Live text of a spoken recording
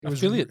It was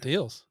Affiliate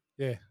deals.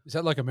 Yeah. Is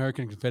that like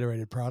American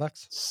Confederated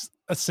Products?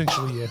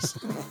 Essentially, yes.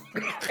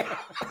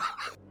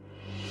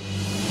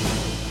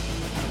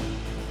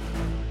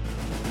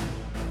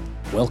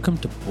 Welcome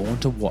to Born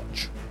to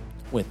Watch,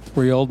 where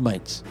three old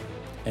mates,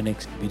 an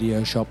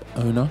ex-video shop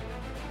owner,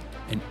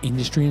 an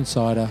industry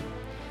insider,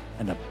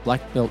 and a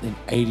black belt in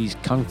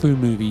 80s kung fu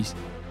movies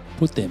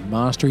put their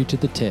mastery to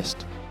the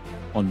test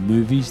on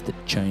movies that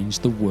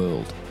changed the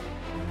world.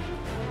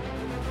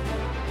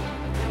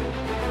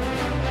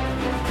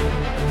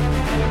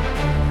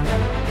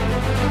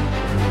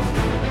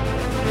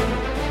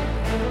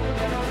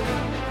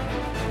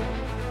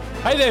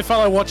 Hey there,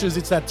 fellow watchers.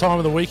 It's that time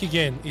of the week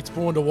again. It's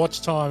Born to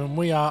Watch time, and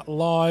we are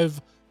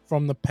live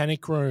from the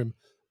Panic Room.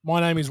 My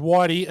name is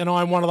Whitey, and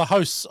I'm one of the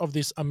hosts of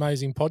this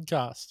amazing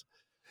podcast.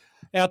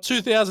 Our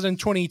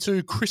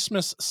 2022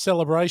 Christmas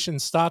celebration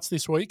starts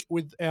this week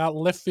with our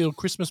left field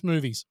Christmas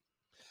movies.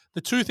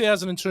 The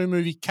 2002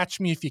 movie Catch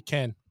Me If You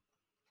Can.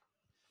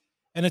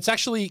 And it's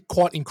actually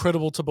quite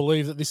incredible to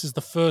believe that this is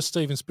the first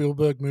Steven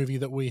Spielberg movie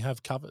that we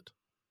have covered.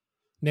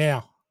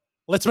 Now,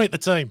 let's meet the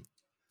team.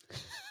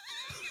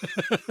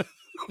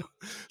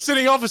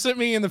 Sitting opposite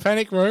me in the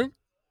Panic Room,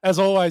 as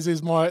always,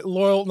 is my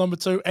loyal number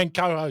 2 and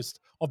co-host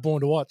of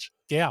Born to Watch,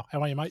 Gow.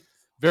 How are you, mate?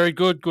 Very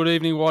good. Good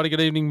evening, Whitey. Good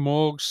evening,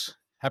 Morgs.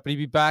 Happy to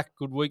be back.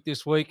 Good week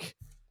this week.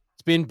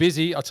 It's been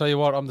busy. I'll tell you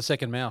what, I'm the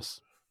second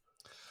mouse.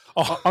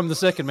 I'm the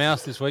second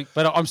mouse this week,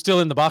 but I'm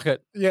still in the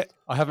bucket. Yeah.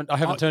 I haven't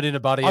turned into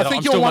butter yet.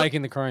 I'm still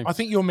making the cream. I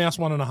think you're mouse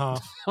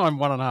 1.5. I'm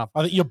 1.5.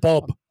 I think you're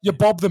Bob. You're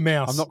Bob the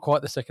mouse. I'm not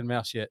quite the second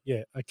mouse yet.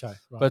 Yeah, okay.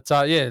 Right.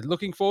 But,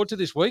 looking forward to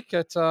this week.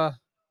 It's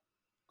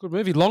good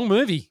movie. Long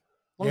movie.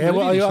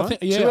 I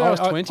think 2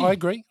 hours 20. I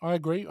agree.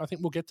 I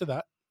think we'll get to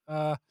that.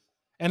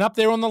 And up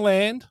there on the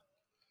land,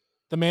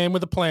 the man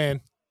with a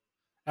plan,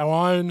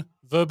 our own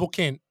Verbal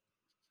Kent.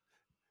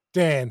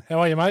 Dan,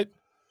 how are you, mate?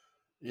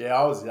 Yeah,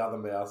 I was the other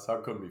mouse. I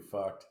couldn't be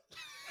fucked.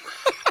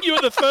 You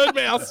were the third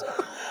mouse.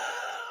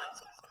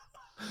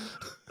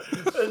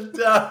 And,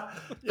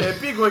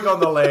 big week on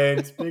the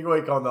land. Big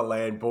week on the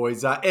land,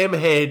 boys.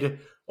 M-Head,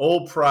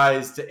 all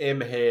praise to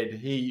M-Head.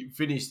 He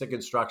finished the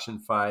construction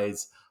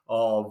phase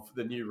of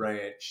the new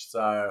ranch.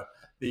 So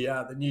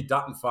the new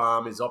Dutton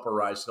farm is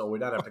operational. We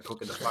don't have to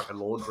cook in the fucking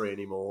laundry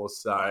anymore.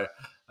 So,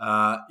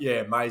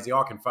 amazing.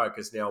 I can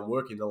focus now on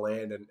working the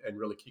land and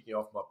really kicking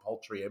off my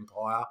poultry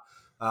empire.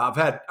 I've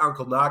had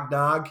Uncle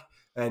Nug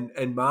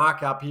and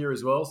Mark up here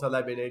as well. So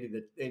they've been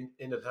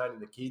entertaining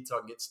the kids. So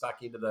I can get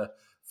stuck into the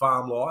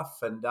farm life.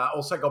 And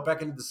also got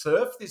back into the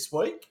surf this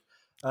week.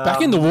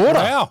 Back in the water.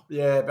 Wow.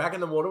 Yeah, back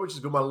in the water, which is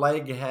good. My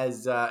leg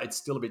has, it's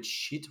still a bit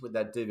shit with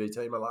that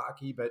DVT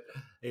malarkey, but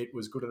it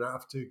was good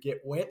enough to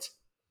get wet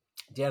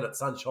down at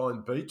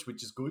Sunshine Beach,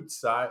 which is good.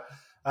 So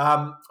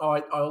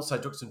I also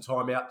took some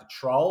time out to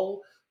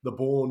troll the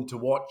Born to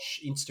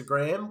Watch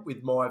Instagram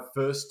with my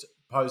first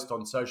post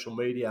on social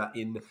media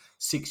in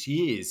 6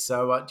 years.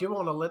 So do you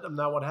want to let them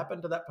know what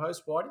happened to that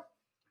post, Whitey?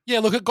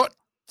 Yeah, look, it got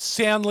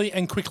soundly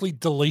and quickly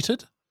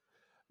deleted.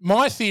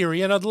 My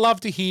theory, and I'd love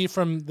to hear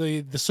from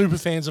the super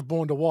fans of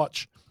Born to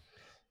Watch,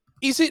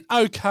 is it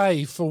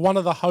okay for one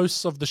of the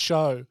hosts of the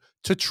show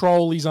to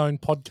troll his own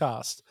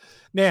podcast?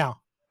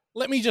 Now,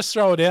 let me just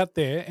throw it out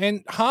there,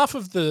 and half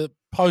of the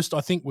post I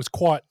think was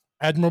quite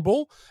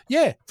admirable.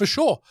 Yeah, for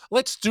sure.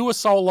 Let's do a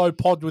solo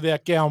pod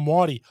without Gow and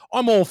Whitey.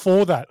 I'm all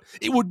for that.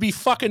 It would be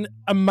fucking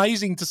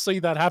amazing to see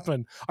that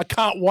happen. I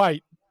can't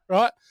wait,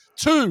 right?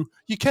 2,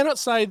 you cannot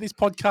say this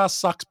podcast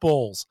sucks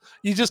balls.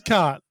 You just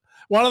can't.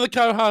 One of the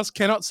co-hosts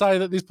cannot say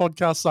that this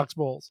podcast sucks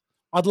balls.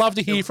 I'd love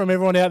to hear from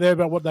everyone out there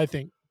about what they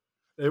think.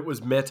 It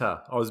was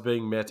meta. I was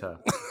being meta.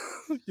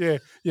 Yeah,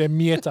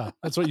 meta.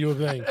 That's what you were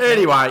being.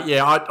 Anyway,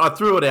 I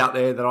threw it out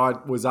there that I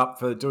was up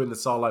for doing the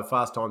solo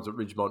Fast Times at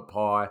Ridgemont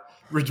High,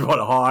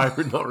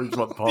 not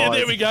Ridgemont Pie. Yeah,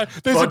 there we go.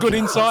 There's a good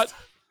insight.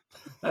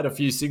 Had a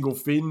few single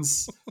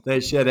fins. There,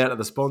 shout out to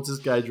the sponsors,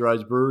 Gage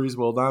Rose Breweries.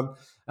 Well done.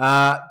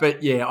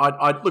 But yeah,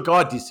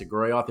 I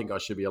disagree. I think I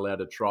should be allowed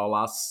to troll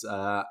us,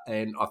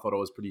 and I thought I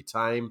was pretty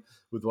tame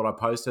with what I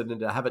posted, and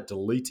to have it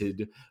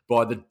deleted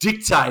by the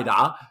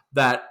dictator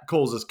that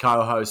calls us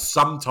co-hosts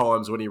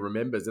sometimes when he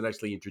remembers and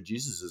actually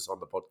introduces us on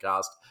the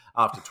podcast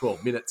after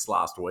 12 minutes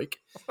last week.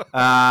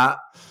 I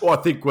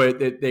think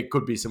there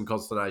could be some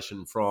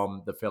consternation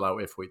from the fellow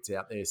F-wits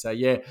out there. So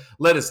yeah,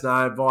 let us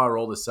know via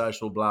all the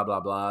social blah,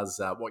 blah, blahs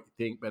what you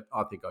think, but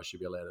I think I should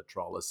be allowed to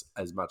troll us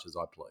as much as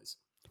I please.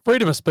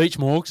 Freedom of speech,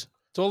 Morgs.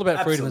 It's all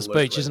about freedom of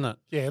Absolutely. speech, isn't it?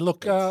 Yeah,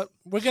 look,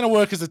 we're going to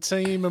work as a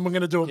team and we're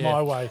going to do it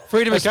my way.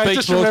 Freedom of speech,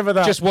 just remember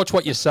that. Just watch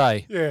what you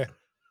say. Yeah,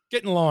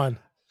 get in line.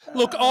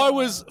 Look, I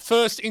was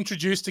first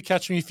introduced to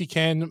Catch Me If You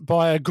Can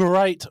by a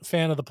great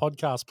fan of the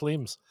podcast,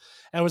 Plims.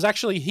 And it was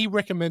actually, he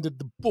recommended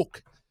the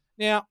book.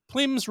 Now,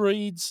 Plims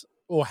reads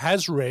or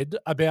has read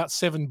about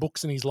 7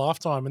 books in his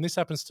lifetime, and this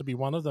happens to be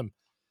one of them.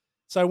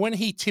 So when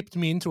he tipped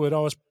me into it, I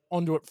was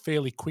onto it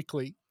fairly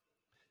quickly.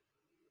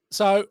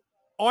 So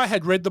I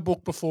had read the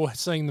book before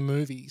seeing the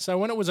movie. So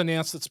when it was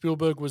announced that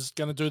Spielberg was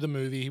going to do the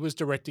movie, he was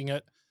directing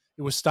it,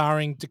 it was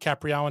starring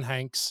DiCaprio and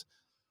Hanks,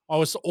 I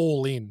was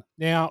all in.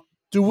 Now,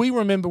 Do we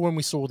remember when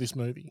we saw this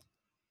movie?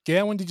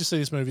 Gow, when did you see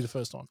this movie the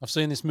first time? I've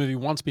seen this movie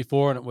once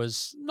before, and it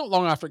was not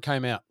long after it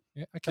came out.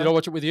 Yeah, okay. Did I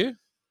watch it with you?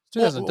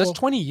 2000. That's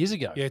 20 years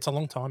ago. Yeah, it's a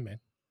long time, man.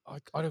 I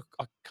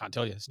can't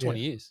tell you. It's 20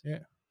 years. Yeah.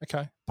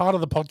 Okay. Part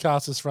of the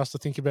podcast is for us to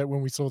think about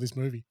when we saw this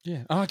movie.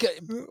 Yeah. Okay.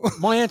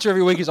 My answer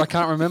every week is I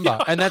can't remember.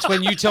 And that's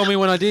when you tell me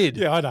when I did.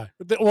 Yeah, I know.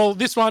 Well,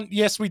 this one,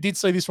 yes, we did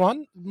see this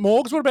one.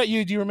 Morgs, what about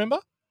you? Do you remember?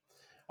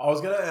 I was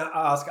going to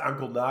ask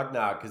Uncle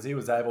Nagnar because he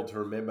was able to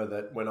remember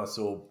that when I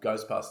saw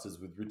Ghostbusters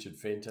with Richard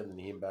Fenton and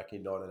him back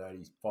in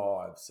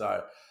 1985.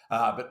 So,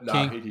 but no,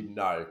 King. he didn't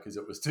know because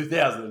it was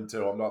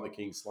 2002. I'm not the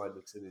king. Sloane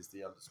Nixon is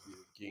the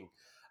undisputed king.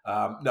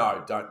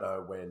 No, don't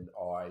know when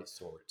I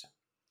saw it.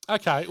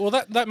 Okay, well,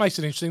 that makes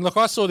it interesting. Look,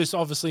 I saw this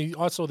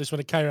when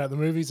it came out of the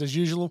movies, as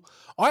usual.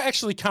 I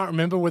actually can't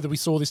remember whether we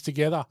saw this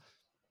together.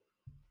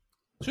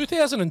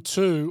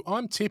 2002,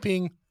 I'm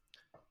tipping.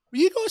 Were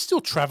you guys still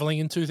traveling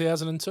in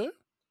 2002?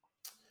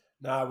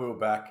 No, we were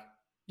back.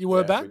 You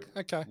were Yeah, back?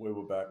 Okay. We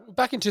were back.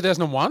 Back in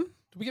 2001? Did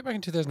we get back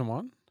in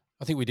 2001?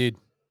 I think we did.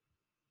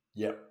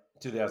 Yep,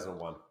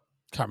 2001.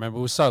 Can't remember.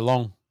 It was so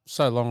long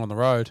on the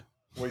road.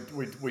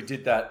 We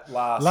did that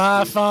last.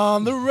 Life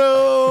on the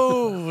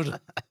road.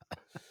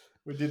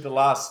 We did the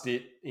last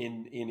stint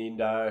in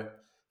Indo,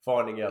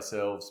 finding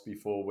ourselves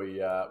before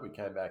we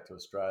came back to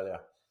Australia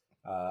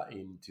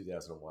in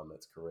 2001.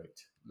 That's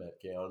correct, Matt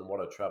Gowan.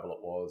 What a travel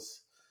it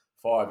was.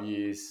 5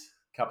 years,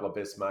 couple of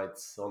best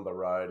mates on the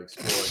road,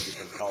 exploring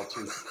different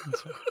cultures.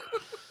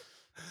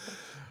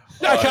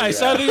 Okay,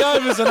 so the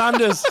overs and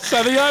unders.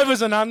 So the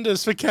overs and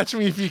unders for Catch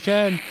Me If You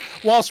Can.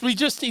 Whilst we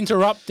just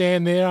interrupt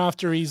Dan there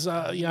after he's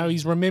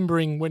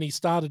remembering when he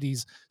started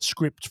his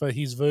script for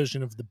his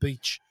version of The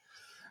Beach,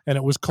 and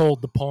it was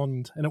called The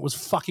Pond, and it was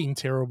fucking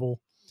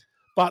terrible.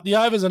 But the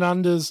overs and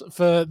unders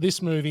for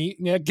this movie.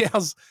 Now,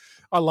 Gow's,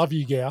 I love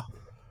you, Gow.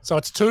 So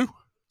it's two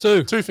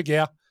for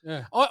Gow.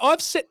 Yeah.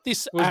 I've set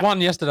this. It was one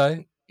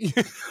yesterday. It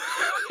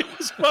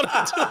was one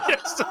until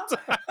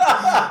yesterday.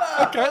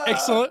 Okay,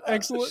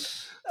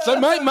 excellent. So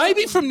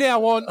maybe from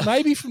now on,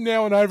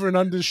 over and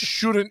under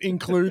shouldn't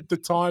include the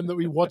time that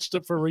we watched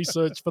it for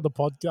research for the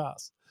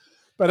podcast.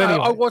 But anyway,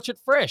 I watch it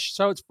fresh,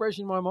 so it's fresh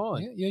in my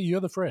mind. Yeah, you're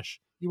the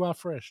fresh. You are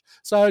fresh.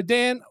 So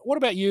Dan, what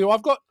about you?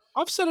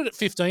 I've set it at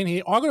 15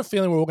 here. I got a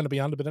feeling we're all going to be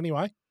under, but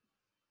anyway.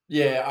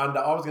 Yeah, under.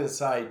 I was going to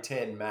say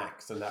 10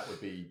 max, and that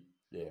would be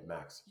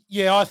max.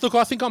 Yeah, I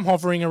think I'm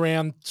hovering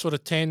around sort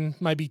of 10,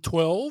 maybe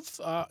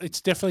 12.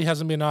 It definitely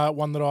hasn't been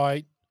one that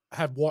I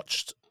have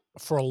watched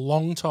for a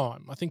long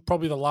time. I think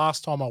probably the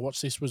last time I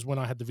watched this was when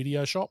I had the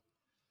video shop.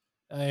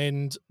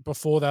 And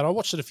before that, I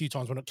watched it a few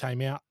times when it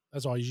came out,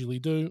 as I usually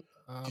do.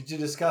 Did you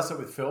discuss it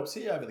with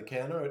Phelpsy over the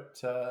counter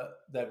at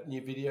that new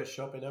video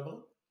shop in Evelyn?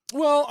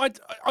 Well,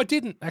 I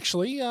didn't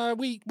actually.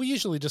 We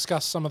usually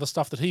discuss some of the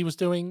stuff that he was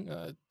doing,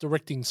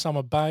 directing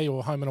Summer Bay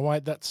or Home and Away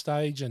at that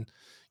stage, and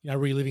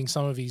reliving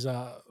some of his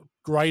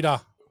greater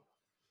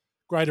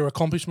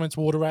accomplishments.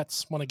 Water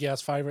Rats, one of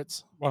Gow's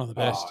favourites, One of the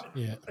best.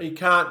 Yeah, you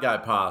can't go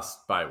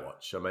past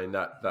Baywatch. I mean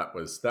that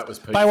was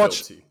Pete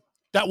Baywatch. Phelpsy.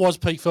 That was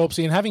Pete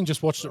Phelpsy, and having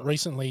just watched it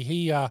recently,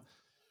 he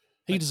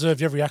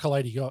deserved every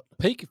accolade he got.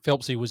 Pete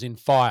Phelpsy was in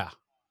fire.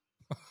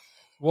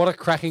 What a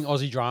cracking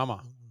Aussie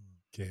drama.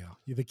 Yeah,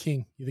 you're the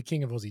king. You're the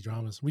king of Aussie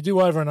dramas. We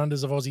do over and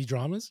unders of Aussie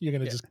dramas. You're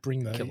going to just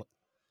bring those.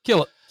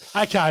 Kill it.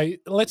 Okay,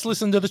 let's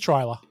listen to the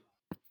trailer.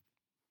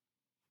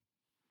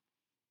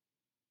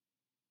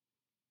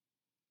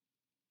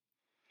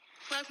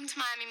 Welcome to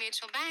Miami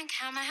Mutual Bank.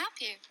 How may I help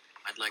you?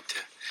 I'd like to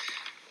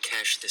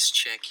cash this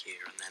check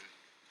here, and then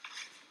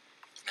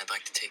I'd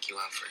like to take you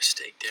out for a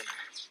steak dinner.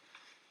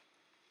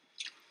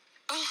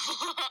 Are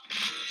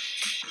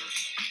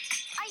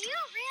you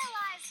a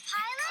realized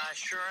pilot? I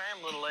sure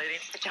am, little lady.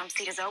 The jump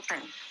seat is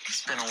open.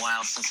 It's been a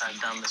while since I've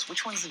done this.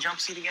 Which one's the jump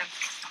seat again?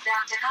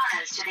 Dr.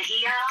 Connors to the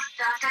ER.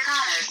 Dr.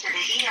 Connors to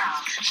the ER.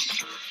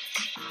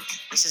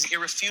 This is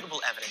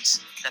irrefutable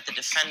evidence that the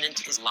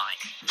defendant is lying.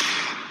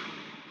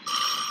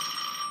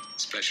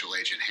 Special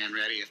Agent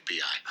Hanratty,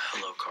 FBI.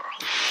 Hello,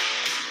 Carl.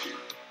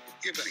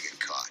 You're gonna get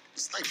caught.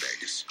 It's like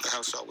Vegas. The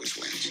house always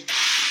wins.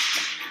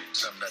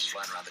 Some nuts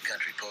flying around the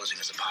country posing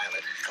as a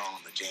pilot, calling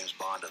the James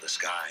Bond of the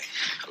sky.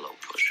 Hello,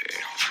 Pusher.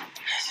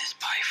 This is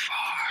by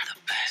far the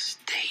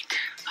best date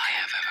I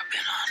have ever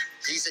been on.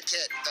 He's a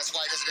kid. That's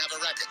why he doesn't have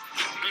a record.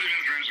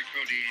 Living grams of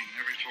codeine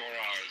every 4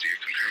 hours. Do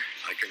you concur?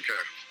 I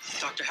concur.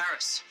 Dr.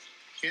 Harris,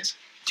 Yes?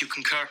 do you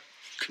concur?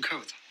 Concur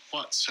with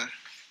what, sir?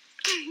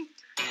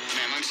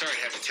 Ma'am, I'm sorry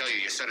to have to tell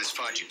you, your son is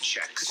forging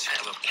checks. I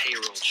have a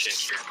payroll check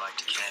here I'd like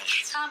to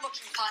cash. I'm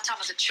working part-time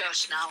at the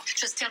church now.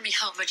 Just tell me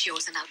how much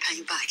yours and I'll pay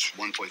you back.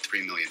 $1.3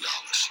 million.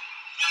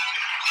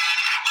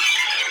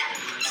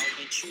 I'll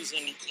be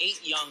choosing 8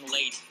 young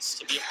ladies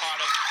to be a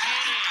part of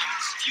Pan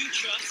Am's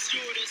future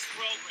stewardess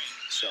program.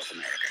 South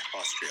America,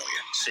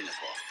 Australia,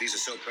 Singapore. These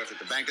are so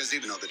perfect, the bank doesn't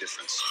even know the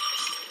difference.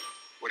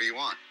 What do you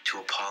want? To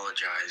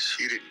apologize.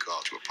 You didn't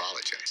call to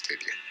apologize,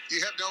 did you?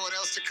 You have no one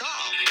else to call.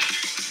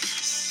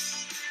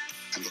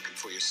 I'm looking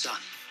for your son.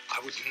 I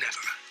would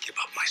never give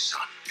up my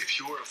son. If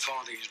you were a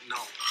father, you'd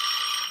know.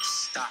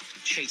 Stop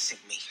chasing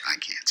me. I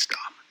can't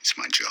stop. It's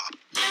my job.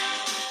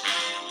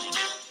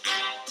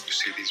 You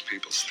see these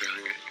people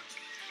staring at you?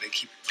 They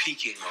keep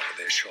peeking over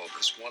their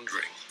shoulders,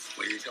 wondering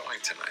where you're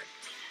going tonight.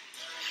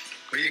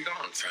 Where you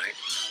going, Frank?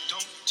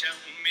 Don't tell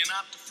me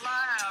not to fly.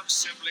 I've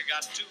simply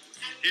got to.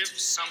 If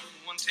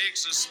someone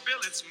takes a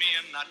spill, it's me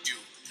and not you.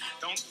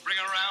 Don't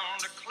bring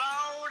around a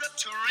cloud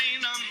to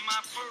rain on my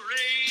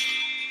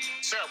parade.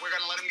 Sir, we're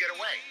going to let him get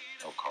away.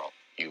 No, Carl.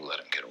 You let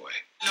him get away.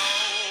 Nobody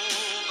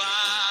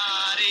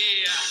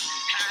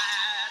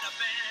had a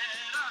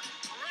better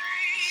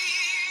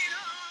rain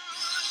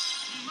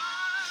on my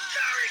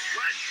Merry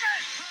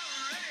Christmas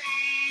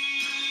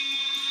parade.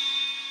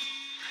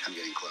 I'm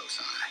getting close,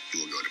 huh? You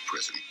will go to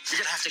prison. You're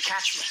going to have to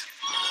catch me.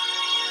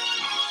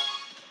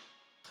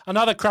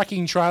 Another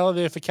cracking trailer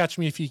there for Catch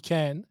Me If You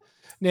Can.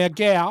 Now,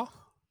 Gow,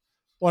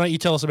 why don't you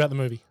tell us about the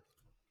movie?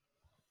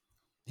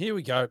 Here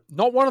we go.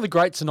 Not one of the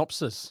great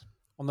synopses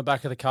on the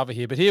back of the cover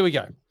here, but here we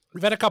go.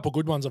 We've had a couple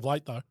good ones of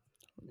late, though.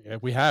 Yeah,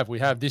 we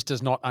have. This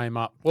does not aim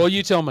up. Well,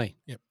 you tell me.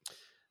 Yep.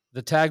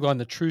 The tagline,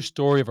 the true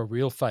story of a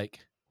real fake.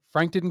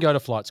 Frank didn't go to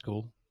flight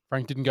school.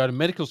 Frank didn't go to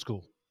medical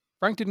school.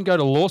 Frank didn't go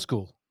to law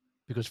school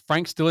because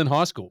Frank's still in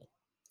high school.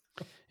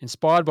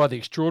 Inspired by the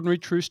extraordinary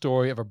true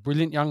story of a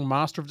brilliant young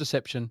master of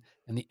deception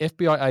and the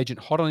FBI agent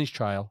hot on his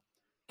trail,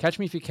 Catch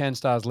Me If You Can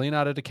stars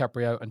Leonardo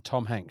DiCaprio and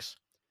Tom Hanks.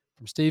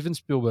 From Steven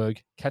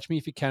Spielberg, Catch Me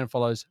If You Can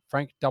follows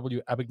Frank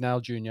W.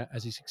 Abagnale Jr.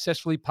 as he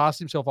successfully passed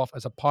himself off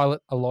as a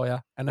pilot, a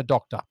lawyer, and a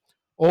doctor,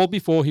 all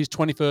before his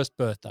 21st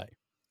birthday.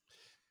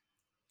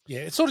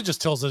 Yeah, it sort of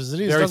just tells it as it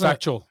is. Very doesn't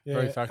factual. It?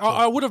 Very Yeah. factual.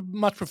 I would have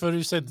much preferred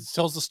who said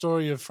tells the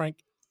story of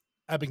Frank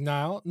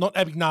Abagnale, not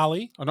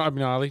Abagnale. Oh, not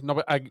Abagnale.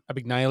 Not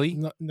Abagnale.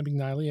 Not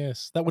Abagnale,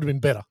 yes. That would have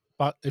been better,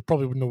 but it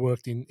probably wouldn't have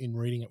worked in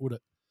reading it, would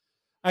it?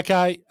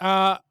 Okay.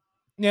 Now,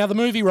 the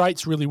movie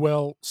rates really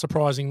well,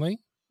 surprisingly.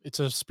 It's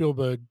a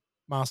Spielberg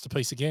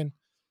masterpiece again.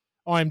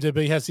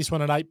 IMDb has this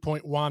one at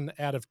 8.1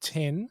 out of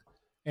 10.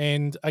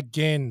 And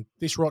again,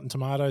 this Rotten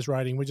Tomatoes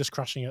rating, we're just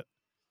crushing it.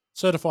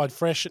 Certified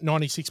fresh at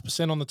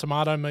 96% on the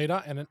tomato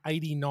meter and an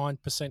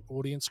 89%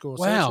 audience score.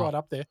 So Wow. it's right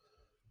up there.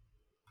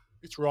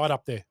 It's right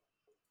up there.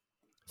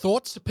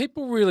 Thoughts? Do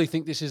people really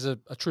think this is a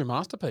true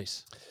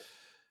masterpiece?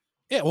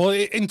 Yeah, well,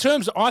 I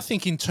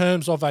think in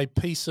terms of a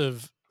piece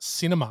of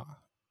cinema,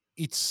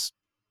 it's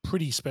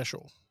pretty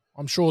special.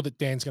 I'm sure that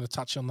Dan's going to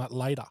touch on that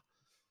later.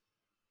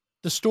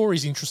 The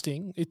story's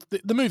interesting.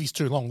 The movie's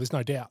too long, there's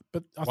no doubt,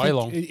 but I Way think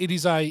long. it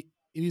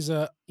is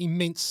a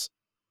immense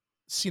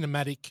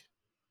cinematic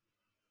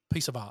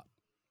piece of art.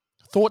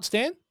 Thoughts,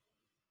 Dan?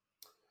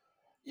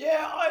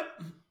 Yeah, I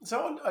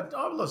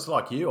was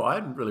like you. I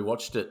hadn't really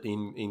watched it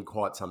in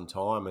quite some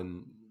time,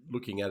 and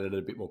looking at it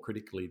a bit more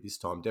critically this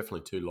time,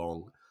 definitely too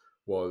long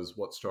was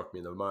what struck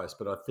me the most.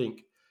 But I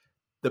think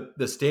the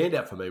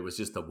standout for me was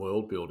just the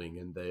world building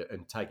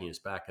and taking us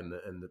back, and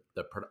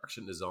the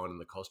production design and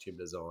the costume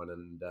design,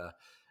 and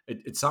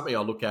it's something I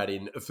look at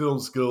in film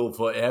school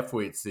for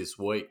Auschwitz this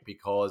week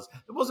because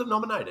it wasn't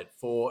nominated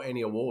for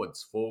any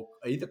awards for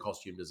either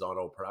costume design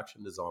or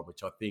production design,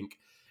 which I think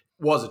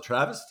was a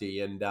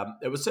travesty, and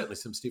there was certainly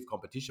some stiff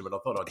competition. But I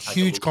thought I'd take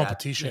Huge a look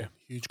competition.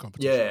 Huge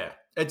competition. Yeah,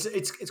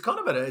 it's kind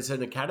of it's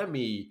an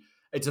Academy.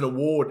 It's an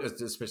award,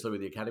 especially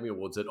with the Academy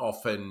Awards, that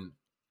often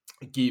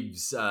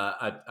gives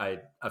a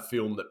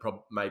film that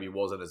maybe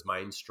wasn't as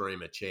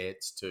mainstream a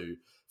chance to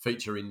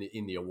feature in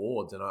the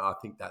awards, and I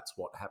think that's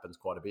what happens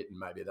quite a bit, and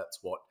maybe that's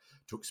what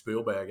took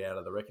Spielberg out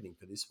of the reckoning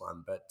for this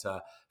one. But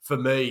for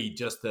me,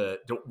 just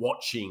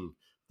watching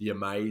the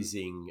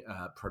amazing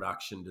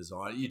production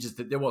design,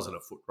 there wasn't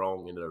a foot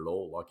wrong in it at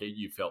all. Like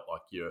you felt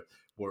like you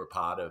were a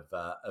part of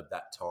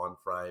that time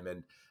frame,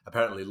 and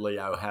apparently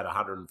Leo had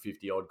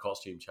 150 odd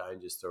costume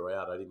changes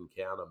throughout. I didn't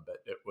count them,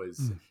 but it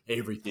was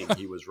everything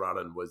he was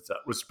running was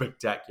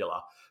spectacular.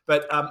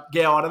 But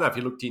Gow, I don't know if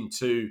you looked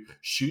into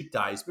shoot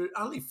days, but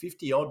only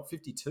 50 odd,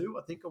 52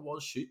 I think it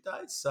was shoot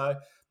days. So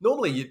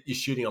normally you're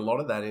shooting a lot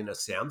of that in a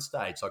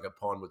soundstage like at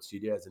Pinewood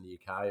Studios in the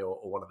UK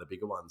or one of the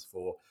bigger ones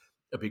for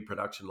a big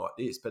production like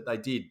this, but they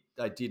did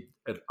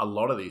a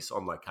lot of this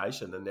on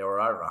location, and there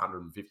were over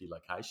 150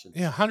 locations.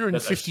 Yeah,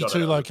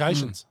 152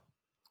 locations.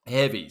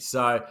 Heavy.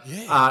 So,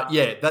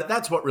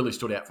 that's what really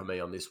stood out for me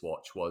on this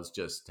watch was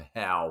just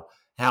how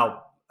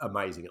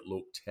amazing it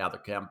looked,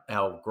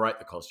 how great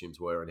the costumes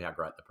were, and how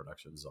great the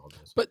production design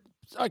was. But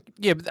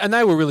and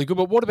they were really good.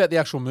 But what about the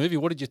actual movie?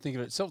 What did you think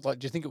of it itself? Like,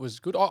 do you think it was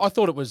good? I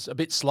thought it was a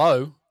bit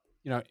slow.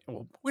 You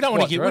know, we don't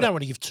want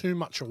to give too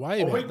much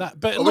away about that.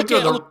 But are we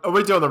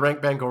doing the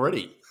rank bank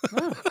already?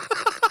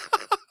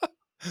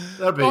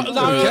 That'd be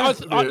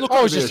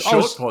a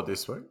short pod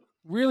this week.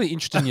 Really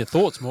interested in your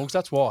thoughts, Morgs.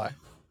 That's why.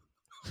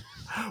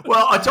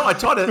 Well, I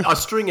try to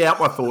string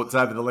out my thoughts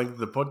over the length of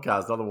the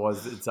podcast.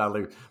 Otherwise, it's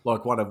only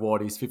like one of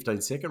his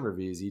 15-second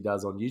reviews he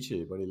does on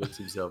YouTube when he lets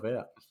himself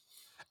out.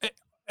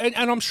 And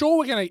I'm sure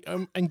we're going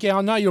to, and Gow,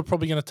 I know you're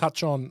probably going to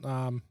touch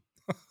on.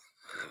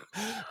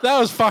 That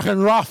was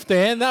fucking rough,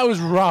 Dan. That was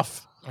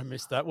rough. I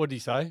missed that. What did he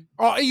say?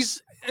 Oh,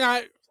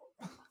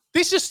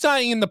 this is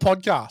staying in the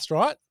podcast,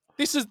 right?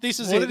 This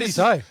is What did he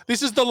say?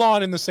 This is the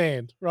line in the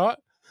sand, right?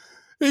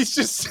 He's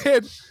just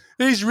said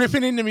he's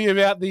ripping into me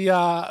about the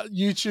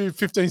YouTube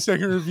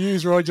 15-second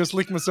reviews where I just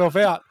lick myself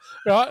out,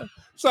 right?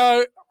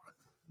 So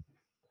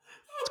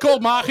it's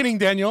called marketing,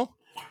 Daniel.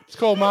 It's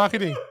called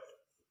marketing.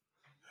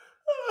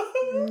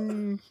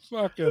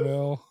 Fucking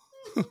hell.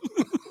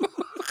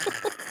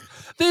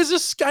 There's a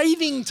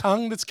scathing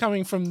tongue that's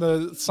coming from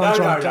the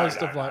Sunshine Coast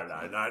of like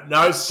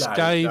no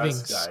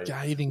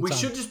scathing We tongue.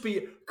 should just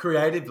be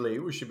creatively.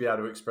 We should be able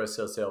to express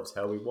ourselves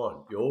how we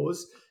want.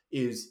 Yours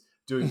is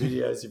doing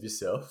videos of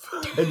yourself,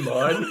 and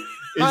mine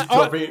is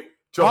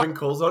dropping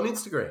calls on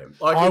Instagram.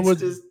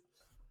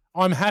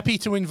 I'm happy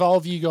to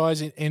involve you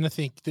guys in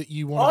anything that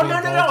you want to be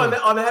no. involved in.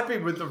 I'm happy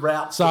with the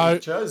route that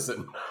we've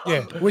chosen.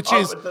 Yeah, which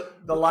is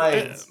the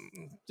lanes.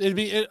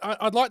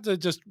 I'd like to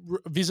just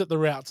visit the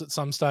routes at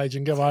some stage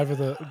and go over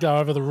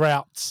the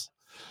routes.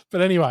 But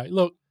anyway,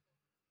 look,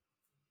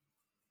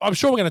 I'm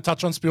sure we're going to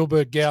touch on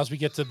Spielberg Gao as we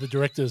get to the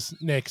directors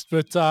next.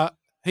 But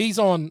he's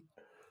on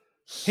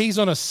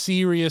a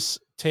serious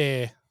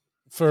tear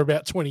for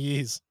about 20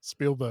 years.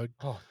 Spielberg.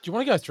 Oh, do you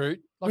want to go through?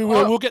 Like,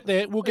 we'll get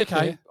there. We'll get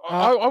there.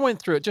 I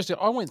went through it.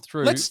 I went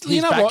through his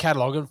back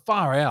catalogue and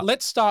far out.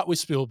 Let's start with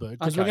Spielberg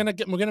because we're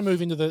gonna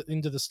move into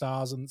the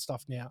stars and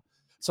stuff now.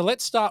 So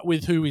let's start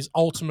with who is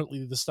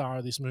ultimately the star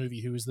of this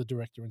movie, who is the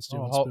director and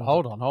Steven Spielberg.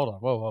 Hold on.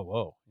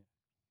 Whoa.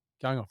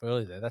 Going off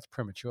early there. That's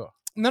premature.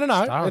 No.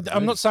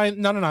 I'm not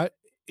saying no.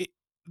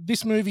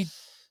 This movie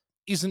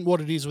isn't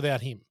what it is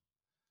without him.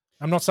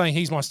 I'm not saying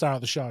he's my star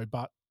of the show,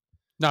 but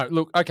no.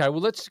 Look, okay.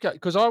 Well, let's go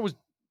because I was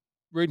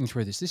reading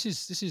through this. This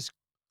is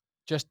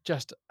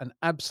just an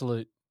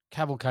absolute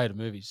cavalcade of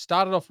movies.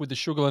 Started off with the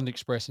Sugarland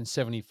Express in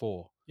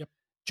 1974. Yep.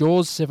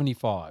 Jaws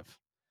 1975.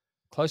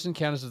 Close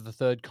Encounters of the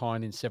Third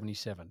Kind in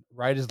 1977.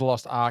 Raiders of the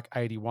Lost Ark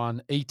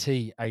 1981.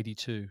 E.T.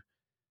 1982.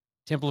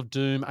 Temple of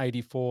Doom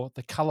 1984.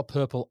 The Color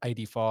Purple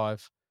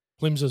 1985.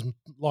 Plims's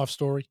life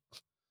story.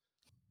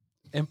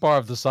 Empire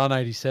of the Sun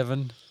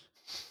 1987.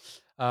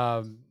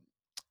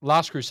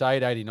 Last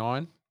Crusade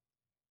 1989.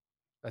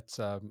 That's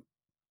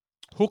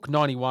Hook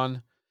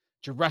 1991.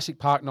 Jurassic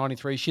Park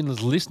 1993.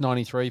 Schindler's List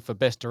 1993 for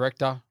Best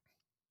Director.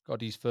 Got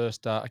his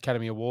first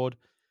Academy Award.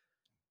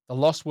 The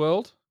Lost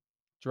World.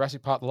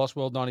 Jurassic Park, The Lost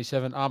World,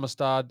 1997.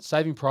 Amistad,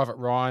 Saving Private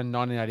Ryan,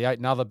 1988.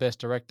 Another Best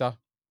Director,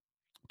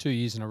 2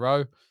 years in a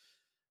row.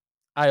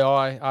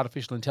 AI,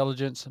 Artificial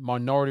Intelligence,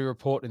 Minority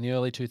Report in the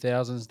early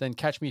 2000s. Then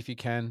Catch Me If You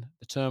Can,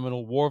 The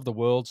Terminal, War of the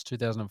Worlds,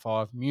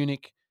 2005.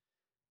 Munich,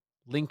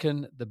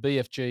 Lincoln, The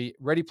BFG,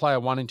 Ready Player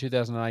One in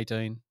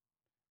 2018.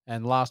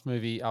 And last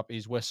movie up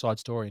is West Side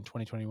Story in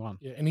 2021.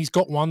 Yeah, and he's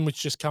got one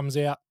which just comes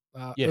out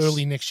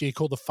early next year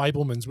called The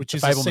Fabelmans, which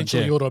is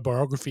essentially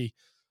autobiography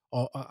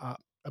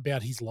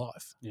about his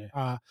life.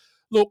 Yeah.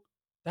 Look,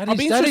 that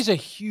is a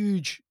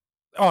huge.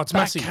 Oh, it's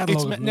massive.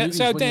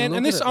 So Dan,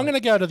 and this I'm going to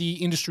go to the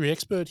industry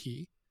expert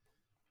here.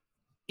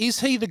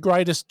 Is he the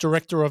greatest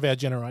director of our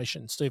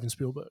generation, Steven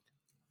Spielberg?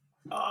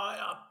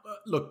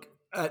 Look,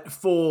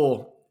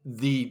 for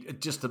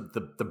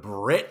the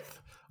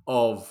breadth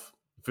of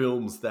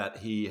films that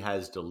he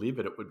has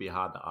delivered, it would be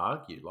hard to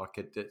argue. Like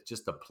it's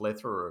just a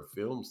plethora of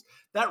films.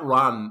 That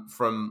run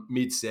from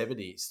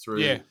mid-70s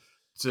through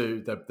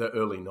to the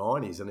early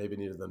 90s and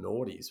even into the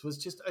noughties was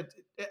just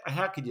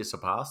how could you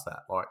surpass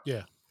that? Like,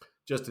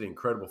 just an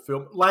incredible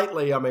film.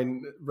 Lately, I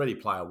mean, Ready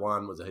Player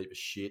One was a heap of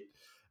shit.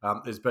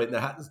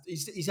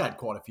 He's had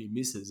quite a few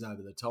misses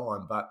over the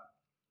time, but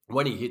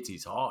when he hits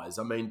his highs,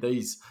 I mean,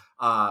 these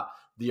are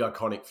the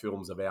iconic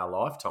films of our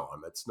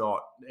lifetime. It's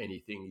not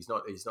anything. He's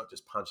not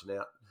just punching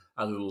out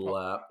a little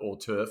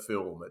auteur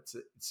film. It's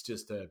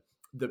just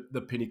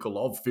the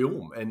pinnacle of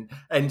film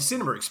and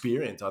cinema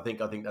experience. I think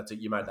that's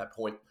you made that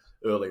point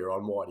earlier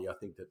on, Whitey. I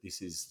think that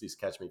this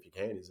Catch Me If You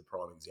Can is a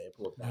prime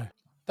example of that.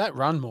 That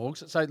run,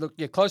 Morgs. So look,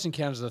 Close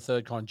Encounters of the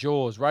Third Kind,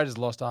 Jaws, Raiders of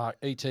the Lost Ark,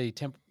 E.T.,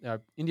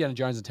 Indiana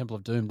Jones and Temple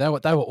of Doom. They were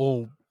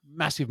all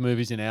massive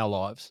movies in our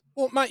lives.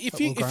 Well, mate,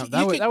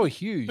 they were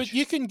huge. But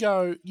you can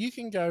go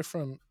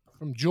from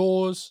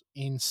Jaws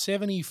in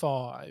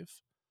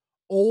 1975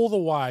 all the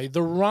way,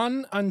 the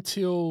run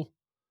until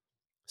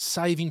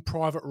Saving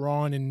Private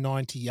Ryan in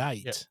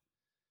 1998.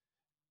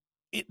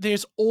 Yeah.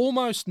 There's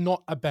almost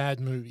not a bad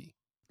movie.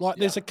 Like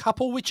there's a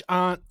couple which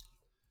aren't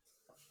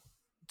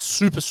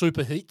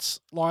super hits.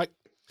 Like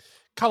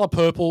Color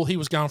Purple, he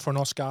was going for an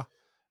Oscar.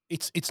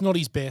 It's not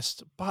his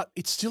best, but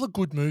it's still a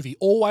good movie.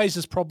 Always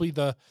is probably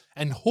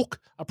and Hook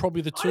are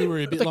probably the two where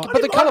you're a bit like.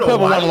 But the Color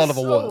Purple won a lot of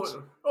awards.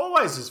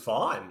 Always is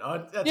fine.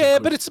 But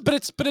it's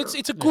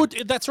a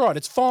good. That's right.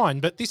 It's fine.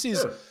 But this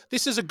is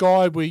a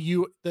guy where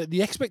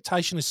the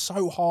expectation is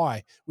so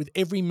high with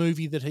every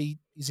movie that he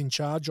is in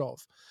charge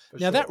of.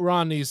 That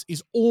run is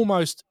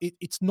almost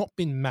it's not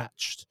been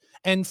matched.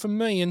 And for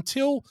me,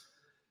 until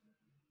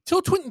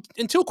Quentin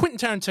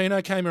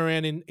Tarantino came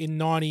around in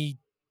 90,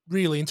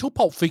 really until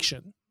Pulp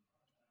Fiction.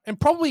 And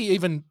probably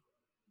even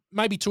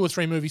maybe 2 or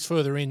 3 movies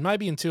further in,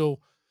 maybe until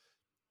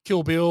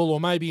Kill Bill or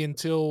maybe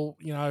until,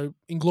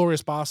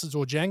 Inglourious Basterds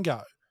or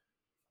Django.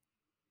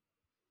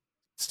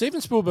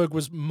 Steven Spielberg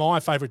was my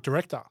favourite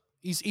director.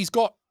 He's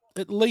got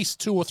at least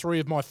 2 or 3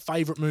 of my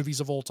favourite movies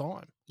of all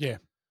time. Yeah,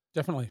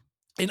 definitely.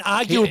 And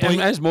arguably,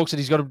 as Mork said,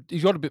 he's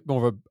got a bit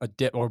more of a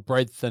depth or a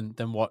breadth than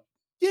what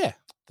yeah.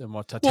 Tarantino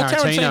Well,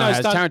 Tarantino's has.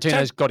 done-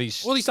 Tarantino's got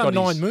his. Well, he's done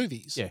 9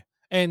 movies. Yeah.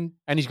 And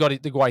And he's got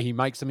it, the way he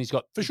makes them. He's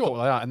got For he's got sure.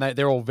 what they are, and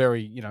they're all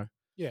very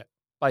Yeah.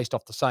 based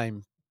off the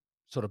same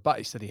sort of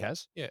base that he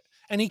has.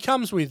 and he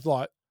comes with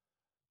like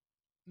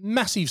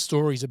massive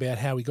stories about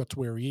how he got to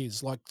where he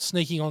is, like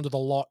sneaking onto the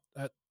lot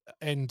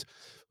and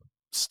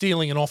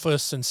stealing an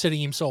office and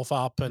setting himself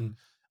up and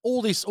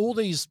all these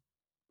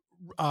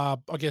I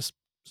guess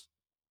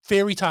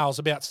fairy tales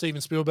about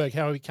Steven Spielberg,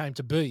 how he came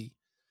to be,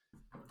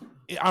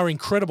 are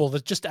incredible,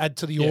 that just add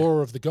to the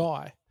aura of the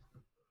guy.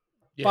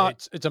 Yeah,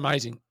 But- it's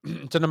amazing.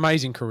 It's an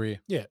amazing career.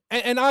 Yeah.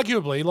 And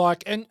arguably,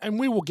 like, and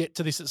we will get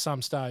to this at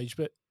some stage,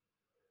 but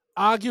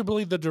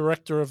arguably the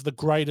director of the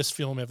greatest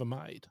film ever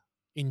made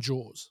in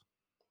Jaws.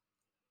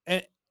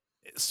 And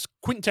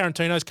Quentin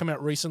Tarantino's come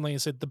out recently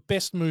and said the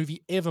best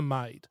movie ever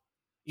made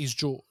is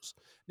Jaws.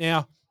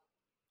 Now,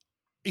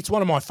 it's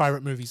one of my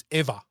favorite movies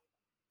ever.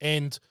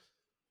 And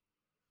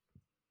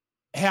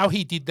how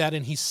he did that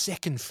in his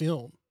second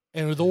film,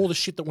 and with all the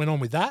shit that went on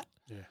with that,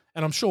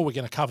 and I'm sure we're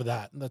going to cover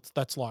that. And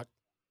that's like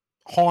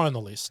high on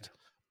the list.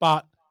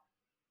 But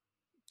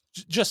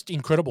just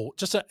incredible.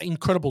 Just an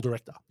incredible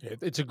director. Yeah,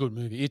 it's a good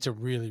movie. It's a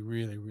really,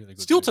 really, really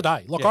good Still movie.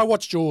 today. Like, Yeah. I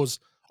watch Jaws.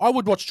 I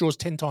would watch Jaws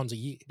 10 times a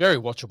year. Very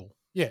watchable.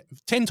 Yeah,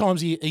 10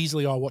 times a year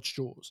easily I watch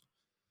Jaws.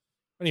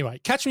 Anyway,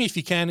 Catch Me If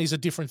You Can is a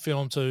different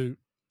film to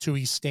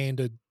his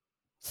standard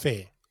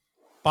fare,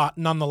 but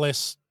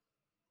nonetheless,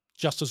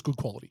 just as good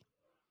quality.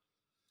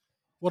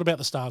 What about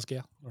the stars,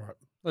 Gal? All right,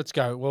 let's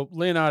go. Well,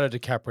 Leonardo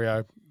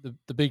DiCaprio,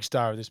 the big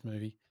star of this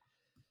movie,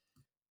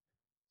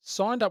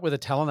 signed up with a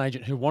talent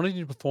agent who wanted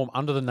him to perform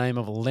under the name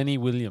of Lenny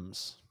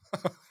Williams.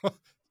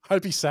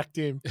 Hope he sacked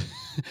him.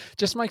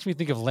 Just makes me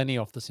think of Lenny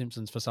off The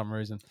Simpsons for some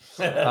reason.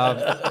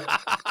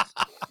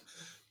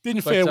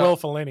 Didn't But, fare well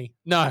for Lenny.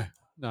 No.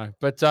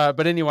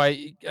 But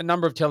anyway, a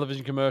number of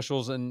television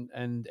commercials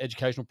and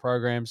educational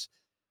programs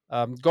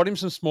got him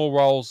some small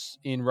roles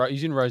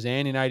he's in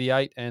Roseanne in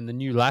 '88 and The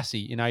New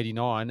Lassie in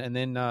 '89, and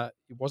then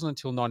it wasn't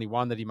until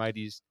 '91 that he made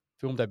his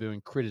film debut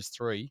in Critters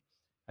 3,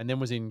 and then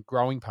was in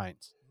Growing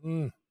Pains.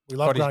 We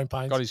love Growing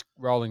Pains. Got his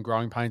role in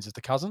Growing Pains as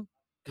the cousin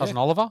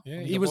Oliver. Yeah, I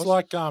think he it was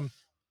like the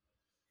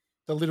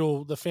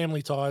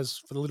Family Ties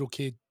for the little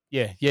kid.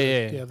 Yeah.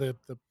 Yeah, the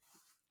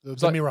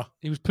like- mirror.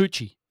 He was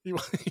Poochie. He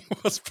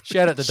was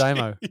Shout out to Poochie.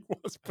 Damo. He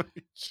was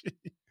Poochie.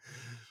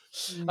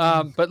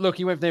 But look,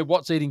 he went from there.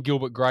 What's Eating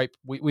Gilbert Grape?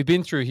 We've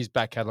been through his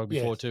back catalogue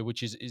before Yes. too,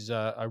 which is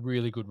a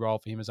really good role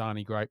for him as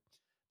Arnie Grape.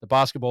 The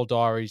Basketball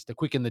Diaries, The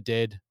Quick and the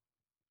Dead,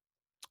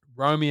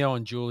 Romeo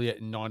and Juliet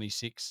in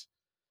 '96.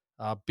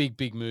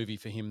 Big movie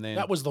for him then.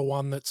 That was the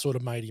one that sort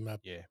of made him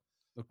yeah.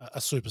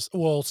 a super.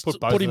 Well, Put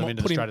both of them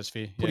into the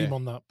stratosphere. Put yeah. him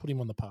on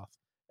the path.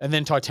 And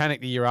then Titanic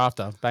the year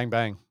after. Bang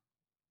bang.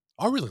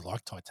 I really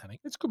like Titanic.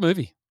 It's a good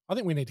movie. I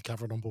think we need to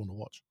cover it on Born to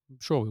Watch. I'm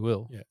sure we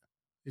will. Yeah.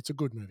 It's a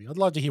good movie. I'd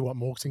love to hear what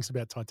Mork thinks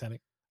about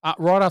Titanic.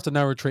 Right after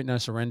No Retreat, No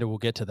Surrender, we'll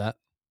get to that.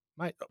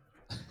 Mate,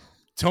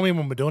 tell me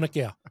when we're doing it,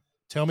 Gal.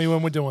 Tell me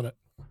when we're doing it.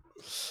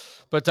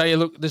 But yeah,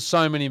 look, there's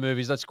so many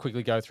movies. Let's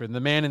quickly go through them. The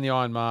Man in the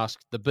Iron Mask,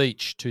 The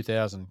Beach,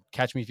 2000,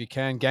 Catch Me If You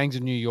Can, Gangs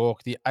of New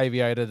York, The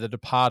Aviator, The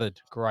Departed.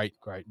 Great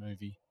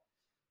movie.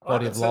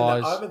 Body of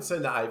Lies. I haven't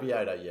seen The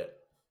Aviator yet.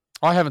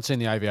 I haven't seen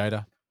The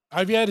Aviator.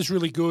 Aviator's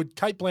really good.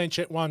 Kate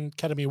Blanchett won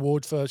Academy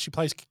Award she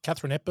plays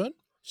Catherine Hepburn.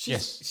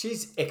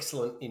 She's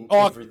excellent in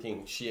Oh,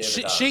 everything she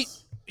ever does. She,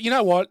 you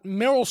know what?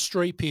 Meryl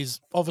Streep is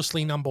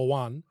obviously number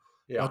one.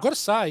 Yeah. I've got to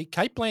say,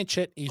 Kate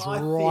Blanchett is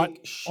I right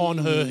think she on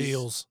her is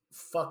heels.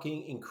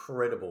 Fucking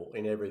incredible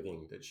in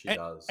everything that she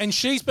does. And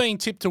she's being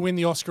tipped to win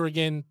the Oscar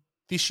again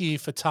this year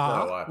for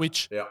Tar, No way.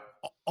 which Yeah.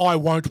 I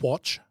won't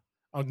watch.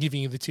 I'm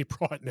giving you the tip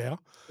right now.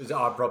 I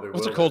probably will.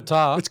 What's it called,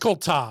 Tar? It's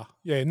called Tar.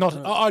 Yeah, not.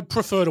 I'd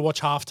prefer to watch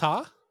half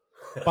Tar,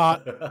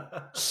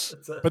 but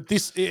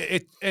this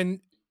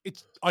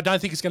I don't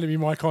think it's going to be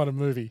my kind of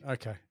movie.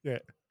 Okay. Yeah.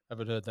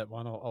 Haven't heard that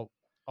one. I'll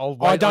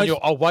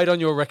I wait on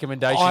your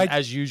recommendation I-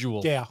 as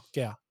usual. Yeah,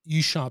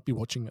 you shan't be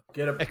watching it.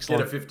 Get a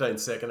Excellent. 15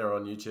 seconder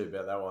on YouTube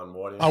about that one.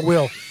 Why I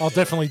will. I'll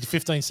definitely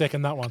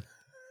 15-second that one.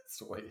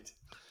 Sweet.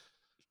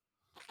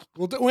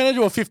 We're going to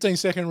do a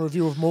 15-second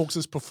review of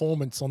Morgs'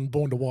 performance on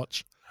Born to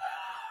Watch.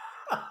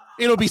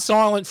 It'll be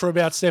silent for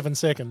about 7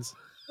 seconds.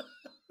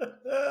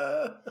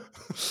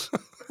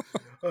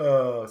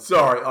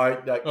 Sorry,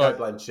 I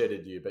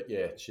Blanchetted you, but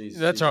yeah, she's.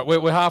 That's right.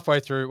 We're halfway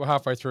through. We're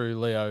halfway through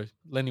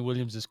Lenny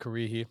Williams'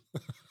 career here.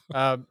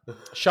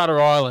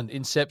 Shutter Island,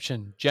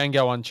 Inception,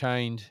 Django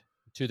Unchained,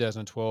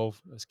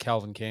 2012 as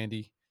Calvin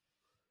Candy.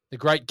 The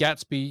Great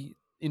Gatsby,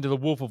 Into the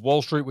Wolf of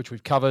Wall Street, which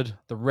we've covered.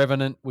 The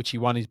Revenant, which he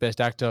won his Best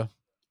Actor.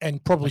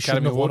 And probably Academy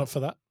shouldn't have won Award. it for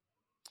that.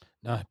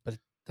 No, but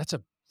that's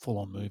a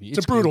full-on movie.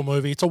 It's a brutal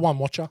movie. It's a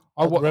one-watcher.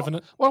 I The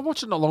Revenant. Well, I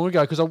watched it not long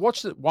ago because I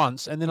watched it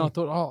once and then I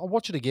thought, I'll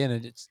watch it again,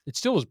 and it's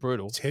still as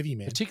brutal. It's heavy,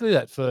 man. Particularly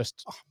that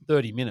first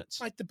 30 minutes.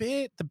 Mate,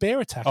 the bear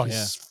attack Oh,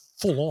 is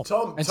full on.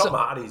 Tom And so-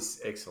 Hardy's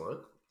excellent.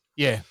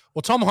 Yeah.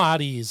 Well, Tom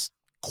Hardy is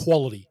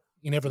quality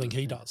in everything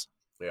he does.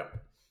 Yeah.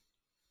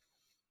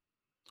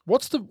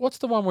 What's the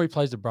one where he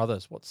plays the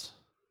brothers? What's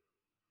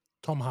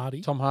Tom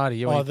Hardy. Tom Hardy?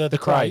 Yeah, Oh, when he- the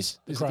Krays.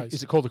 The Is, Krays.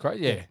 Is it called the Krays?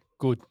 Yeah. Yeah.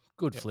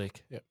 Good Yeah.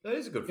 flick. Yeah. That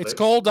is a good flick. It's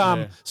called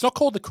Yeah. It's not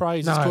called the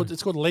Krays. No.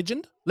 It's called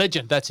Legend.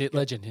 Legend. That's it. Yeah,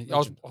 Legend.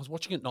 Legend. I was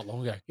watching it not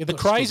long ago. Yeah, the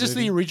That's a good Krays is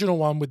the movie. original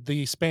one with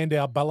the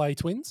Spandau Ballet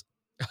Twins,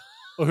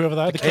 or whoever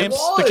they are. The Camps.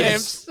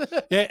 Camps. The Was.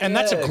 Camps. Yeah, and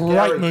that's a Yeah, great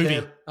Gary movie.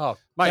 Camp. Oh,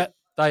 mate, That-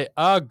 they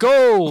are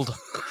gold.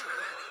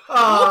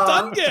 Well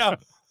done, gal.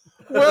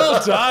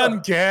 Well done,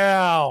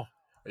 gal.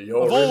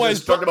 You're I've always-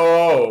 indestructible.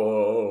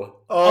 always-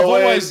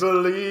 Always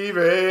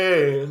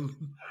believing.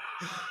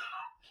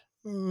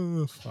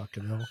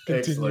 Fucking hell. Continue.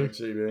 Excellent,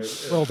 G, man.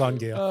 Well done,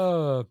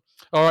 gal.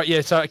 All right, yeah.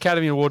 So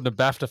Academy Award and a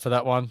BAFTA for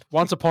that one.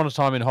 Once Upon a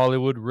Time in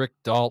Hollywood, Rick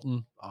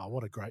Dalton, Oh,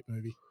 what a great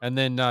movie. and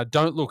then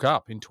Don't Look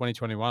Up in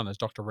 2021 as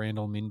Dr.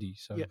 Randall Mindy.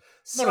 So Yeah.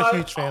 Not a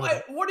huge fan of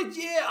it. What did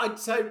I'd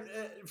say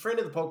a friend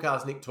of the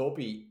podcast, Nick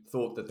Torpy,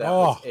 thought that Oh,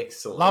 was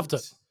excellent. Loved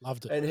it.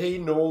 Loved it. And he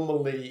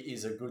normally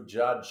is a good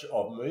judge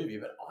of movie,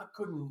 but I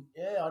couldn't.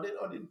 Yeah, I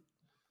didn't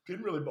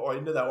really buy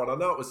into that one. I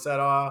know it was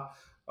satire.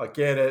 I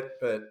get it,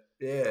 but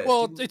yeah.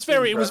 Well, didn't- it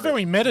didn't was grab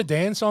me. very meta,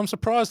 Dan. So I'm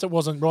surprised it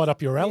wasn't right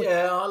up your alley.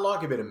 Yeah, I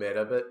like a bit of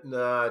meta, but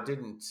no, it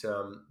didn't.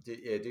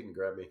 It didn't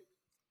grab me.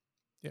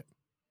 Yeah.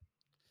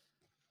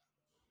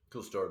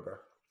 Cool story, bro.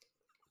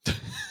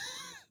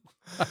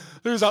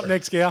 Who's up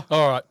next, gal?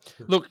 all right,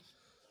 look,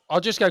 I'll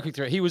just go quick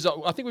through it. He was.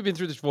 I think we've been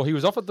through this before. He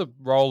was offered the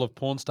role of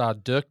porn star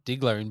Dirk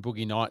Diggler in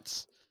Boogie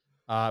Nights,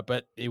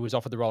 but he was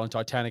offered the role in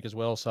Titanic as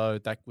well. So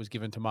that was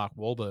given to Mark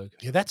Wahlberg.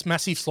 Yeah, that's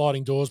massive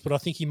sliding doors, but I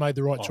think he made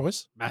the right Oh,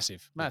 choice.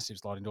 Massive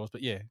sliding doors.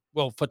 But yeah,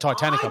 well, for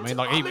Titanic, he made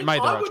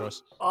the right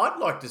choice. I'd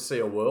like to see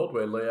a world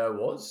where Leo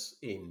was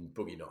in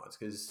Boogie Nights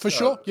because For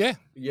sure, yeah.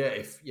 yeah.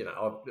 If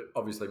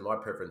obviously my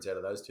preference out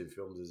of those two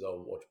films is I'll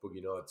watch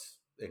Boogie Nights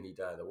any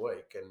day of the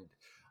week, and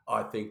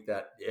I think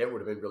that it would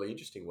have been really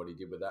interesting what he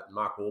did with that.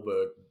 Mark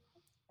Wahlberg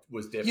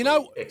was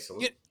definitely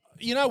excellent.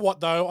 You know what,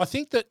 though? I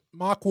think that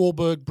Mark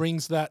Wahlberg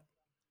brings that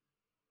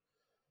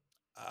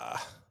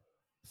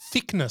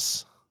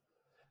thickness.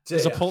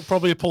 Is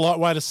probably a polite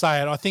way to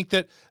say it.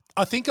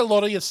 I think a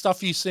lot of your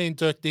stuff you see in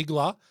Dirk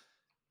Diggler,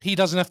 he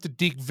doesn't have to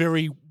dig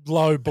very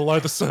low below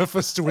the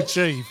surface to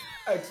achieve.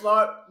 It's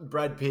like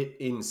Brad Pitt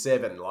in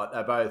Seven. Like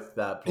they both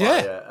play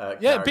Yeah,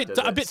 a bit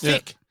character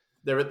thick.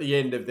 They're at the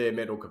end of their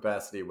mental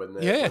capacity when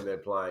they're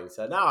playing.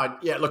 So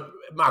look,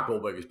 Mark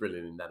Wahlberg is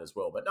brilliant in that as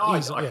well. But no,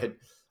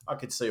 I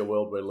could see a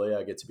world where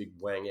Leo gets a big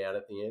wang out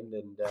at the end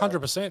and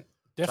 100%, takes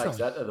definitely.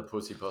 that to the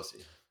pussy posse.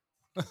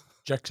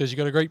 Jack says you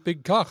got a great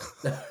big cock.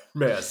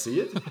 May I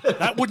see it?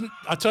 That wouldn't.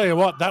 I tell you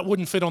what, that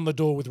wouldn't fit on the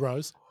door with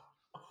Rose.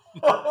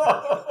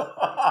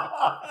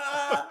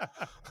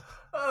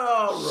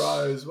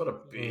 Oh, Rose, what a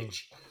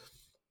bitch.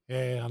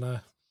 Yeah, I know,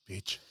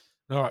 bitch.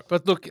 All right,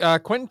 but look,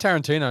 Quentin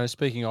Tarantino,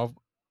 speaking of,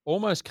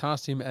 almost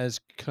cast him as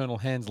Colonel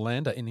Hans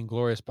Lander in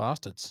Inglourious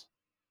Bastards,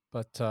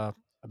 but a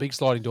big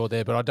sliding door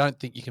there. But I don't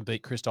think you can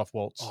beat Christoph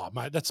Waltz. Oh,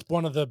 mate, that's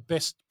one of the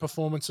best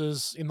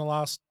performances in the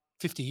last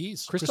 50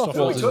 years. Christoph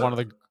Waltz is one of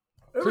the. Who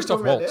are we Christoph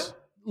talking about Waltz.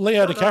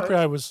 Leo No, no.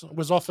 DiCaprio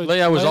was offered.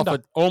 Leo was Lander.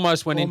 offered,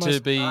 almost went in to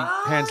Almost. be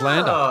Hans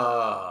Lander.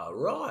 Ah,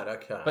 right,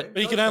 okay. But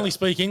But he can only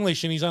speak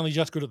English, and he's only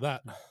just good at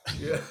that.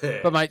 Yeah.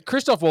 But mate,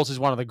 Christoph Waltz is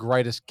one of the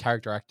greatest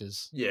character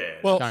actors yeah.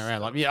 Well, going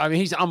around. Like, yeah, I mean,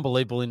 he's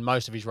unbelievable in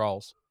most of his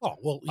roles. oh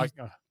well, Like,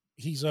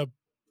 he's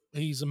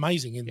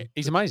amazing in.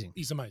 he's amazing.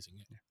 He's amazing.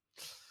 Yeah.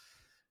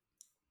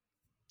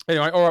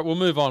 Anyway, all right, we'll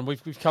move on.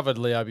 We've covered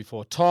Leo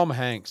before. Tom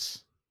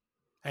Hanks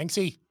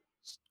Hanksy.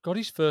 got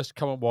his first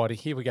come up Whitey.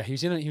 Here we go. He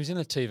was in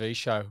a TV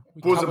show.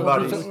 Bosom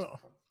buddies.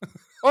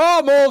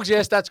 Oh, Morgs,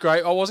 yes, that's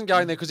great. I wasn't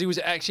going there because he was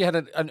actually had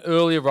an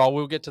earlier role.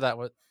 We'll get to that.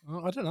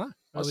 Oh, I don't know.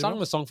 I sung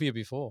the song for you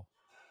before.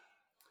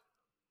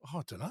 Oh,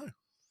 I don't know.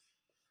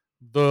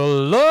 The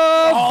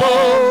Love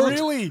Oh, Boat.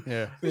 really?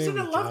 Yeah. He's in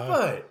There a we love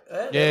go.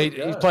 boat. Yeah,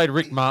 he played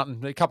Rick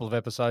Martin a couple of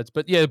episodes,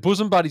 but yeah,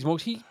 Bosom Buddies.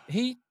 Morgs,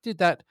 he did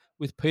that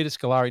with Peter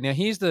Scolari. Now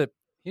here's the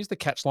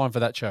catch line for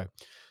that show: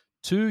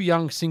 2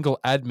 young single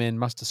ad men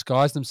must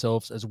disguise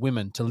themselves as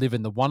women to live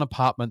in the one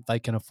apartment they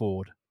can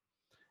afford.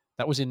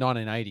 That was in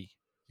 1980.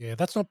 Yeah,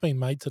 that's not being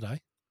made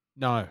today.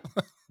 No,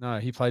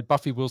 he played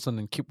Buffy Wilson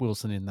and Kip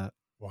Wilson in that.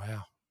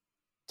 Wow,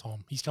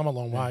 Tom, he's come a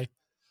long Yeah. way.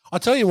 I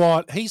tell you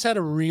what, he's had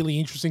a really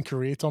interesting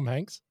career, Tom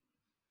Hanks.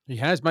 He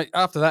has, mate.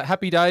 After that,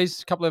 Happy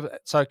Days, a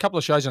couple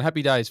of shows on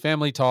Happy Days,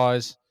 Family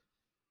Ties,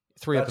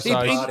 3 That's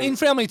episodes. it. In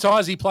Family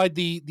Ties, he played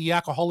the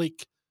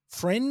alcoholic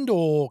friend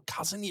or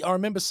cousin. I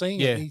remember seeing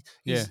Yeah,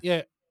 it.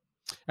 Yeah.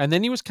 And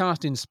then he was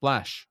cast in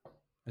Splash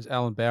as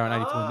Alan Barron,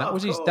 84. And that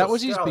was his. of That course,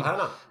 was his Daryl big.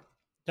 Hannah.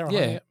 Daryl Yeah.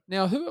 Hannah,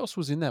 Now, who else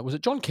was in that? Was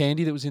it John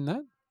Candy that was in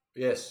that?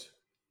 Yes.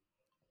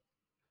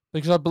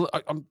 Because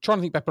I'm trying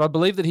to think back, but I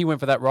believe that he went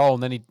for that role,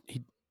 and then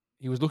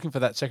he was looking for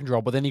that second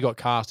role, but then he got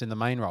cast in the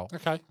main role,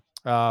 Okay.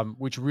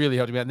 which really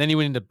helped him out. And then he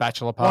went into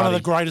Bachelor Party. One of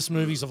the greatest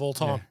movies of all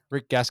Yeah, time.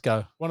 Rick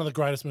Gasco. One of the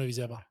greatest movies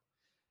ever.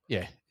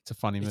 Yeah, It's a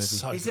funny movie. It's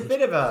so He's a good.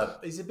 bit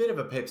of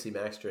a Pepsi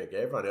Max drinker.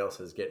 Everyone else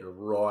is getting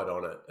right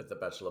on it at the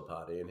bachelor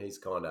party, and he's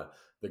kind of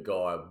the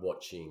guy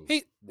watching.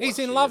 He's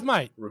in watching love, and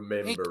mate.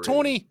 Remembering,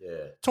 Tawny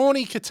yeah,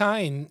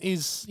 Katane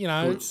is,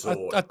 Good sort,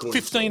 a good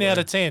 15 sort. out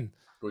of 10.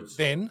 good. Sort.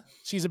 Then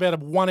she's about a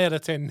 1 out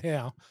of 10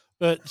 now,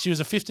 but she was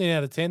a 15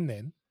 out of 10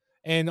 then,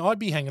 and I'd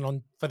be hanging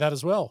on for that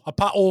as well.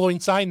 Apart, all in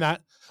saying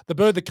that, the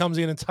bird that comes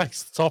in and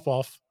takes the top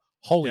off,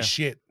 holy Yeah.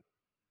 shit,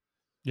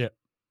 Yeah.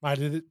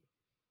 mate,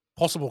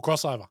 possible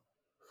crossover.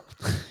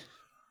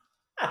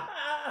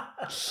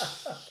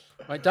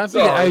 Mate, don't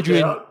forget Sorry,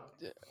 Adrian. Cal.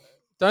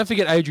 Don't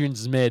forget Adrian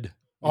Zmed. in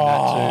Oh,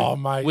 that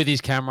too, mate. with his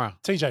camera.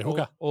 TJ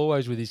Hooker.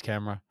 Always with his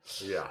camera.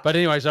 Yeah, But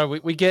anyway, so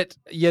we get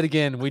yet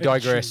again, we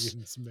digress.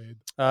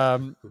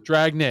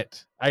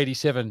 Dragnet,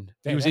 87.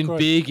 He Dan was in Aykroyd.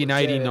 Big in Yeah,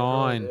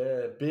 89.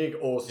 yeah, big,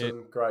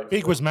 awesome, great.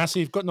 Big film. was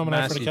massive. Got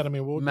nominated for an Academy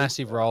Award.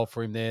 Massive role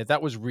for him there.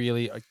 That was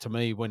really, to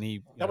me, when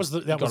he That was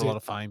got was a lot it.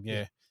 of fame.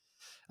 Yeah.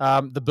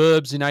 The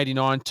Burbs in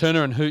 89.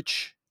 Turner and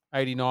Hooch,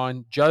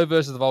 89. Joe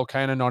versus the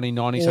Volcano,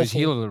 1990. So he's Awful.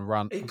 healed and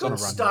run. He he's on got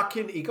a run. stuck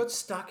in. He got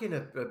stuck in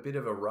a bit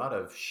of a rut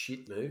of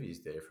shit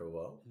movies there for a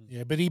while.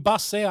 Yeah, but he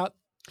busts out.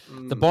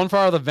 The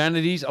Bonfire of the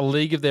Vanities, A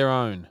League of Their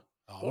Own.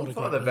 Oh, what a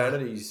Bonfire of great the movie.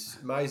 Vanities,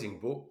 amazing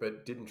book,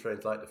 but didn't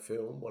translate to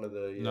film. One of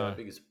the No.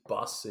 biggest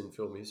busts in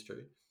film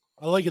history.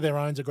 A League of Their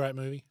Own's a great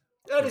movie.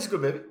 That is a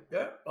good movie.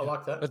 Yeah, I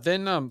like that. But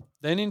then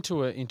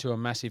into a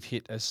massive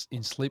hit as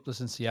in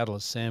Sleepless in Seattle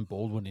as Sam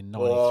Baldwin in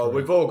 93. Oh,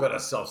 we've all got a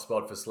soft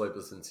spot for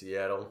Sleepless in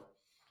Seattle.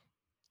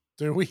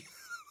 Do we?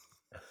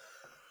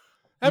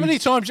 How many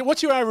times?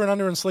 What's your over and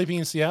under in sleeping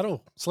in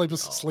Seattle? Sleeping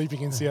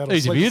in Seattle.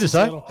 Easy for Sleepless you to in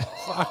say. Seattle.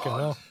 Fucking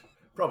hell.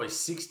 Probably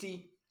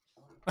 60.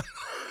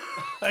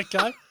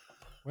 Okay.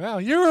 Wow,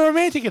 you're a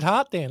romantic at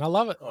heart, Dan. I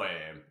love it. I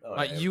am.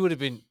 Mate, you would have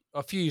been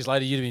a few years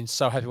later. You'd have been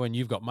so happy when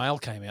You've Got Mail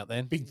came out.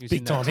 Then Big, He was big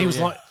in that time. too, He was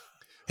yeah.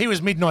 he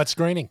was midnight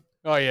screening.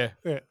 Oh yeah.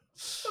 Yeah.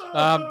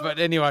 But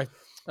anyway,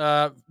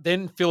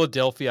 then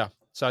Philadelphia.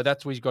 So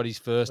that's where he's got his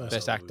first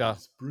Best Actor.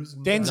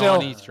 Denzel.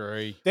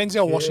 93.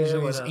 Denzel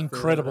Washington what is I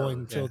incredible feel in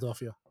about-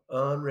 Philadelphia.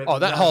 Oh,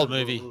 that whole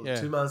movie, yeah.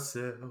 To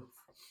myself.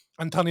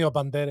 Antonio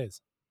Banderas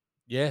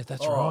Yeah,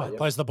 that's Oh, right. yeah.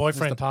 plays the He's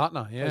boyfriend. the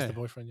partner. Plays Yeah. the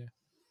boyfriend.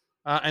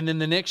 Yeah. And then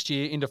the next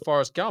year into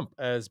Forrest Gump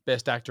as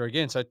Best Actor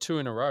again. So 2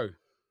 in a row.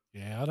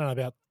 Yeah. I don't know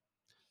about.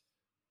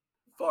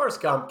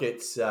 Forrest Gump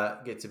gets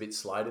a bit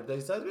slated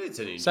these days. But it's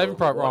an Saving enjoyable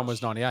Private Ryan watch.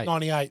 was 98.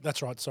 98.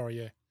 That's right. Sorry.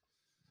 Yeah.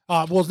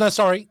 Well, no,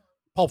 sorry.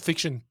 Pulp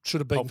Fiction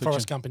should have beaten Pulp Forrest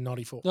Fiction. Gump in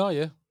 94. Oh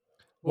yeah.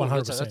 Well,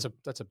 100%.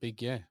 That's a big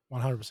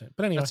 100%.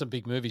 But anyway, That's some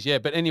big movies, yeah.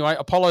 But anyway,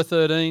 Apollo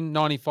 13,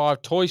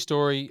 95, Toy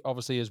Story,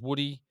 obviously as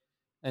Woody,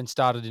 and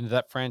started into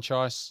that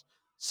franchise.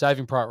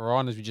 Saving Private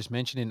Ryan, as we just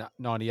mentioned, in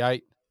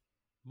 98.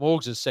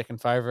 Morgs'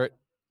 second favourite.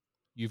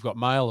 You've Got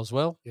Mail as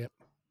well. Yeah.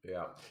 do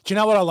you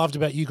know what I loved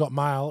about You Got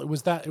Mail? It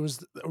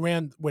was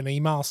around when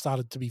email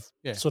started to be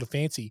Yeah. sort of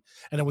fancy,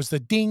 and it was the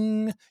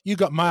ding, You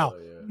Got Mail. Oh,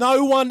 yeah.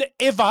 No one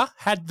ever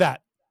had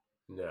that.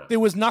 No. There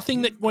was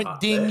nothing that You've went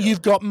got ding, mail.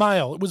 You've got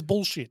mail. It was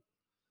bullshit.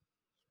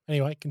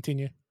 Anyway,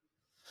 continue.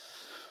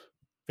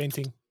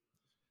 Venting.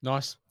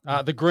 Nice.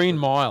 The Green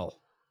Mile,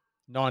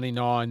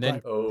 99. Then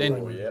Great. Oh,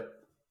 then yep.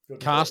 Good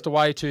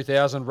Castaway,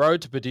 2000,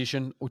 Road to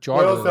Perdition, which I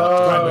Well really liked.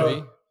 Great done.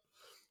 movie.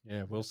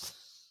 Yeah, Wilson.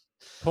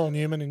 Paul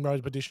Newman in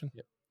Rose Perdition.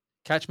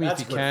 Catch Me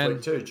That's If a You good Can.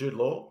 flick too, Jude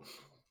Law.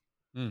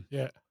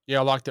 Yeah, Yeah,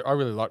 I liked it. I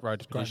really liked Road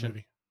to great Perdition.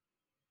 movie.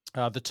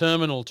 The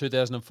Terminal,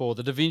 2004.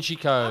 The Da Vinci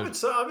I Code.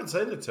 haven't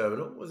seen The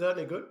Terminal. Was that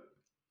any good?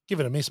 Give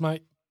it a miss,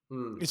 mate.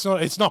 Hmm.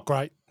 It's not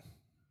great.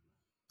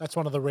 That's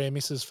one of the rare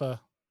misses for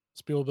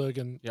Spielberg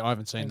and Yeah, I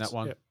haven't seen and- that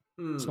one. yeah,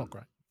 it's not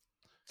great.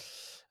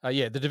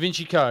 Yeah, The Da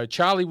Vinci Code.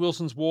 Charlie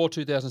Wilson's War,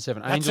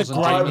 2007. That's Angels a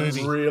and great I Demons.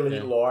 movie. really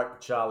Yeah.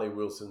 like Charlie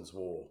Wilson's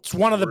War. It's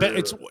one of the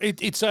Really.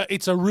 best.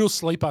 It's a real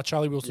sleeper.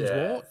 Charlie Wilson's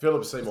Yeah, War.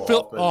 Philip Seymour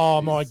Phil, Hoffman.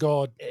 oh my is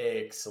god,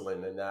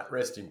 excellent in that.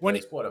 Rest in When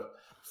peace. What a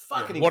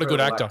fucking what a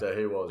good incredible actor.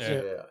 he was.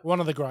 Yeah. Yeah. one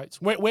of the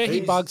greats. Where he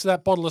He's- bugs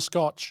that bottle of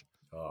scotch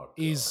Oh, God.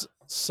 is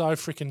so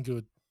freaking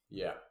good.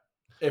 Yeah.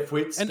 If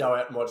we And- go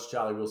out and watch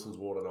Charlie Wilson's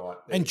War tonight.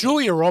 there And you go.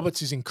 Julia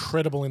Roberts is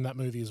incredible in that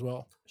movie as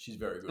well. She's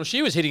very good. Well,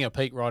 she was hitting a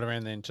peak right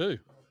around then too.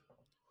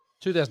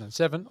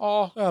 2007.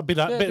 Oh, A bit,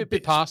 Yeah,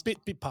 bit past. Bit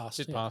past.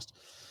 bit yeah. past.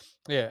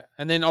 Yeah,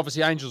 and then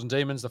obviously Angels and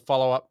Demons, the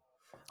follow-up.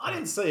 I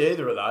didn't see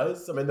either of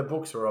those. I mean, the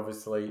books were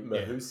obviously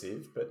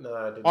mahoosive, but no,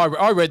 I didn't.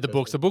 I read the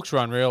books. The books were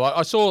unreal.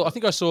 I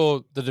think I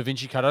saw the Da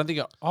Vinci Code. I don't think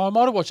I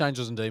might have watched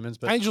Angels and Demons,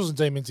 but Angels and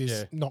Demons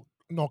is Yeah.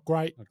 not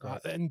great, Not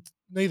great. And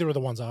neither of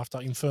the ones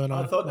after Inferno.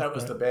 I thought not that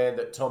was great. the band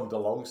that Tom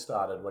DeLonge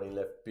started when he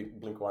left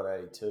Blink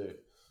 182.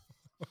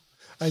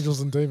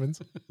 Angels and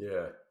Demons.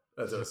 Yeah.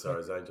 Sorry,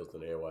 it's Angels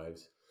and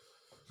Airwaves.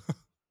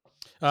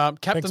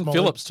 Captain Molly.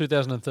 Phillips,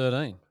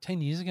 2013.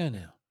 10 years ago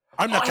now.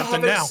 I'm not I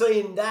Captain haven't now.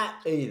 seen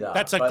that either.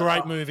 That's a but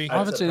great movie. I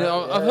haven't that's seen it.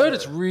 apparently- I've heard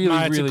it's yeah. really, No,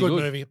 it's really a good,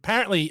 good. movie.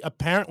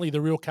 Apparently, the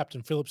real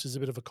Captain Phillips is a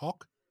bit of a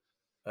cock.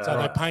 So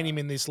they paint him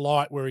in this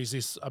light where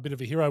he's a bit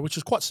of a hero, which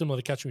is quite similar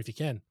to Catch Me If You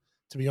Can,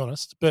 to be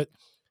honest. But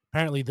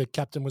apparently, the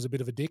captain was a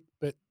bit of a dick.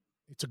 But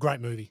it's a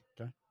great movie.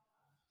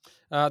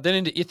 Then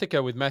into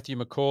Ithaca with Matthew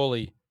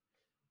McCauley.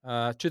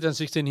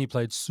 2016, he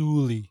played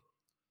Sully.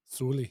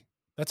 Sully.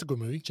 That's a good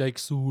movie. Jake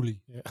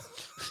Sully. Yeah.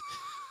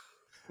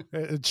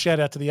 Shout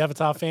out to the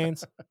Avatar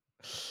fans.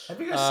 Have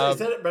you guys seen? Has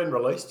that been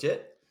released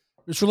yet?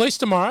 It's released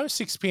tomorrow,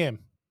 6 p.m.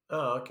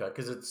 Oh, okay.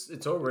 Because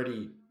it's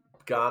already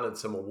garnered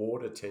some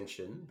award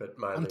attention, but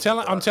mainly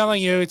I'm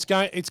telling you, it's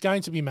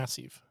going to be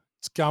massive.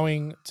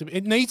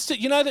 It needs to.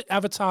 You know that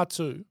Avatar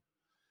 2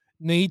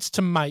 needs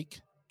to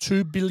make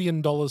 $2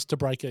 billion to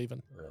break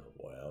even. Oh,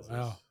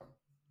 Wow.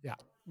 Yeah.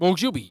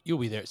 Morgs, you'll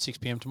be there at 6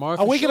 p.m. tomorrow.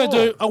 Are we going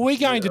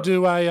to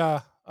do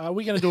a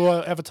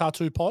Avatar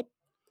 2 pod?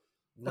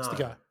 Let's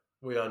go.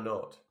 We are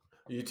not.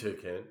 You two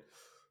can.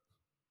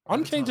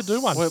 I'm keen to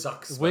do one. We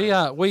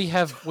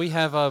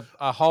have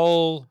a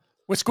whole.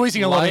 We're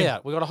squeezing a lot in.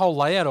 layout. We've got a whole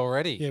layout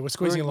already. Yeah, we're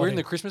squeezing a lot We're in in.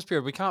 the Christmas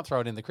period. We can't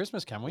throw it in the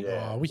Christmas, can we?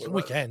 Yeah. Oh, we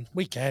can.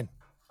 We can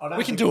I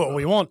We can do what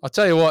we want. I'll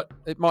tell you what.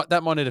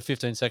 That might need a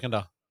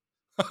 15-seconder.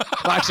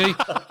 Actually,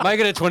 make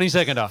it a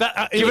 20-seconder.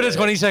 Give it a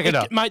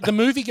 20-seconder. Mate, the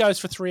movie goes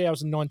for 3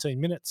 hours and 19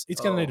 minutes.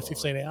 It's going to need a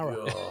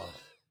 15-hour.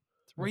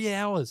 3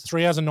 hours.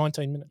 3 hours and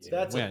 19 minutes.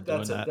 That's we ain't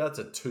doing that. that's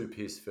a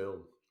two-piece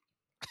film.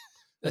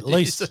 At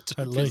least.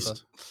 At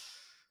least.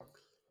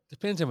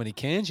 Depends how many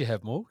cans you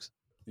have, Morgs.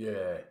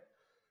 Yeah.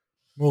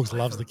 Morgs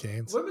loves the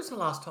cans. When was the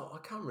last time? I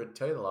can't really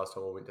tell you the last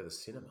time I went to the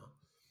cinema.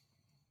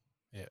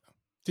 Yeah.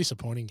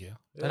 Disappointing, yeah.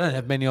 They don't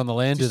have many on the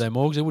land, do they,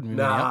 Morgs? There wouldn't be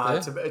many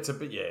up there. it's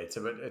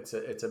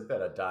a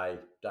better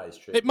day's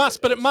trip. It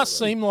must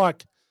seem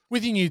like,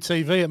 with your new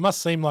TV, it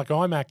must seem like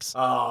IMAX.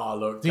 Oh,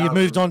 look. You've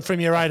moved on from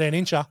your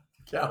 18-incher.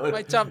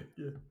 Mate,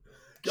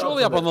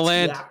 surely up on the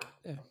land.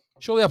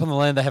 Surely up on the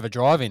land they have a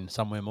drive-in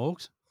somewhere,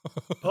 Morgs.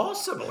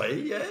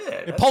 Possibly,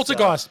 yeah.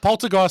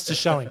 Poltergeist is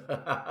showing.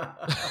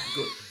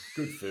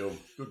 Good film.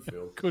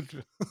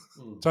 Good.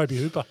 Toby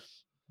Hooper.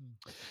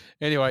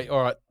 Anyway,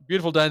 all right.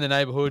 Beautiful Day in the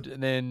Neighborhood,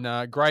 and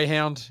then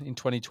Greyhound in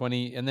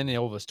 2020, and then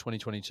Elvis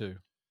 2022.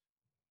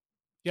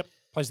 Yep,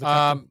 plays the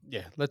captain.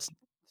 Yeah, we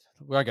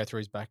won't go through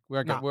his back. We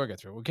won't go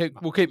through.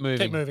 We'll keep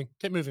moving.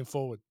 Keep moving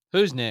forward.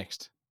 Who's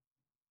next?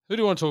 Who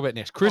do you want to talk about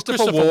next?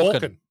 Christopher Walken.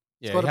 Walken.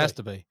 Yeah, it has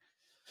to be.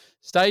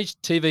 Stage,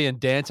 TV, and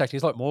dance acting.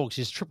 He's like Morgs.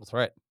 He's a triple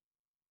threat.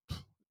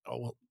 Oh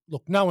well,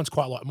 look, no one's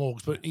quite like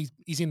Morgs, but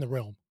he's in the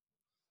realm.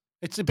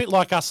 It's a bit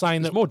like us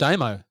saying There's that more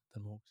Damo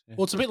than Morgs. Yeah.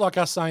 Well, it's a bit like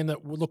us saying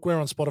that. Look, we're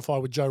on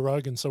Spotify with Joe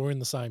Rogan, so we're in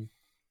the same.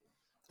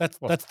 That's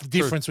the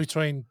difference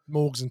between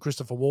Morgs and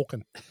Christopher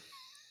Walken.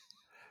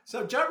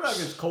 So Joe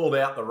Rogan's called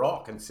out The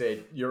Rock and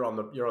said, "You're on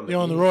the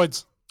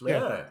roids."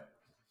 Yeah.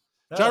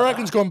 Joe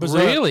Rogan's gone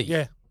berserk. Really?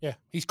 Yeah.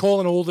 He's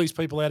calling all these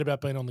people out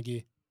about being on the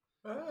gear.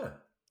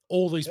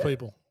 All these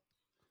people.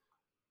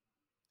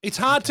 It's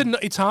hard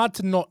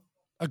to not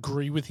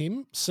agree with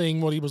him,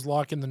 seeing what he was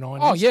like in the 90s.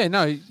 Oh yeah,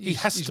 no,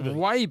 he's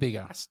way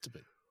bigger. Has to be.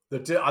 The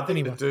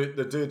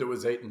dude that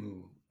was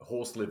eating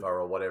horse liver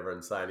or whatever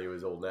and saying he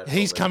was all natural.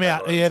 He's come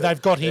out. Yeah,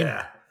 they've got him.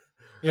 Yeah.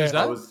 Yeah.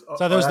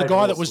 So there was the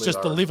guy that was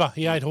just the liver.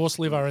 He ate horse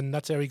liver, and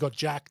that's how he got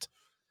jacked.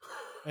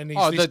 And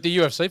he's the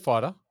UFC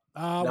fighter.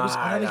 I don't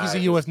think he's a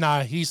UFC.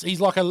 No,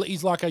 he's like a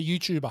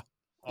YouTuber.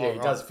 Yeah,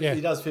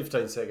 he does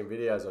 15-second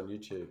videos on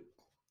YouTube.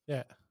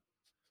 Yeah,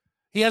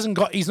 he's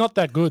not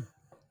that good.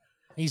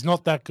 He's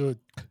not that good.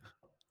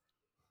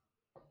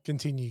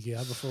 Continue,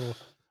 Gao, before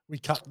we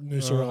cut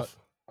Noosa off.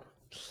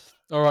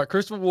 All right,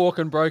 Christopher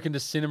Walken broke into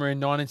cinema in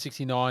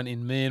 1969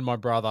 in Me and My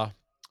Brother,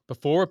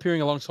 before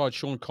appearing alongside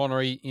Sean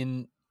Connery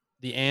in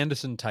the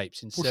Anderson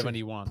tapes in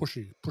 71.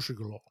 Pushy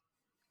galore.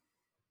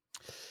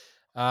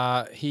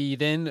 He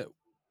then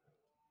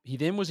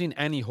was in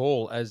Annie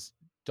Hall as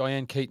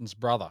Diane Keaton's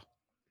brother,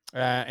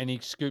 and he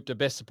scooped a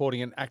Best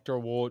Supporting Actor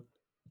award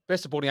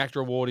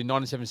in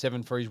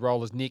 1977 for his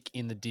role as Nick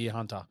in The Deer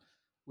Hunter,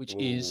 which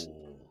is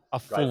a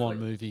full-on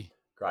movie.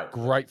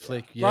 Great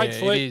flick. Yeah, Great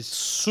flick. It is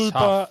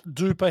super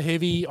duper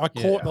heavy. I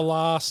caught the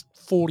last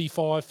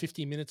 45,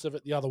 50 minutes of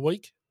it the other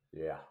week.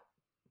 Yeah.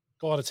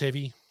 God, it's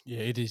heavy. Yeah,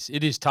 it is.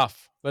 It is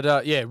tough.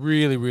 But yeah,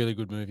 really, really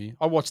good movie.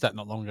 I watched that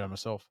not long ago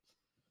myself.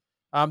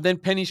 Then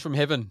Pennies from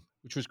Heaven,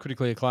 which was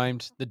critically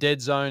acclaimed. The Dead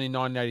Zone in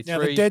 1983. Now,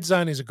 The Dead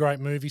Zone is a great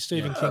movie.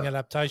 Stephen King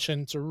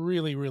adaptation. It's a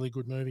really, really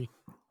good movie.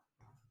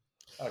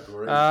 I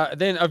agree.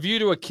 Then A View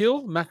to a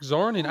Kill, Max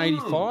Zorin in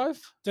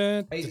 85.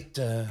 Bleach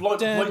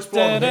blonde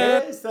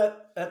hair? Is that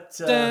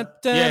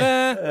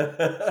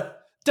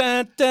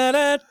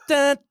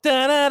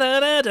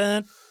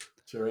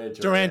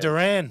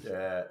Duran.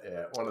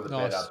 Yeah. One of the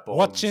Nice. better Bond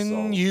Watching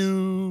songs.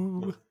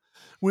 you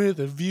with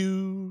a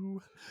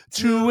view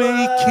to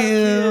a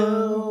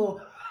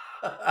kill.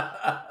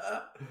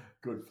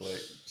 Good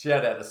flick.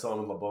 Shout out to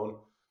Simon Le Bon.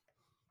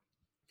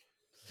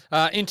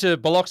 Into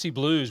Biloxi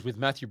Blues with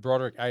Matthew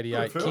Broderick, 88.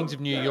 Good film. Kings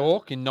of New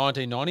York in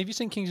 1990. Have you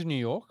seen Kings of New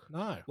York?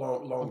 No.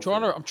 Long I'm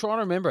trying to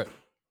remember it.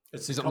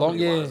 Is it long?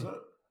 Yeah. Is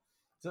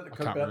that the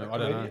can't remember. I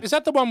don't know. Is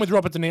that the one with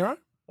Robert De Niro?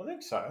 I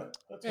think so.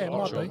 That's Yeah, it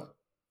what might I'm be. sure.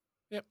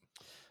 Yep.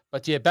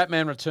 But yeah,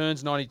 Batman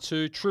Returns,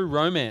 92. True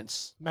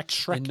Romance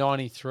Max in Shrek.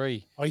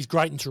 93. Oh, he's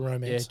great into Yeah.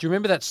 romance. Do you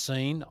remember that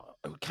scene?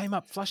 it came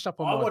up, flashed up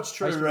on I my watched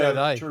True, Facebook the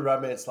other day. True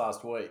Romance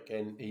last week,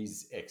 and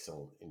he's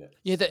excellent in it.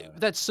 Yeah,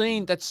 that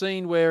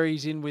scene where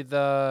he's in with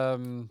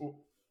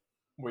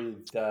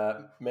with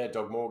Mad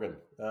Dog Morgan.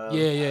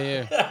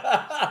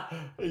 yeah.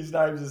 His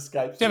name's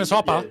escaped. Dennis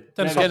Hopper.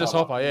 Yeah, Dennis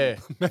Hopper, yeah.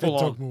 Mad Full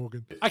Dog on.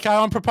 Morgan. Okay,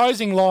 I'm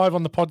proposing live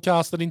on the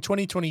podcast that in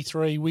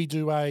 2023 we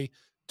do a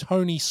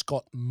Tony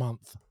Scott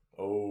month.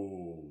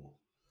 Oh,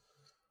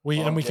 We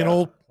I'm can down.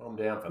 all I'm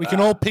down for we that. can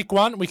all pick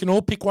one. We can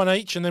all pick one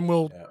each, and then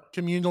we'll Yeah.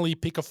 communally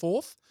pick a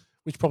fourth,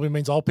 which probably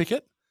means I'll pick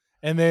it.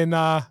 And then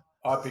I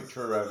picked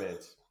True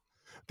Romance.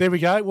 there we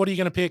go. What are you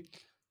going to pick?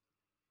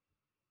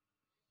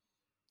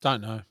 Don't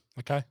know.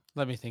 Okay,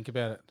 Let me think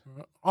about it.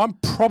 I'm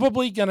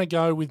probably going to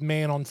go with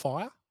Man on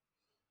Fire,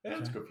 Yeah,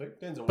 that's a good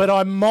pick. Denzel. but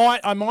I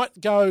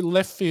might go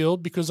left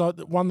field because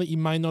one that you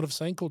may not have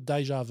seen called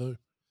Deja Vu.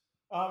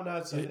 oh no,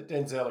 it's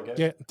Denzel again.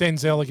 Yeah,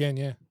 Denzel again.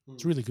 Yeah,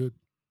 it's really good.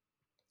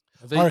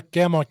 Are these- I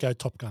reckon I might go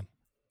Top Gun.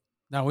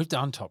 no, we've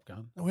done Top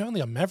Gun. No, we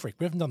only got Maverick.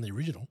 We haven't done the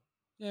original.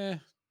 Yeah.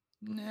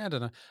 Nah, I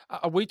don't know.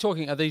 Are we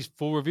talking, are these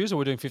full reviews or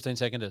we're doing 15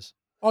 seconders?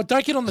 Oh,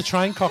 don't get on the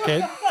train,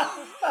 cockhead.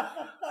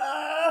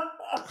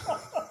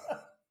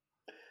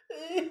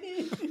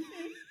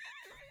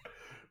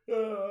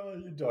 Oh,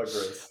 you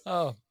digress.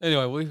 Oh,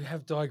 anyway, we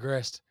have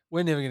digressed.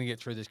 We're never going to get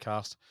through this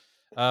cast.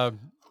 Where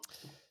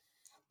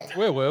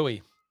were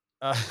we?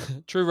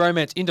 True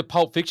Romance into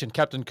Pulp Fiction,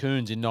 Captain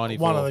Coons in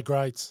 94. One of the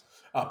greats.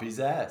 Up his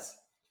ass.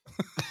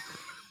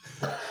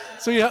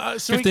 So yeah,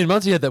 so 15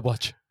 months he had that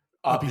watch.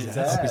 Up his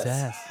ass. Up his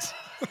ass.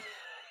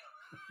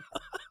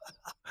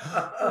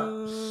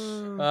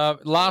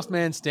 Last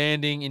Man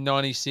Standing in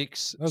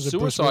 96. That was a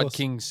Bruce Suicide Willis.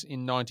 Kings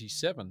in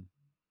 97.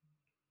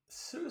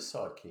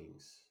 Suicide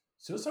Kings.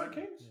 Suicide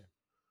Kings?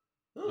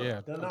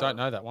 Yeah, Oh, I don't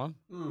know that one.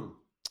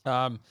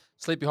 Mm.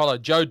 Sleepy Hollow.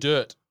 Joe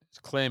Dirt. It's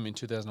Clem in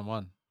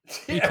 2001.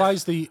 he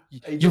plays the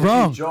You're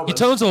wrong. Your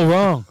tone's all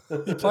wrong.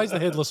 he plays the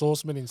headless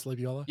horseman in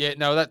Sleepy Hollow. Yeah,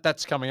 no,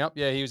 that's coming up.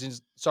 Yeah, he was in.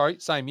 Sorry,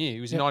 same year.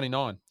 He was in Yep.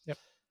 99. Yep.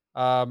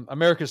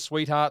 America's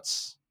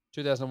Sweethearts,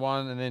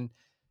 2001, and then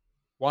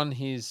won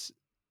his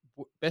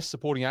Best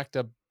Supporting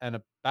Actor and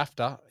a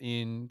BAFTA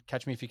in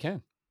Catch Me If You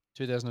Can,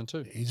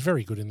 2002. He's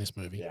very good in this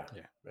movie. Yeah.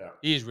 Yeah. Yeah.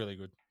 He is really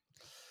good.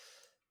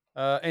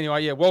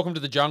 Anyway, yeah, Welcome to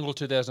the Jungle,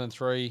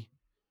 2003.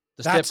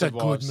 The That's a Stepford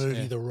good Wives,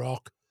 movie, yeah. The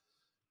Rock.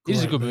 It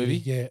is a Great good movie.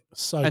 Yeah,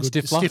 so And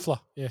good. Stifler. Stifler,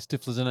 yeah.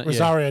 Stifler's in it. Yeah.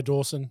 Rosario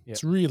Dawson. Yeah.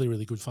 It's really,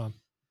 really good fun.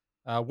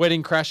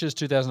 Wedding Crashes,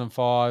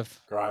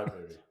 2005. Great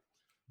movie.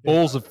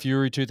 Balls of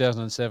Fury,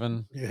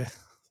 2007. Yeah,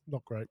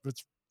 not great, but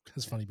it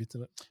has funny bits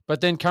in it. But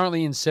then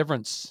currently in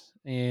Severance,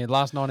 in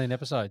last 19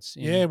 episodes.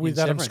 Yeah, with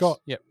Adam Severance. Scott.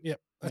 Yep. Yep,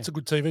 that's a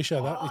good TV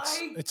show. That I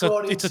it's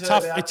got a into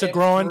tough, about it's a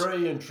grind.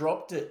 F3 and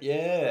dropped it.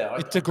 Yeah.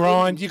 It's a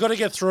grind. You got to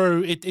get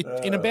through it.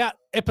 In about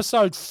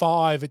episode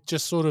 5, it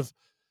just sort of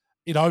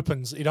it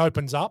opens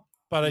up,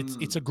 but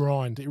it's a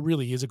grind. It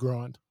really is a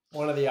grind.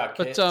 One of the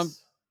Arquettes.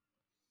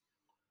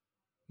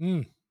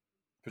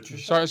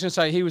 Patricia. Sorry, I was going to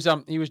say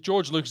he was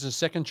George Lucas's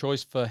second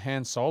choice for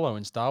Han Solo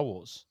in Star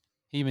Wars.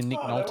 Him and Nick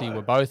Oh, no Nolte way.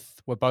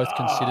 were both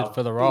considered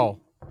for the role.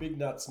 Big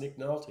nuts, Nick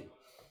Nolte.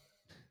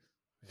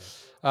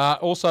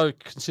 Also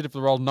considered for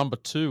the role number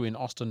 2 in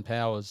Austin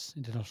Powers,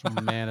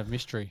 International Man of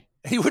Mystery.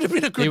 He would have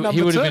been a good number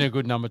He would have two. been a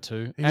good number 2, He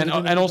would and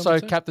have been a good also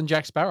number two. Captain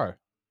Jack Sparrow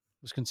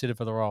was considered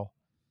for the role.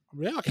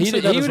 Yeah, I can He see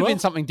would that have as well. been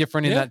something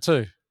different in Yeah. that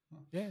too.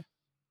 Yeah.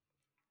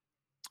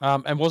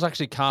 And was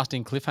actually cast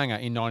in Cliffhanger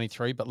in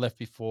 '93, but left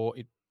before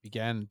it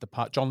began. The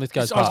part John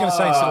Lithgow's I was part. going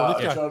to say so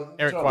Lithgow.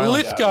 Eric John Quayle.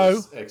 Lithgow,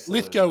 was excellent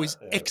Lithgow in is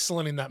that, yeah.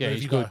 excellent in that Yeah, movie.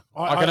 he's good.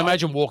 Though. I can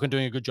imagine Walken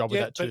doing a good job with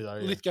Yeah, that too, but though.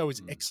 Yeah. Lithgow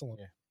is excellent.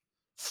 Yeah.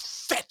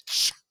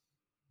 Fetch.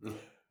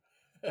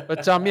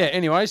 But yeah.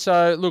 Anyway,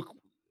 so look,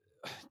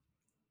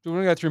 do we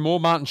want to go through more?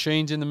 Martin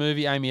Sheen's in the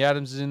movie. Amy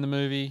Adams is in the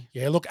movie.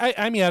 Yeah, look,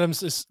 Amy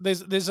Adams is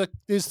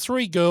there's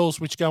 3 girls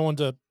which go on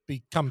to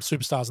become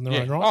superstars in their Yeah.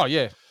 own right. Oh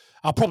yeah.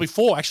 Probably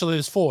 4 actually.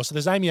 There's 4. So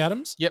there's Amy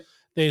Adams. Yep.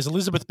 There's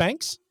Elizabeth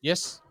Banks.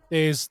 Yes.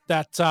 There's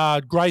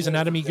that Grey's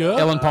Anatomy girl,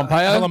 Ellen Pompeo.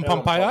 Ellen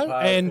Pompeo,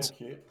 and thank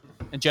you.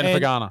 And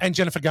Jennifer Garner. and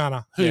Jennifer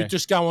Garner, who Yeah.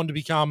 just go on to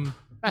become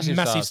Massive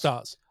massive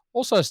stars. stars.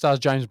 Also stars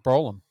James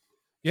Brolin.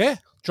 Yeah,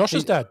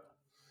 Josh's He- dad.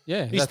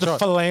 Yeah, He's that's the right.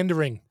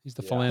 philandering, He's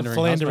the Yeah. philandering,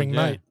 philandering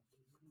husband, mate.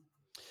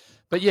 yeah.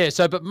 But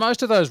yeah, but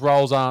most of those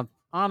roles aren't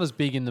as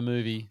big in the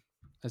movie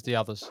as the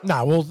others.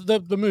 No, well,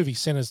 the movie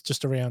centers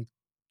just around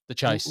The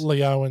chase.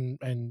 Leo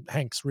and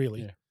Hanks,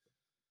 really. Yeah.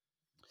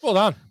 Well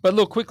done. But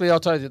look, quickly, I'll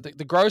tell you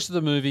the gross of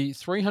the movie: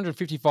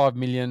 355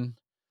 million,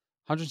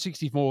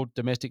 164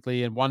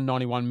 domestically, and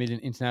 191 million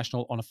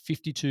international on a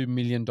 $52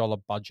 million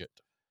budget.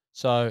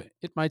 So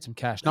it made some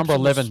cash. Number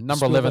Excellent 11,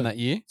 number 11 that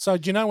year. So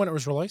do you know when it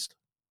was released?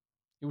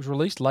 It was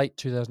released late It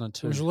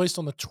 2002. was released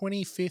on the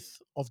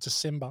 25th of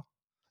December,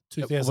 It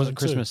 2002. wasn't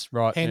Christmas,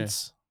 right? Yeah.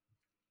 Hence,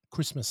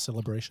 Christmas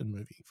celebration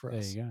movie for There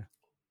us. you go.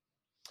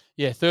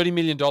 Yeah, $30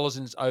 million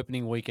in its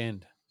opening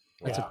weekend.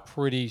 That's Wow. a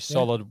pretty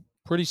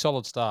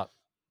solid start.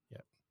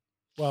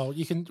 Well,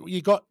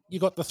 you got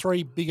the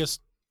 3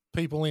 biggest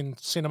people in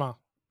cinema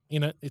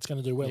in it. It's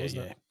going to do well, Yeah, isn't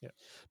yeah. it? Yeah.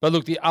 But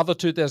look, the other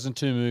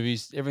 2002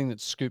 movies, everything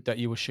that scooped that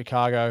year was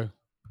Chicago,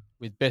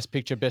 with Best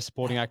Picture, Best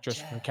Supporting Actress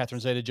from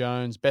Catherine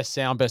Zeta-Jones, Best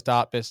Sound, Best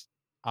Art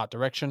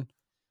Direction.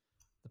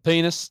 The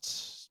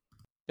Pianist,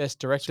 Best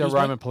Director Excuse me?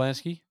 Roman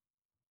Polanski,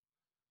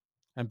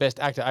 and Best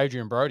Actor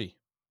Adrian Brody.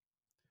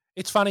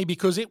 It's funny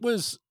because it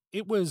was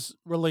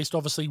released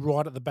obviously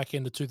right at the back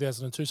end of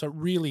 2002, so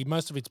really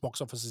most of its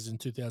box office is in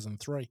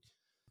 2003.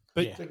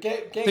 But Yeah. So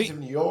Gangs of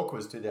New York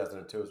was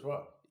 2002 as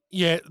well.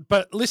 yeah,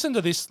 but listen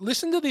to this.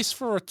 Listen to this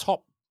for a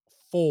top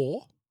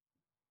 4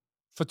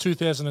 for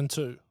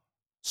 2002.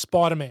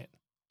 Spider-Man.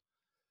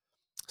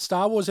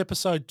 Star Wars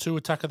Episode 2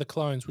 Attack of the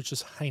Clones, which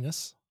is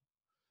heinous.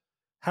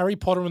 Harry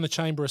Potter and the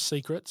Chamber of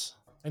Secrets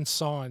and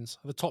Signs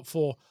are the top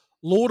 4.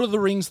 Lord of the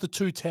Rings, The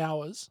Two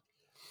Towers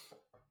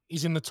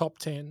is in the top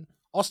 10.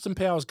 Austin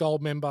Powers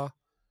Goldmember,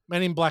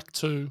 Men in Black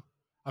 2,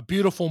 A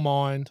Beautiful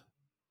Mind,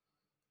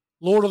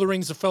 Lord of the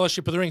Rings, The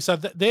Fellowship of the Ring. So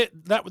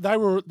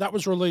that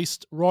was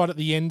released right at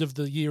the end of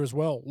the year as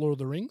well, Lord of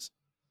the Rings.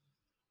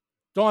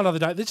 Die Another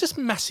Day. They're just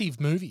massive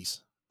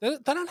movies. They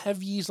don't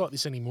have years like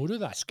this anymore, do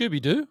they?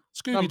 Scooby-Doo.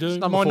 Scooby-Doo,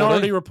 Number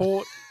Minority 14.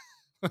 Report,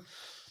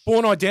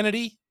 Born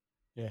Identity,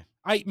 Yeah.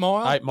 8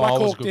 Mile, 8 Black Mile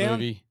was a Hawk good Down,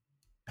 movie.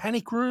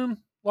 Panic Room.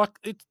 Like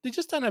they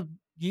just don't have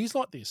years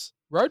like this.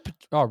 Road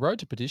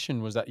to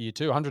Perdition was that year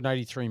too,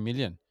 183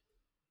 million.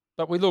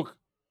 But we look,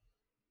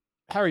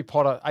 Harry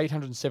Potter,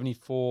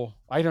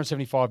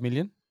 875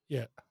 million.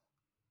 Yeah,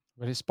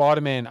 But his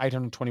Spider-Man,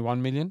 821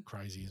 million.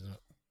 crazy, isn't it?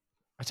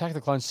 Attack of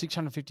the Clones,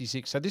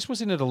 656. So this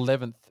was in at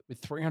 11th with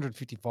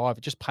 355.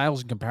 It just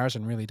pales in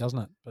comparison, really, doesn't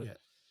it? But Yeah.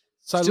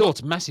 So still, look-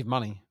 it's massive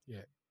money.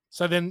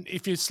 So then,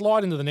 if you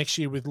slide into the next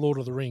year with Lord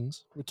of the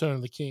Rings, Return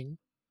of the King,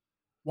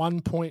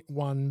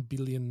 $1.1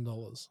 billion.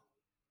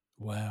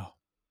 Wow.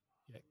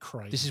 Yeah,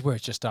 crazy. This is where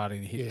it's just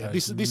starting to hit Yeah,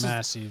 those this is-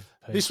 massive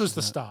This was peaks, the isn't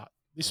it? start.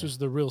 This was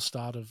the real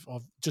start of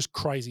just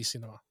crazy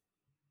cinema.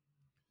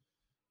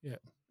 Yeah.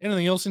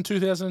 Anything else in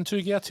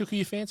 2002, Gow, tickle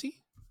your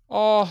fancy?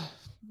 Oh,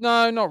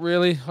 no, not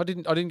really. I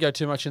didn't go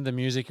too much into the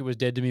music. It was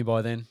dead to me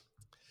by then.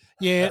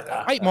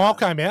 Yeah, 8 Mile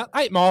came out.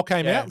 8 Mile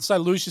came Yeah. out. So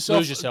Lose Yourself.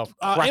 Lose Yourself.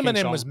 Cracking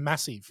Eminem song. was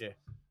massive. Yeah.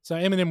 So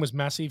Eminem was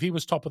massive. He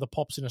was top of the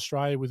pops in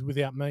Australia with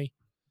Without Me.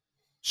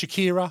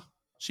 Shakira,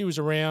 she was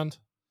around.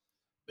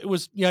 It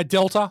was,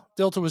 Delta.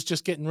 Delta was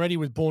just getting ready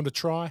with Born to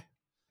Try.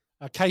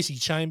 Casey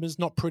Chambers,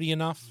 Not Pretty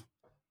Enough.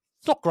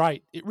 It's not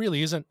great. It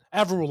really isn't.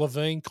 Avril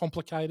Lavigne,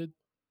 Complicated.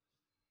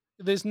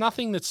 There's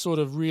nothing that's sort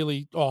of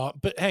really. Oh,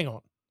 but hang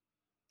on.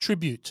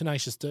 Tribute,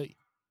 Tenacious D.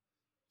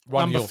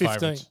 One Number of your 15.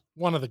 favourites.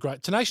 One of the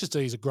great. Tenacious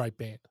D is a great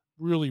band.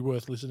 Really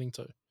worth listening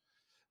to.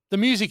 The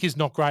music is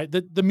not great.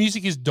 The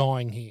music is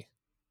dying here.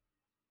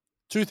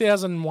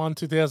 2001,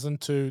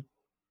 2002,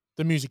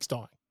 the music's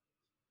dying.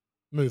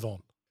 Move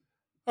on.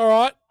 All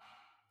right.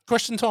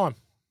 Question time.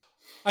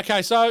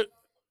 Okay, so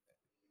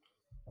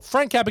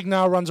Frank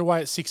Abagnale runs away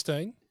at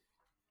 16.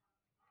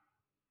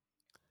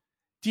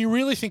 Do you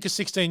really think a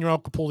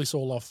 16-year-old could pull this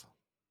all off?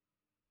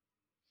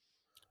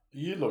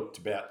 You looked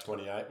about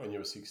 28 when you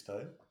were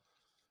 16.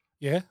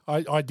 Yeah,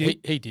 I did.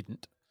 He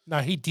didn't. No,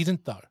 he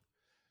didn't, though.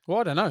 Well,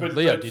 I don't know.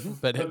 Leo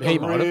didn't, but he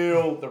might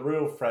have. The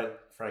real Frank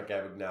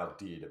Abagnale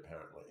did,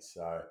 apparently.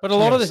 So, But a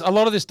lot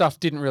of this stuff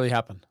didn't really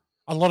happen.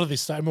 A lot of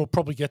this stuff, and we'll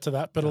probably get to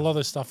that, but a lot of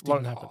this stuff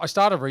didn't happen. I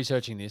started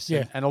researching this,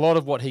 Yeah. and a lot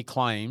of what he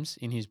claims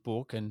in his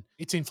book and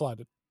It's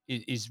inflated.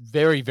 is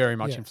very, very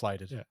much Yeah,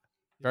 inflated. yeah.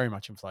 Very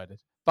much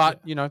inflated.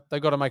 But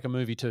they've got to make a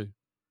movie too.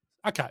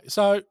 Okay,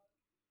 so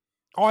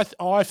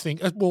I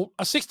think a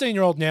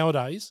 16-year-old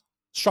nowadays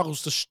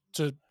struggles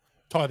to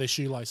tie their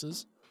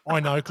shoelaces. I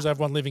know because I have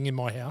one living in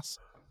my house.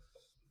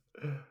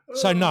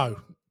 So no,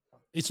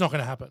 it's not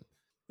going to happen.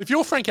 If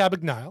you're Frank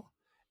Abagnale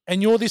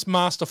and you're this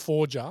master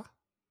forger,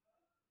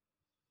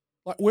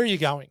 like where are you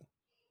going?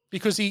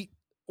 Because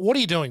what are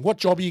you doing? What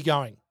job are you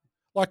going?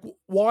 Like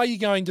why are you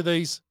going to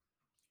these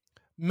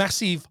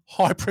massive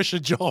high pressure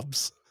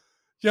jobs?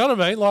 You know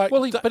what I mean? Like,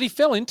 Well, but he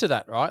fell into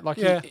that, right? Like,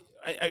 Yeah.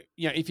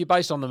 if you're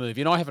based on the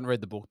movie, and I haven't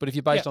read the book, but if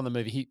you're based Yeah. on the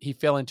movie, he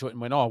fell into it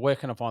and went, oh, where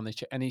can I find this?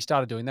 And he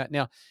started doing that.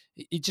 Now,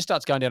 he just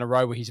starts going down a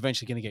road where he's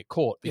eventually going to get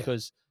caught Yeah.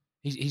 because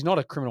he's not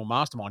a criminal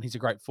mastermind. He's a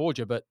great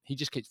forger, but he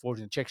just keeps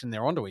forging the checks and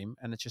they're onto him,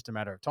 and it's just a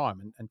matter of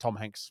time. And Tom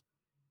Hanks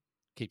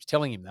keeps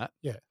telling him that.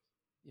 Yeah.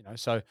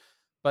 So,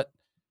 but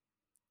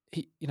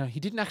he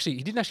didn't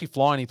actually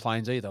fly any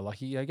planes either. Like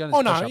he got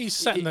oh no, he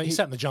sat in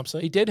the jump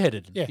seat. he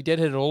deadheaded. Yeah. He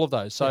deadheaded all of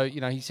those. So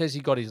he says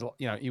he got his.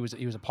 He was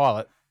a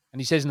pilot,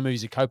 and he says in the movie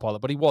he's a co-pilot,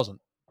 but he wasn't.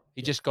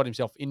 He just got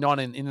himself in the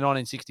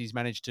 1960s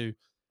managed to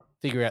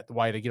figure out the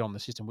way to get on the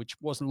system, which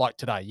wasn't like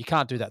today. You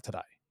can't do that today.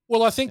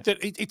 Well, I think that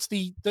it's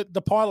the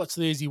pilot's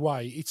the easy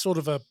way. It's sort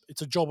of a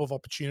job of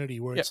opportunity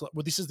where it's like,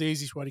 well, this is the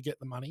easiest way to get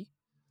the money.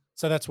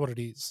 So that's what it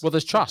is. Well,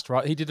 there's trust,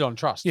 right? He did it on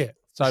trust. Yeah,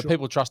 So for sure.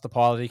 people trust the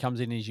pilot. He comes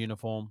in his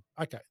uniform.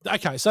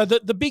 Okay. So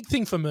the big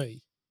thing for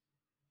me,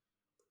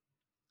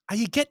 are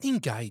you getting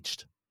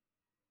engaged?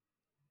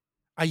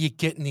 Are you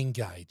getting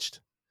engaged?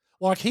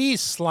 Like he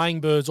is slaying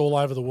birds all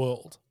over the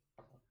world.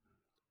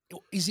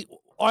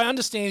 I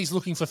understand he's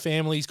looking for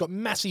family. He's got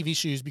massive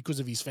issues because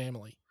of his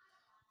family.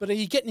 But are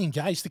you getting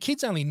engaged? The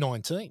kid's only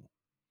 19.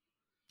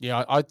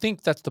 Yeah, I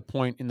think that's the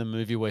point in the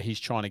movie where he's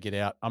trying to get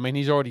out. I mean,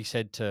 he's already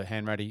said to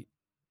Hanratty,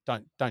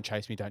 don't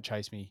chase me, don't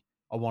chase me.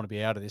 I want to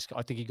be out of this.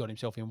 I think he got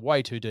himself in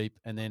way too deep,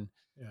 and then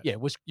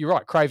you're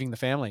right, craving the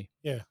family.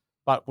 Yeah.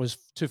 But was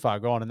too far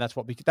gone, and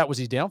that was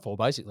his downfall.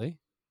 Basically,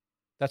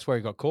 that's where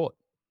he got caught.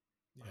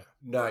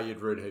 No,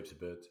 you'd root heaps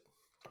of birds.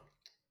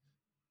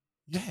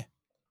 Yeah.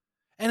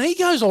 And he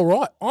goes all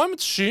right. I'm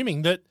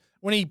assuming that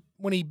when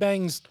he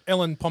bangs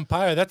Ellen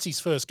Pompeo, that's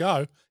his first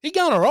go. He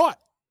going all right.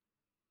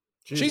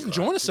 She's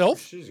enjoying herself.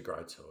 She's a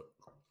great sort.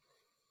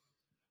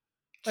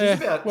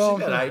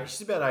 Yeah,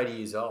 She's about 80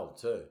 years old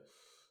too.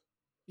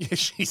 Yeah,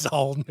 she's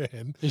old,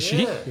 man. Is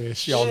she? Yeah, Yeah,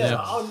 she's old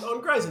now.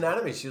 On Grey's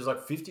Anatomy, she was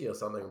like 50 or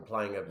something,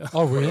 playing a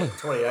Oh, really?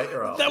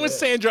 28-year-old. That was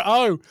Sandra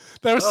Oh.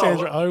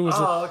 Sandra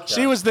Oh. okay.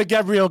 She was the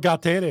Gabrielle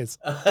Garteres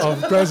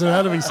of Grey's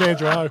Anatomy,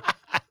 Sandra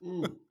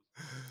Oh.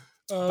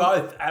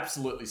 Both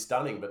absolutely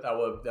stunning, but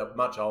they're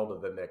much older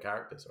than their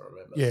characters, I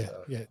remember. Yeah,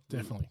 so. yeah,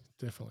 definitely.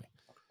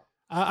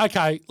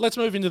 Okay, let's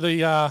move into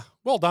the,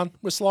 well done,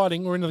 we're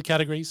sliding, we're into the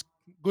categories.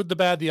 Good, the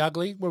bad, the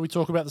ugly, where we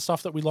talk about the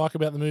stuff that we like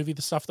about the movie,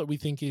 the stuff that we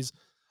think is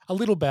a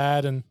little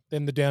bad, and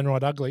then the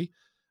downright ugly.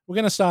 We're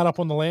going to start up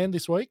on the land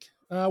this week.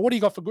 What do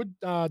you got for good,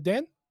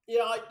 Dan?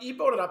 Yeah, you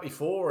brought it up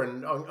before,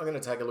 and I'm going to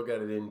take a look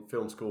at it in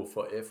film school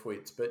for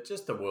FWITs, but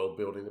just the world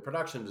building, the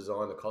production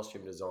design, the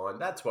costume design,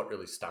 that's what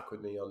really stuck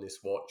with me on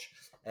this watch.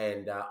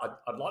 And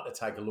I'd like to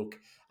take a look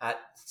at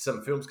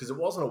some films, because it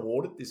wasn't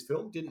awarded, this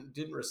film,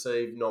 didn't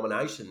receive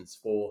nominations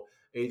for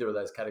either of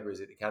those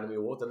categories at the Academy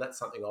Awards, and that's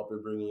something I'll be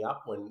bringing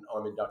up when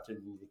I'm inducted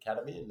into the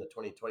Academy in the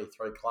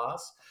 2023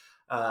 class.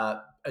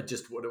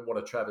 Just what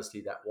a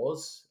travesty that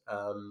was.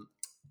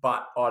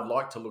 But I'd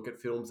like to look at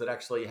films that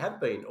actually have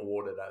been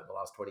awarded over the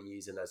last 20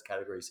 years in those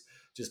categories,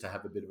 just to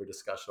have a bit of a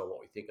discussion on what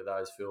we think of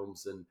those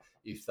films and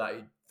if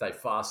they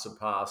far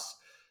surpass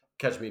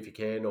Catch Me If You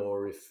Can,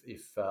 or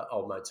if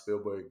old mate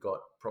Spielberg got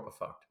proper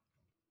fucked.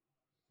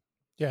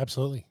 Yeah,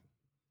 absolutely.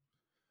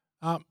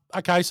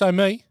 Okay, so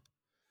me,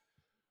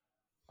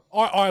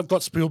 I've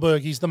got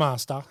Spielberg. He's the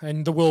master,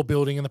 and the world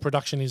building and the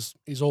production is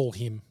all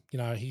him. You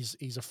know, he's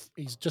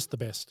just the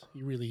best.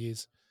 He really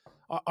is.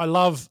 I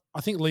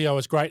think Leo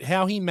is great.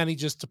 How he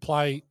manages to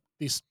play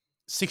this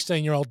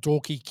 16-year-old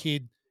dorky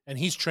kid and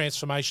his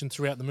transformation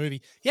throughout the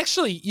movie. He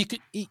actually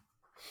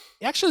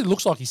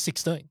looks like he's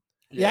 16.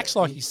 He acts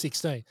like he's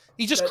 16.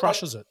 He just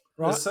crushes it.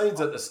 Right? The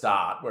scenes at the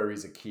start where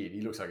he's a kid,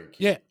 he looks like a kid.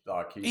 Yeah,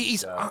 like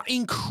he's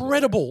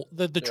incredible.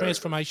 The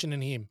transformation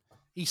in him.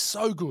 He's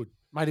so good.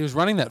 Mate, he was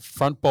running that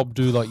front bob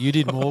do like you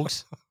did,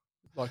 Morgs,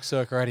 like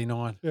circa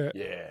 89. Yeah.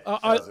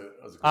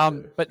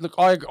 But look,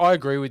 I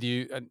agree with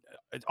you, and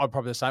I'm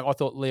probably the same. I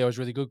thought Leo was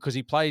really good because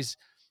he plays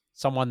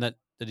someone that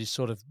is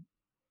sort of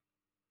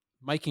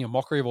making a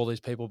mockery of all these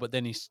people, but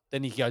then he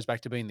goes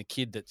back to being the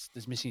kid that's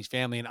missing his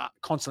family and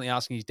constantly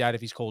asking his dad if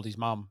he's called his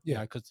mum,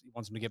 because he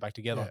wants them to get back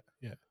together,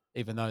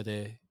 even though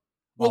they're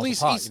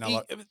apart,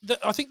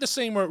 I think the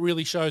scene where it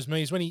really shows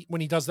me is when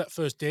he does that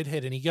first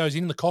deadhead and he goes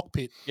in the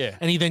cockpit,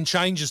 and he then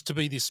changes to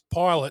be this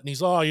pilot, and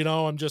he's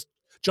I'm just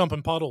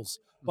jumping puddles,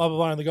 blah blah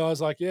blah, and the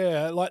guy's like,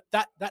 like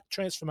that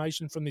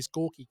transformation from this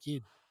gawky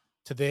kid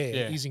to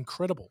there is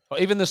incredible. Or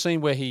even the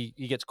scene where he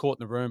gets caught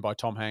in the room by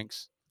Tom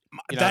Hanks.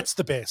 That's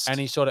the best. And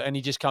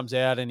he just comes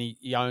out and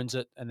he owns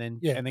it and then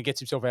gets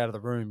himself out of the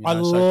room. I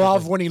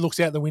love when he looks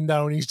out the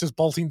window and he's just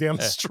bolting down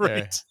the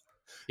street.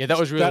 Yeah, that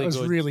was really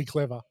good. Really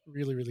clever.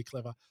 Really, really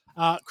clever.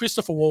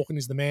 Christopher Walken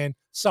is the man.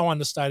 So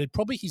understated.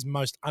 Probably his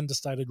most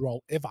understated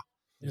role ever.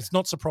 And it's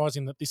not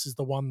surprising that this is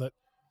the one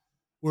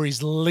where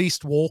he's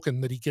least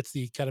Walken that he gets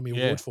the Academy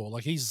Award for.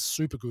 Like, he's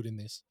super good in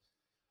this.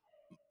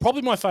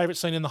 Probably my favourite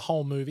scene in the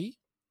whole movie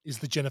is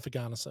the Jennifer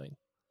Garner scene.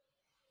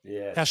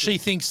 Yeah. How she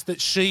thinks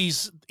that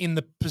she's in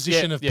the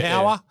position of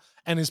power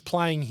and is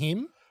playing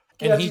him.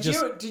 And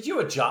did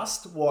you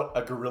adjust what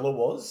a gorilla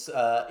was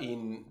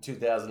in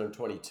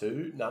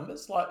 2022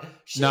 numbers? Like,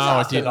 she's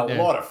asking a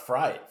lot of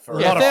freight for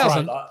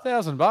 $1,000 bucks.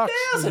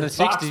 $1,000 in the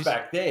 60s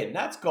back then.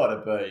 That's got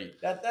to be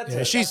that's an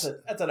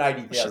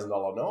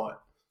 $80,000 night.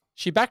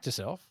 She backed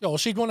herself. Oh,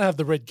 she'd want to have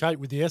the red cape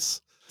with the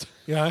S,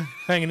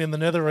 hanging in the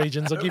nether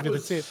regions. I'll give you the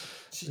tip.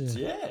 She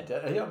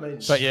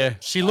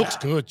looks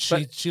good.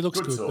 She looks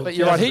good. But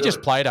you're right. He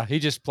just played her,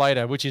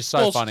 which is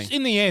so funny.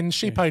 In the end,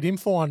 she paid him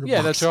 $400.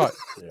 Yeah, that's right.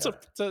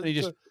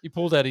 He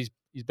pulled out his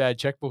bad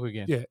checkbook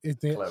again. Yeah.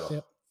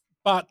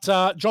 But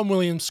John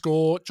Williams'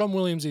 score. John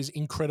Williams is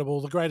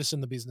incredible. The greatest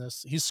in the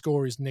business. His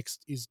score is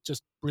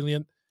just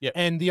brilliant. Yeah.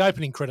 And the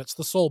opening credits,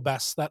 the Saul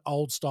Bass, that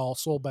old style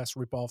Saul Bass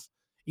ripoff,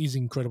 is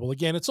incredible.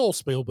 Again, it's all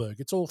Spielberg.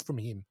 It's all from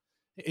him.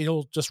 It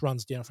all just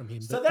runs down from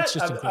him. So that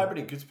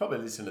opening, because probably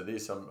listen to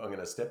this, I'm going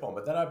to step on,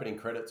 but that opening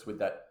credits with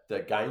the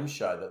game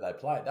show that they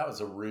played, that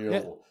was a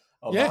real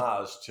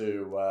homage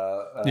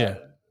to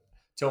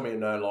Tell Me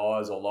No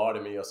Lies or Lie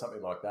to Me or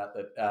something like that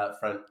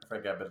Frank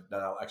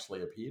Abagnale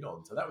actually appeared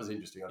on. So that was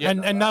interesting.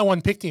 And no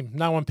one picked him.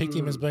 No one picked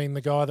him as being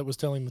the guy that was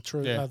telling the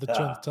truth.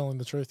 Telling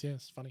the truth. Yeah,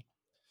 it's funny.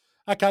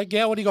 Okay,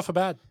 Gal, what do you got for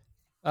bad?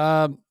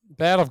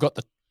 Bad. I've got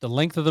the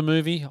length of the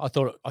movie. I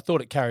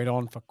thought it carried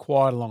on for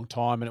quite a long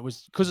time, and it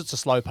was because it's a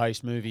slow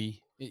paced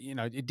movie.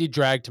 it did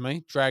dragged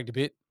a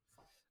bit.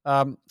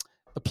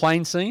 The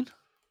plane scene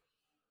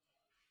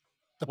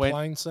The when-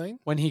 plane scene.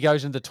 when he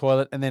goes into the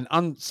toilet and then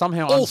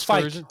somehow All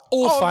unscrews fake. it.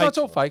 All No, fake. it's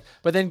all fake.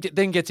 But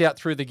then gets out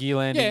through the gear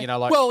landing. Yeah.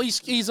 Like well, he's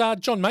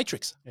John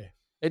Matrix.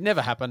 it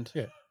never happened.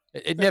 Yeah.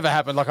 It never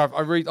happened. Like I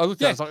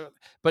looked at it, I was like,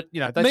 but they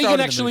throw it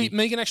in the movie.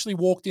 Megan actually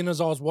walked in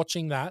as I was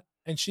watching that,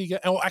 and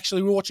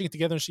actually we were watching it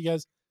together, and she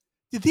goes,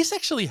 "Did this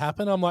actually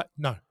happen?" I'm like,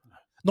 "No,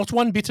 not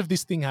one bit of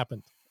this thing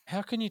happened."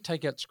 How can you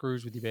take out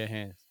screws with your bare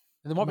hands?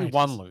 And there might be Matrix.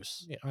 one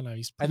loose. Yeah, I know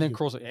he's. And pretty then good.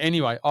 cross it.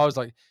 Anyway, I was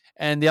like,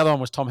 and the other one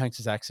was Tom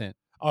Hanks's accent.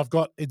 I've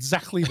got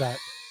exactly that.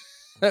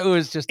 It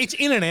was just. It's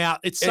in and out.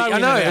 It's so. I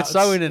in know and out. it's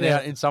so in and yeah.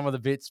 out in some of the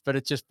bits, but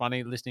it's just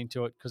funny listening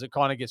to it because it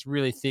kind of gets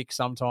really thick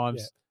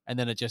sometimes, Yeah. and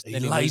then it just He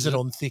then lays loses it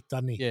on thick,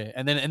 doesn't he? Yeah,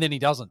 and then he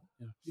doesn't.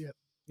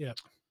 Yeah.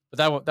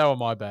 But they were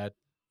my bad.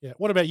 Yeah.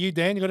 What about you,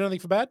 Dan? You got anything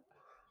for bad?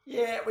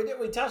 Yeah,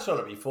 we touched on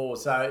it before.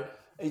 So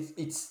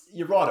it's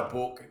you write a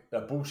book,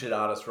 a bullshit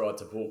artist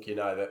writes a book. You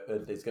know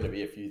that there's going to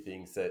be a few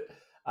things that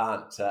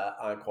aren't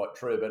quite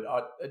true. But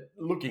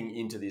looking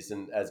into this,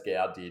 and as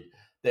Gow did,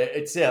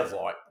 it sounds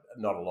like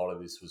not a lot of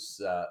this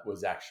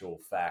was actual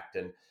fact,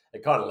 and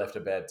it kind of left a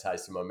bad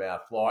taste in my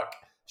mouth. Like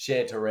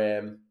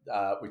Shantaram,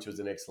 which was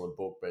an excellent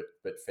book,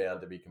 but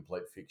found to be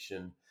complete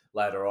fiction.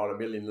 Later on, A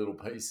Million Little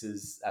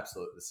Pieces,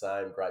 absolutely the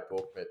same, great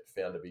book, but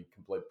found to be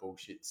complete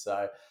bullshit.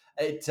 So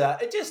it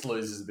just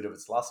loses a bit of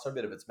its luster, a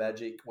bit of its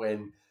magic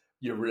when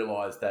you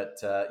realise that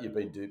you've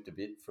been duped a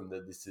bit from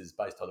this is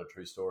based on a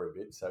true story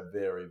bit, so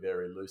very,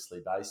 very loosely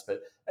based,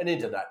 but an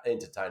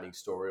entertaining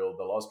story all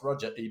the lost.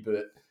 Roger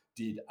Ebert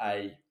did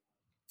a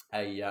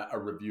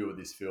review of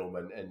this film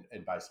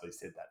and basically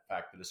said that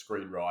fact that a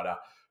screenwriter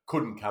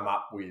couldn't come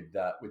up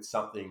with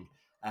something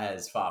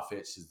as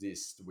far-fetched as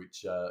this,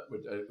 which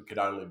could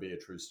only be a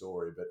true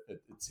story, but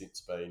it's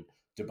since been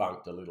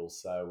debunked a little.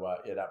 So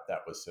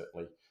that was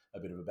certainly a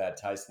bit of a bad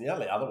taste. And the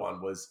only other one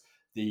was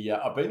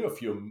I've been to a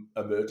few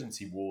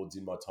emergency wards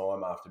in my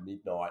time after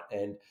midnight,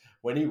 and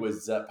when he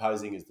was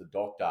posing as the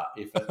doctor,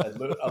 if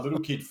a little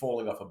kid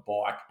falling off a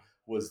bike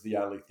was the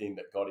only thing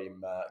that got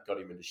him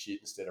into shit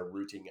instead of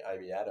rooting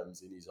Amy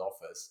Adams in his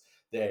office,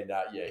 then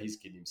he's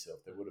kidding himself.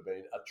 There would have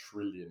been a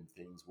trillion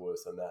things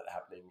worse than that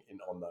happening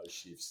on those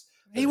shifts.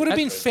 He would have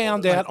been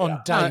found out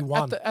on day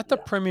one. At the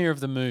premiere of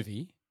the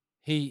movie,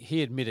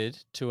 he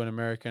admitted to an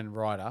American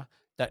writer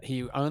that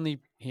he only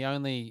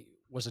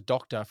was a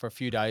doctor for a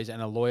few days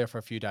and a lawyer for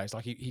a few days.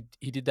 Like he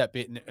did that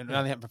bit and it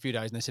only happened for a few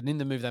days. And they said in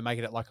the movie they make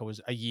it like it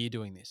was a year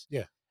doing this.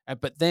 Yeah.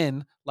 But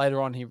then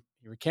later on he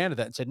recanted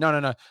that and said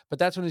no. But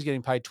that's when he's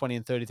getting paid $20,000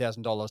 and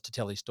 $30,000 to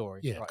tell his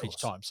story each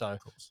time. So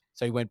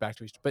he went back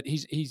to his. But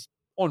he's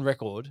on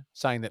record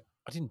saying that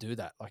I didn't do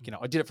that. Like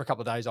I did it for a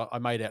couple of days. I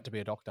made out to be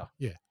a doctor.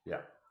 Yeah.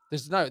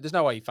 There's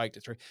no way he faked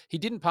it through. He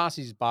didn't pass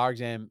his bar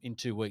exam in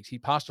 2 weeks. He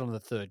passed it on the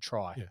third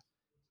try. Yeah.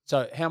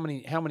 So how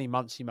many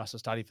months he must have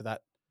studied for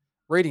that?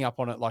 Reading up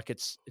on it, like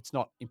it's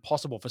not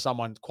impossible for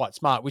someone quite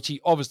smart, which he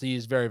obviously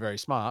is very, very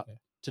smart,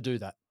 to do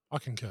that. I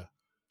concur.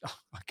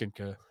 I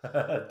concur.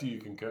 Do you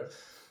concur?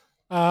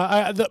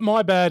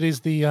 My bad is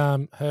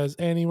the has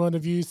any one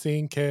of you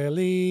seen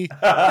Kelly?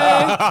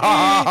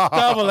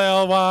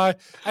 Double-L-Y.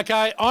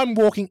 Okay, I'm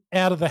walking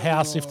out of the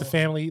house if the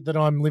family that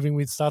I'm living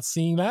with starts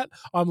singing that.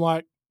 I'm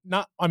like,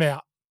 nah, I'm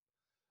out.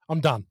 I'm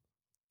done.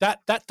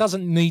 That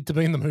doesn't need to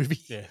be in the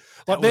movie. Yeah.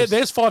 Like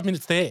there's 5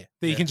 minutes there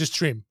that you can just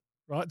trim,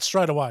 right?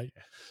 Straight away.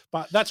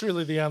 But that's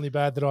really the only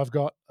bad that I've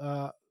got.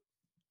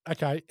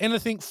 Okay.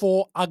 Anything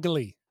for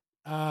ugly?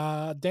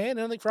 Dan,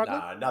 anything for ugly?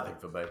 No, nothing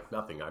for me.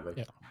 Nothing ugly.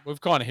 Yeah.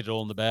 We've kind of hit it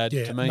all in the bad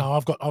to me. No,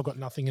 I've got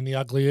nothing in the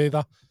ugly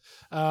either.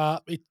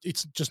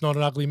 It's just not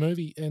an ugly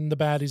movie, and the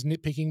bad is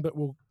nitpicking, but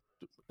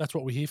that's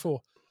what we're here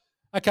for.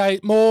 Okay,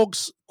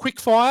 Morgs, quick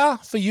fire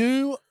for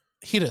you.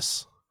 Hit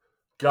us.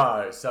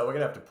 Go. So we're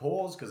going to have to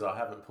pause because I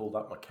haven't pulled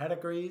up my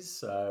categories.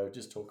 So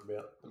just talk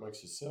about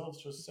amongst yourselves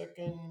for a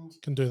second.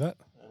 Can do that.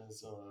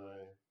 As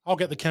I'll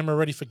get the camera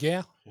ready for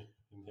Gow. There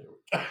we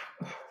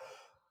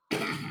go.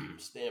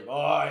 Stand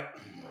by.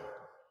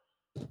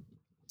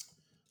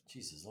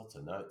 Jesus, lots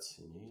of notes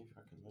in here.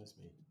 Fucking where's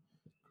me?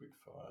 Quick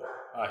fire.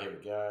 Oh, here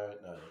we go.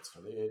 No, that's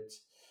not it.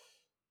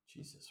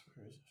 Jesus,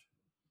 where is it?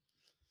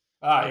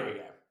 Ah, here we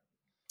go.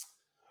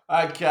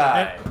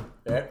 Okay.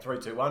 Yeah, 3,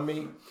 2, 1,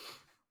 me.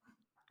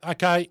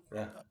 Okay.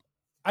 Yeah.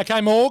 Okay,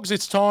 Morgs,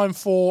 it's time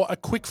for a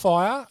quick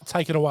fire.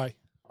 Take it away.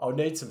 I'll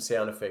need some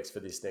sound effects for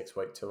this next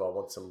week too. I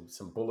want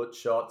some bullet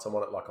shots. I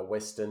want it like a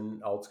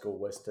Western, old school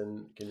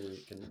Western. Can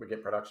we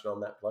get production on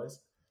that, please?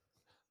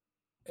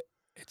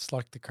 It's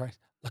like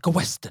like a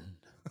Western.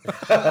 A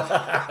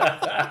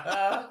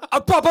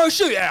proper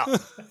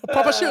shootout. A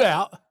proper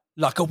shootout.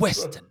 Like a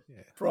Western.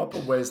 Proper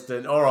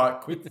Western. All right,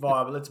 quick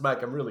fire, but let's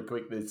make them really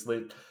quick this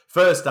list.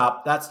 First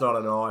up, that's not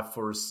an eye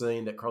for a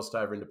scene that crossed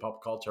over into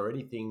pop culture.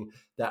 Anything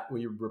that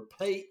we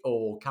repeat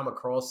or come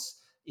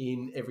across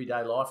in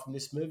everyday life from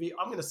this movie?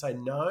 I'm going to say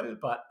no,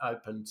 but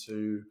open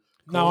to...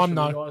 No, I'm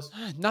no.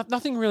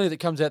 Nothing really that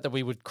comes out that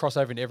we would cross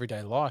over into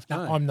everyday life.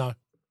 No, I'm no.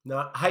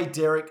 No. Hey,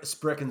 Derek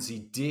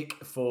Spreckensy Dick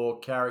for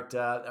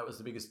character. That was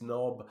the biggest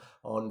knob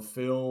on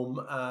film.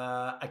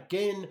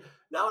 Again,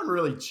 no one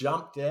really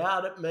jumped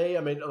out at me.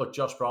 I mean, look,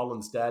 Josh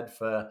Brolin's dad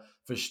for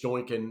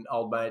Stoink and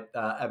old mate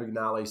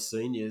Abagnale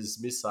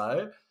Senior's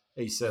Misso.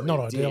 He's certainly Not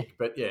a ideal. dick,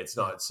 but yeah, it's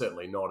not. It's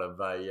certainly not of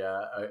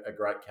a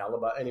great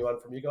caliber. Anyone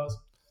from you guys?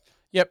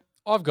 Yep,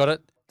 I've got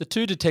it. The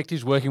two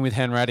detectives working with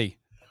Hanratty.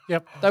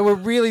 Yep. They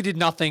really did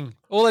nothing.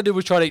 All they did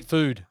was try to eat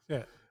food.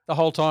 Yeah. The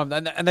whole time,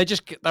 and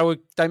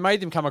they made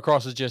them come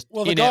across as just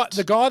Well, inept.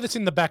 the guy that's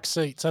in the back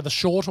seat, so the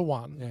shorter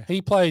one,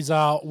 he plays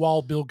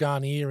Wild Bill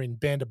Garnier in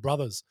Band of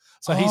Brothers.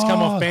 So he's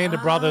come off Band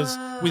of Brothers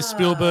with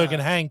Spielberg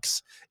and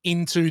Hanks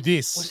into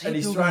this. And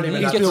he's thrown him. He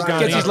in gets- that-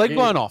 gets his leg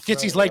blown off.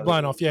 Gets his leg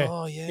blown off, yeah.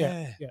 Oh,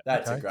 yeah.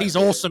 That's a great. He's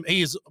bit. awesome.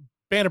 He is.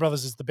 Band of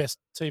Brothers is the best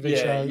TV Yeah,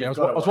 show. you've I was,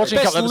 got to I was watch watching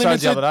a Best couple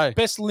episodes the other day.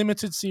 Best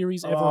limited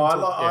series ever. Oh, on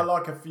I TV.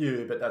 like a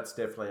few, but that's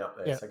definitely up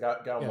there. Yeah. So go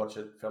and Yeah. watch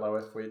it, fellow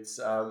F-wits.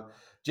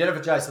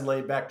 Jennifer Jason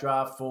Leigh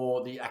backdraft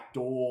for the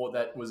actor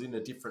that was in a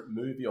different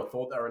movie or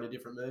thought they were in a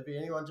different movie.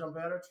 Anyone jump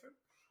out at you?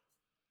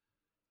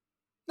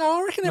 No,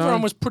 I reckon No.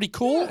 everyone was pretty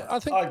cool. Yeah, I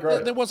think I agree.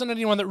 there wasn't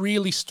anyone that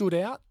really stood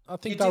out. I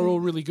think It they were all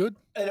didn't- really good.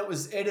 And it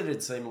was edited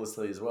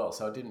seamlessly as well,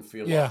 so it didn't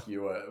feel Yeah. like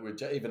you were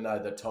even though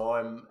the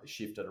time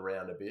shifted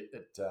around a bit.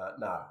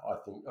 I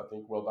think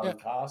well done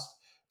cast.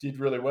 Did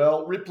really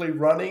well. Ripley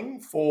running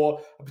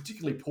for a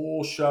particularly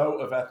poor show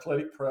of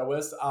athletic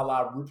prowess, a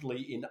la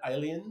Ripley in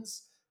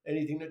Aliens.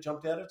 Anything that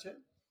jumped out at you?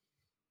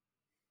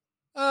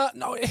 No,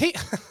 no.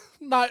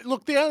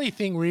 Look, the only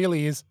thing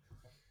really is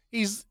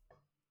he's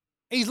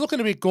looking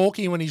a bit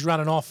gawky when he's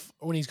running off,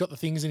 when he's got the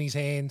things in his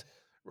hand.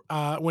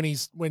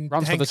 When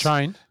Runs for the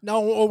train.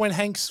 No, or when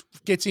Hanks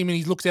gets him and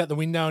he looks out the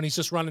window and he's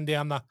just running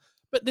down the.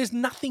 But there's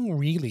nothing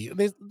really.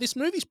 This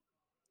movie's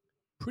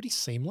pretty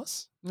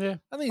seamless. Yeah.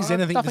 I think there's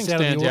anything Nothing that's out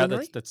of stands the out.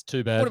 ordinary. That's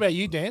too bad. What about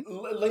you, Dan?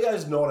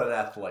 Leo's not an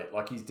athlete.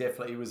 Like he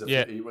was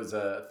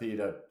a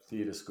theatre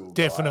school guy.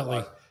 Definitely.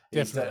 Like,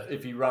 Definitely.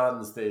 if he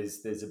runs,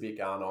 there's a bit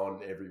going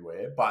on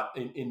everywhere. But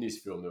in this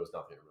film, there was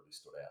nothing that really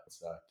stood out.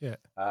 So Yeah.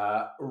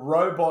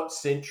 Robot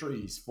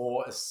sentries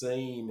for a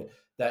scene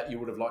that you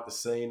would have liked to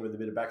seen with a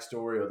bit of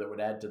backstory or that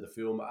would add to the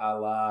film, a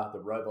la the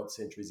robot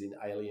sentries in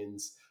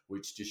Aliens,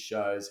 which just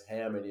shows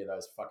how many of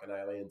those fucking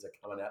aliens are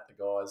coming at the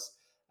guys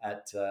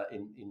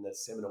in the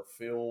seminal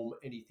film.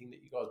 Anything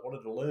that you guys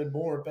wanted to learn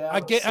more about?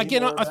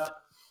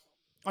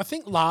 I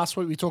think last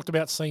week we talked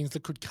about scenes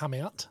that could come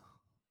out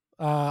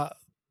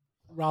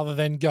rather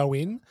than go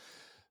in.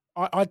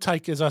 I'd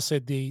take, as I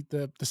said, the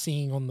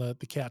singing on the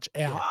couch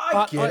out.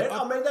 I get it.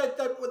 I mean,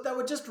 they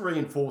were just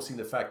reinforcing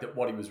the fact that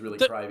what he was really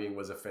craving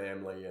was a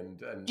family and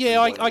yeah,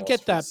 what he I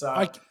get lost that.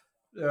 was.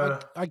 So,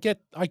 I get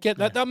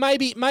that. Now,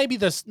 maybe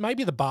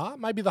the bar,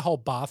 maybe the whole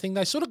bar thing.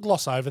 They sort of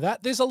gloss over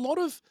that. There's a lot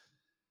of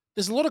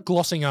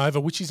glossing over,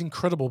 which is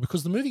incredible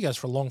because the movie goes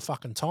for a long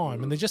fucking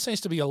time, and there just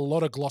seems to be a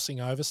lot of glossing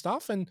over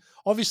stuff. And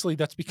obviously,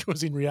 that's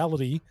because in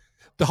reality,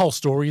 the whole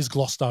story is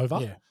glossed over.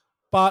 Yeah.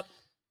 But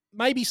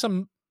maybe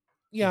some,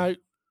 I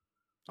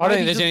don't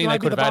think there's anything they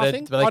could have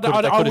added. But they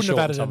wouldn't have shortened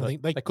added some of it.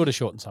 anything. They could have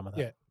shortened some of that.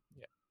 Yeah.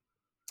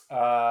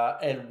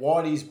 And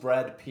what is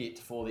Brad Pitt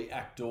for the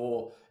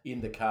actor in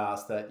the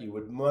cast that you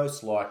would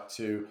most like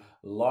to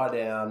lie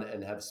down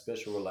and have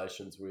special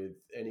relations with?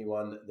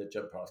 Anyone that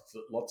jumped past?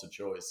 Lots of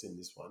choice in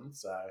this one.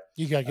 So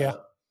You go,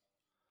 Gal.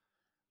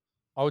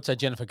 I would say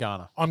Jennifer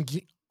Garner. I'm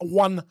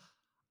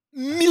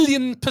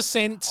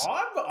 1,000,000%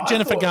 I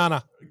Jennifer thought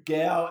Garner.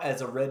 Gal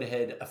as a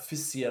redhead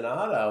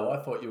aficionado.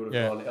 I thought you would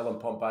have Yeah. gone Ellen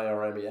Pompeo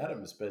or Amy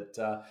Adams, but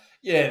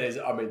there's.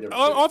 I mean,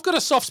 I've got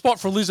a soft spot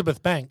for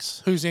Elizabeth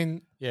Banks, who's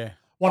in Yeah.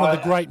 one of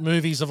the great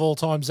movies of all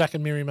time, Zack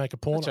and Miri Make a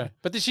Porno. That's right.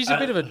 But she's a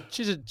bit of a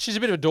she's a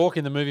bit of a dork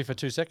in the movie for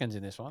 2 seconds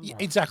in this one. Yeah,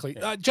 exactly.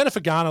 Jennifer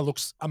Garner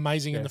looks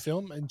amazing in Yeah. the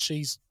film, and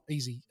she's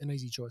an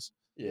easy choice.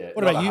 Yeah.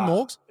 What not about a you,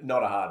 hard- Morgs?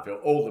 Not a hard film.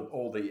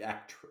 All the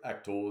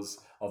actors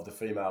of the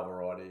female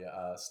variety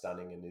are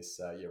stunning in this.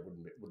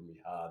 Wouldn't be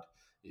hard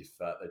if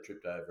they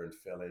tripped over and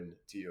fell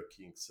into your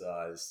king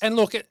size. And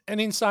look, and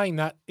in saying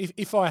that,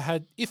 if I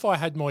had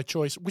my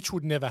choice, which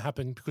would never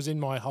happen because in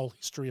my whole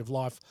history of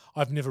life,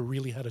 I've never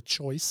really had a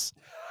choice.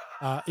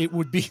 It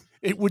would be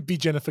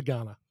Jennifer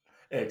Garner,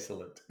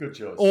 Excellent, good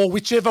choice. or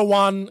whichever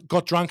one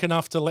got drunk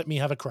enough to let me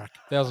have a crack.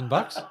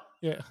 $1,000.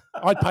 Yeah,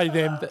 I'd pay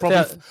them.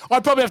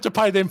 I'd probably have to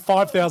pay them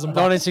 $5,000.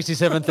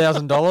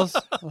 $967,000.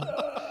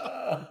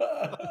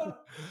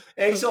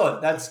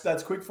 Excellent.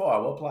 That's quick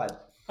fire. Well played.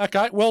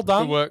 Okay, well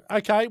done. Good work.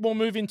 Okay, we'll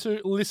move into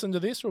Listen to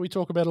This, where we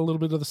talk about a little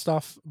bit of the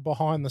stuff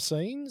behind the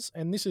scenes,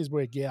 and this is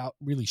where Gow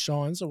really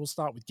shines. So we'll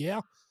start with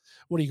Gow.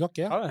 What do you got,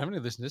 I Gow? don't have any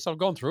to listen to this. I've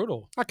gone through it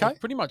all. Okay. I've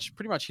pretty much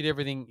hit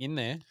everything in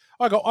there.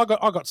 I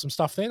got some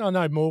stuff then. I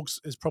know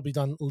Morgs has probably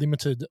done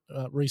limited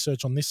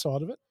research on this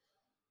side of it.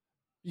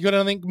 You got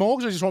anything,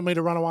 Morgs, or you just want me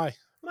to run away?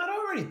 Mate, I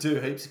already do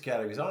heaps of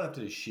categories. I don't have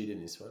to do shit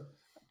in this one.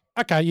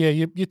 Okay,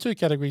 yeah, your two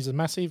categories are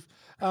massive.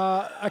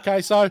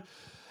 Okay, so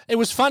it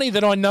was funny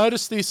that I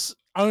noticed this.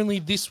 Only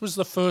this was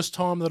the first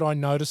time that I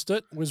noticed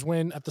it was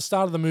when at the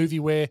start of the movie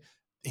where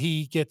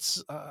he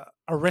gets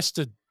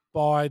arrested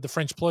by the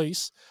French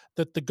police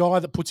that the guy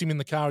that puts him in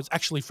the car is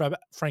actually Frank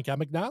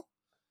Abagnale.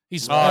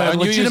 He's I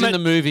knew he was in the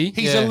movie.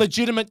 He's a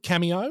legitimate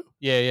cameo.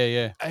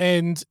 Yeah.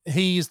 And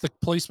he is the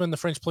policeman, the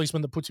French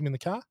policeman that puts him in the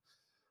car.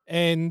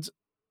 And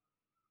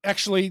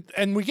actually,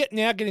 and we get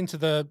into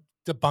the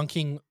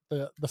debunking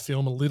the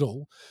film a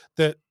little,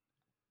 that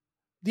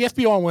the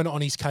FBI weren't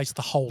on his case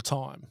the whole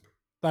time.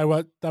 They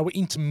were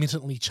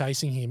intermittently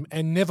chasing him,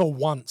 and never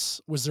once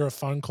was there a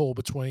phone call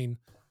between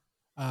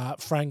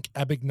Frank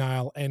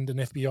Abagnale and an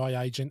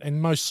FBI agent,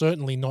 and most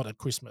certainly not at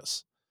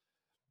Christmas.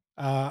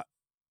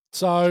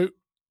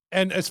 And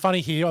it's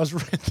funny here, I was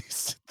reading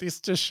this. This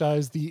just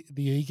shows the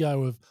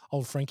ego of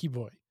old Frankie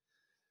boy.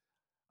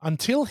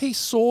 Until he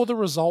saw the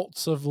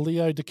results of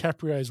Leo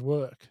DiCaprio's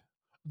work,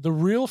 the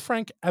real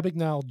Frank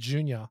Abagnale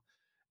Jr.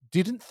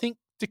 didn't think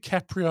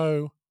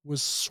DiCaprio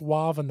was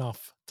suave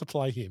enough to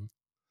play him.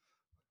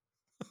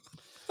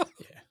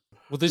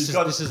 Well, this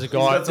is a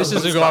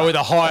guy with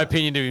a high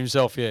opinion of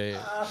himself. Yeah.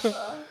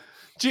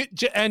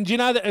 And do you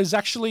know that it was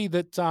actually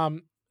that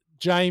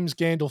James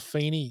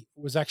Gandolfini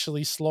was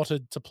actually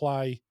slotted to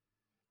play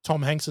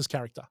Tom Hanks's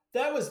character.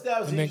 That was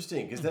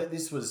interesting because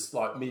this was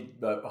like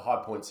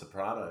High Point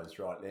Sopranos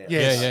right now.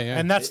 Yes. Yeah.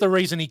 And that's the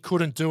reason he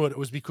couldn't do it. It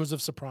was because of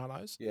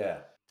Sopranos. Yeah.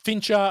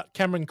 Fincher,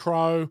 Cameron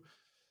Crowe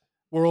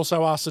were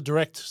also asked to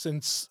direct,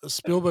 since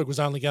Spielberg was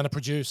only going to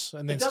produce.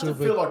 And then it doesn't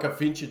feel like a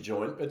Fincher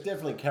joint, but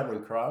definitely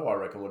Cameron Crowe, I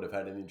reckon, would have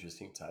had an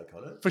interesting take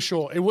on it. For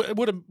sure. It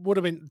would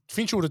have been,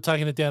 Fincher would have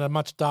taken it down a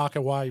much darker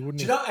way,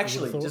 wouldn't he? Do you know,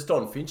 actually, just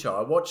on Fincher,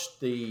 I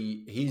watched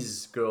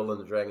His Girl and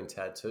the Dragon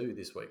Tattoo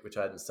this week, which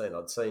I hadn't seen.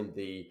 I'd seen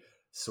the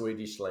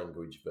Swedish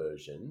language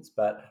versions,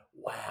 but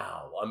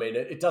wow. I mean,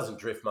 it doesn't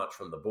drift much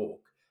from the book.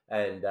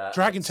 And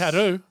Dragon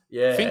Tattoo?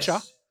 Yeah. Fincher?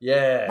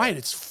 Yeah, mate,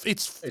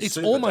 it's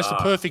almost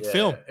dark. a perfect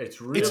film.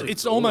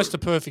 It's almost a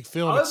perfect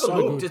film. Overlooked. It's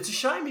so good. It's a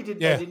shame they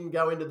didn't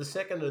go into the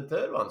second and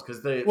third ones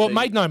because it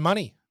made no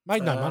money.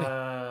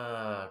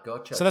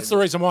 Gotcha. So that's the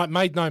reason why it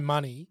made no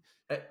money.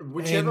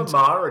 Whichever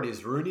Mara it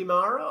is, Rooney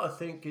Mara, I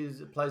think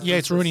plays. Yeah,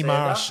 it's Rooney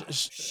Mara.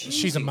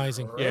 She's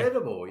amazing.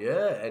 Incredible,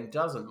 and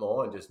doesn't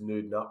mind just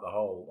nuding up the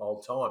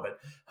whole time. But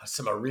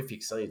some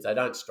horrific scenes. They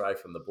don't stray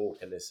from the book,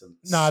 and there's some.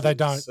 No, they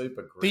don't.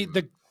 Super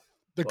grim.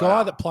 The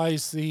guy that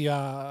plays the it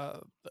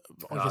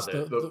looks what's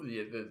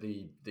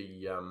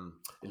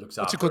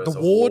after it called?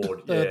 The ward.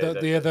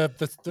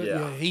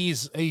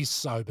 He's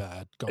so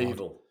bad. God.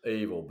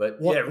 Evil, but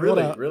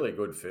really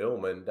good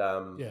film. And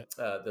the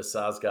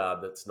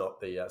Sarsgaard that's not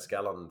the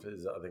Scallon,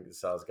 I think the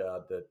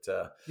Sarsgaard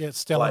that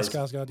it's Stellan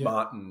Skarsgård. Yeah.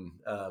 Martin,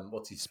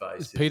 what's his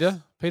face? Is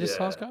Peter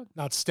Sarsgaard?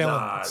 No, it's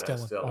Stellan. No, it's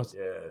Stellan.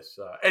 Yeah.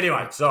 So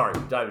anyway, sorry,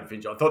 David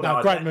Fincher. I thought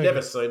I'd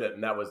never seen it,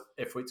 and that was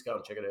F-Wits. Go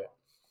and check it out.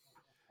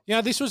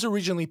 Yeah, this was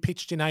originally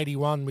pitched in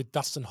 '81 with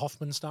Dustin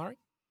Hoffman starring.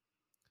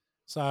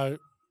 So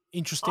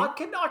interesting.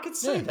 I can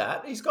see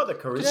that. He's got the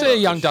charisma. You see a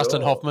young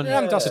Dustin Hoffman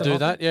to do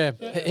that. Yeah.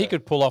 He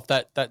could pull off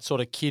that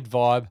sort of kid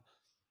vibe.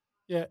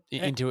 Yeah.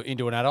 Into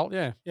an adult.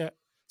 Yeah. Yeah.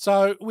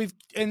 So we've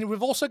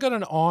also got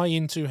an eye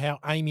into how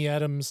Amy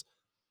Adams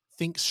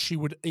thinks she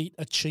would eat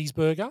a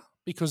cheeseburger,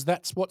 because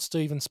that's what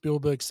Steven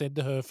Spielberg said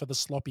to her for the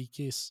sloppy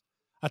kiss.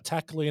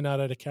 Attack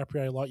Leonardo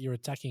DiCaprio like you're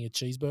attacking a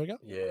cheeseburger.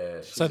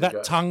 Yeah. So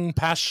that tongue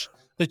pash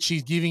that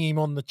she's giving him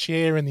on the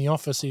chair in the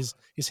office is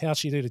how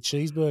she'd eat a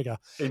cheeseburger.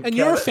 And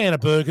you're a fan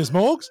of burgers,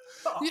 Morgs.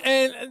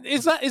 And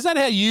is that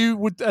how you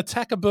would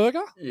attack a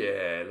burger?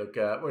 Yeah, look,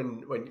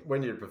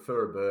 when you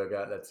prefer a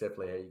burger, that's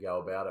definitely how you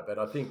go about it. But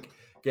I think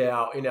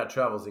in our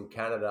travels in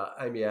Canada,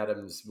 Amy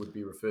Adams would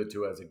be referred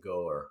to as a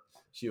goer.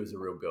 She was a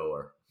real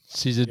goer.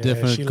 She's a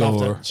definite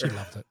goer. She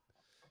loved it.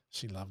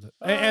 She loved it.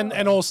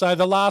 And also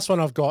the last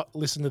one I've got,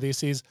 listen to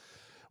this, is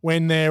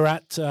when they're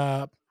at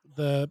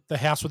the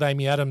house with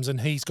Amy Adams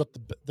and he's got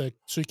the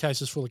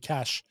suitcases full of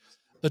cash,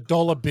 the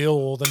dollar bill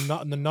or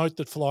the note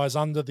that flies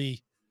under the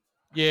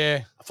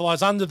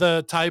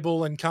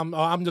table and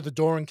under the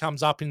door and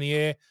comes up in the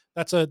air.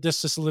 That's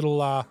just a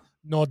little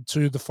nod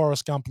to the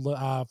Forrest Gump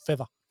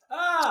feather.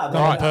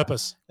 On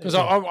purpose. Because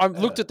I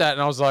looked at that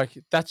and I was like,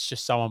 that's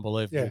just so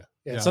unbelievable.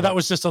 Yeah. So that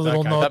was just a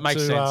little nod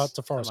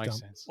to Forrest Gump.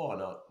 Sense. Why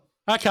not?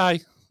 Okay,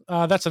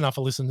 that's enough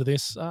of listen to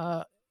this.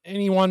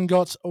 Anyone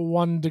got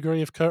 1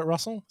 degree of Kurt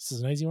Russell? This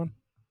is an easy one.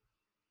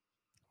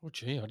 Oh,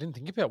 gee, I didn't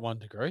think about 1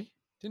 degree.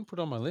 Didn't put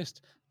it on my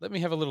list. Let me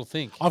have a little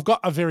think. I've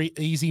got a very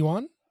easy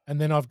one, and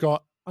then I've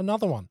got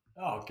another one.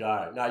 Oh,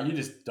 go. No, you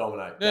just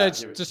dominate. Yeah,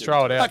 just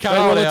throw it out. Okay,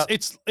 well,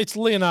 it's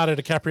Leonardo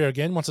DiCaprio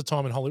again, Once Upon a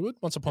Time in Hollywood.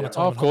 Of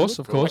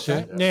course,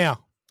 yeah.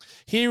 Now,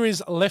 here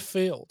is left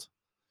field.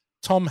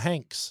 Tom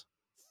Hanks,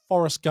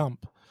 Forrest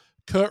Gump.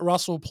 Kurt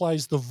Russell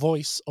plays the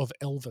voice of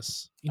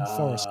Elvis in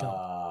Forrest Gump.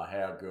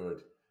 How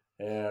good.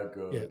 How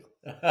good. Yeah.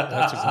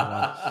 That's a good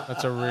one.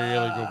 That's a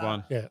really good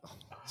one. Yeah.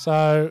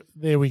 So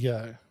there we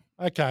go.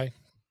 Okay.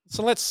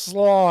 So let's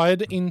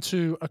slide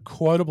into a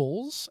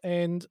quotables.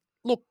 And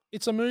look,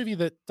 it's a movie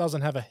that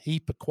doesn't have a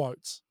heap of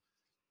quotes.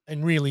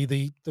 And really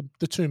the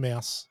two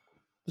mice.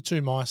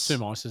 Two Mice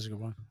is a good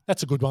one.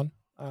 That's a good one.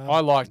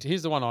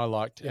 Here's the one I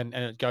liked, and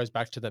it goes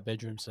back to that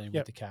bedroom scene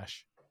with the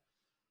cash.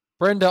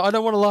 Brenda, I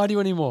don't want to lie to you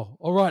anymore.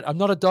 All right, I'm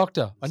not a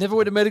doctor. I never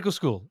went to medical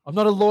school. I'm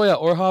not a lawyer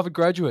or a Harvard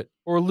graduate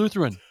or a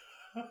Lutheran.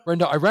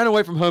 Brenda, I ran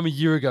away from home a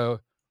year ago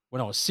when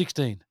I was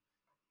 16.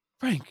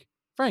 Frank,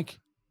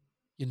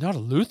 you're not a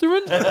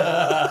Lutheran?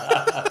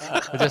 I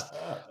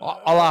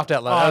laughed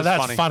out loud. Oh,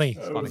 that's funny.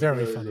 That was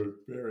Very funny. Good,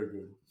 very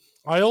good.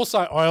 I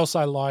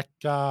also like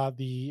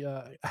the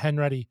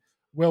Hanratty.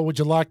 Well, would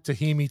you like to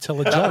hear me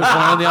tell a joke? One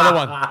and the other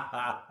one.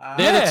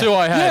 They're the two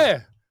I had.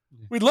 Yeah,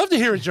 we'd love to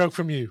hear a joke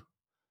from you.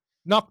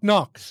 Knock,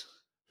 knock.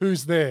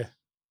 Who's there?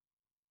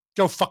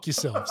 Go fuck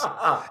yourselves.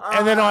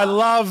 And then I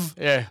love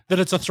Yeah. that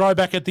it's a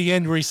throwback at the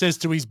end where he says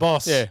to his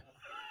boss, Yeah.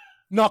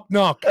 knock,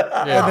 knock. Yeah.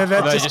 And then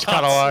that They just just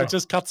cut cuts, away. it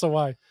just cuts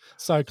away.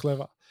 So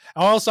clever.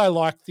 I also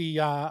like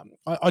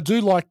I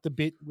do like the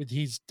bit with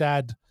his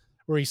dad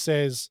where he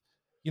says,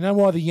 you know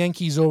why the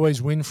Yankees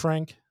always win,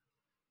 Frank?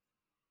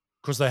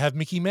 Because they have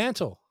Mickey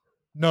Mantle.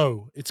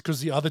 No, it's because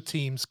the other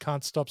teams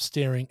can't stop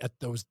staring at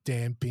those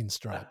damn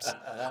pinstripes.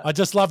 I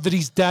just love that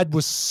his dad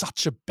was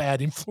such a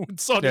bad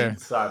influence on him.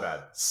 So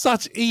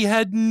bad. He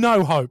had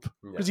no hope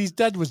because his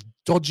dad was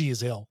dodgy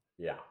as hell.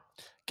 Yeah.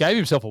 Gave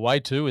himself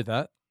away too with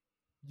that.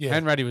 Yeah,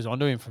 Hanratty was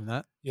onto him from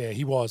that. yeah,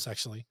 he was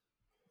actually.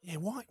 Yeah,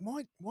 why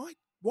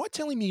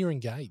tell him you're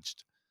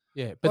engaged?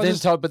 Yeah, but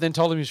then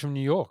told him he's from New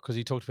York because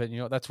he talked about New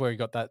York. That's where he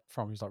got that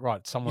from. He's like,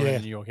 right, somewhere in Yeah.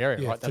 the New York area,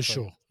 Yeah, right? for That's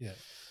where- sure. Yeah,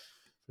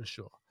 for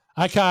sure.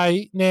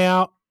 Okay,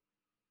 now,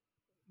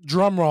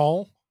 drum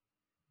roll.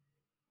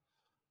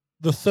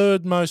 The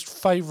third most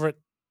favorite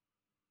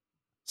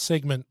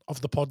segment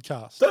of the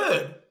podcast.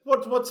 Third.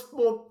 What's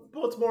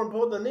more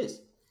important than this?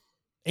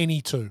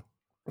 Any two.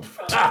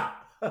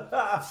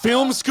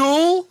 Film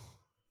school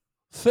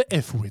for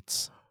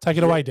F-wits. Take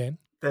it away, Dan.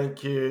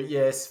 Thank you.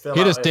 Yes, fellow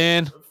Hit us,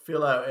 Dan.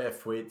 Fellow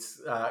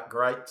F-wits,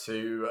 great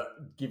to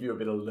give you a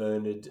bit of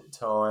learned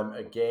time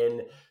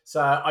again.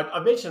 So I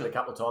mentioned it a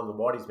couple of times, and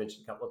Whitey's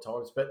mentioned it a couple of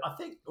times, but I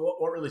think what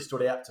really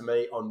stood out to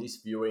me on this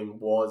viewing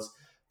was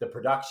the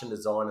production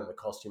design and the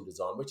costume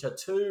design, which are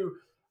two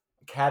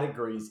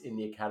categories in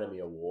the Academy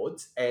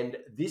Awards, and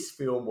this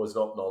film was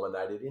not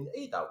nominated in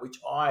either, which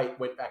I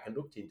went back and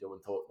looked into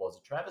and thought was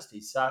a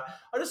travesty. So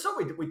I just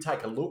thought we'd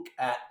take a look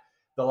at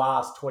the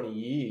last 20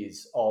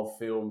 years of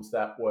films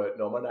that were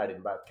nominated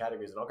in both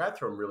categories, and I'll go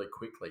through them really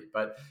quickly,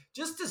 but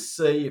just to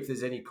see if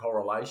there's any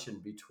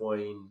correlation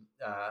between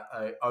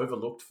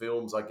overlooked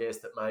films, I guess,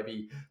 that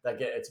maybe they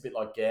get. It's a bit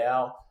like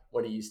Gow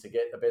when he used to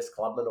get the Best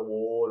Clubman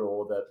Award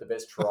or the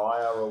Best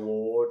Trier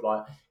Award.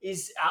 Like,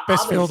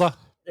 Best fielder.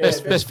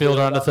 Best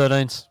fielder under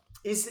 13s.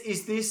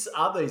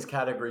 Are these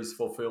categories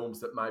for films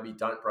that maybe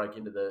don't break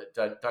into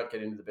don't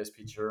get into the Best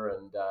Picture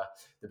and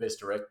the Best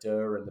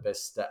Director and the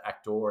Best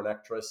Actor and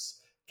Actress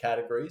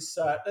categories?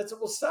 So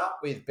we'll start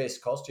with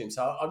Best Costume.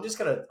 So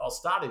I'll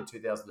start in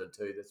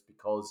 2002. That's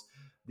because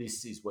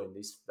this is when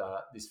this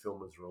film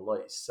was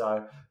released.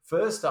 So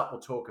first up,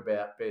 we'll talk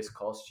about Best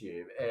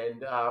Costume,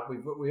 and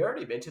we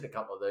already mentioned a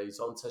couple of these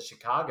on. So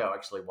Chicago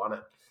actually won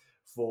it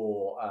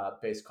for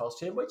Best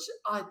Costume, which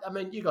I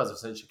mean, you guys have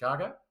seen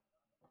Chicago.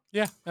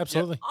 Yeah,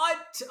 absolutely.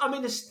 I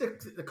mean,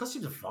 the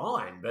costumes are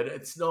fine, but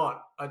it's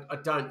not. I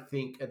don't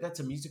think that's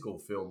a musical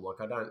film.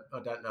 Like, I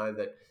don't know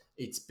that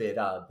it's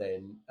better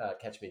than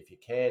Catch Me If You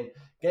Can.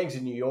 Gangs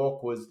of New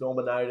York was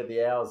nominated.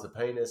 The Hours, The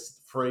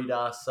Penis,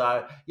 Frida.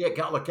 So yeah,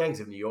 like Gangs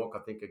of New York, I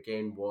think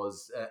again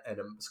was, and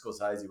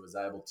Scorsese was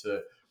able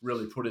to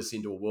really put us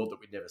into a world that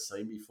we'd never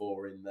seen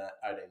before in the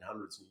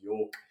 1800s New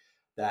York.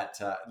 That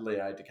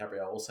Leo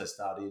DiCaprio also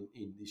starred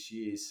in this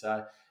year.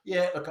 So,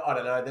 yeah, look, I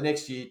don't know. The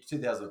next year,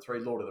 2003,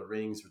 Lord of the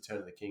Rings, Return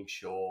of the King,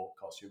 sure,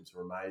 costumes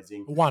were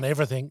amazing. Won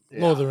everything.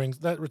 Yeah. Lord of the Rings,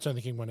 that Return of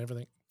the King won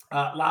everything.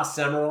 Last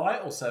Samurai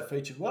also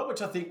featured well,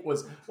 which I think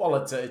was, well,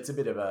 it's a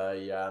bit of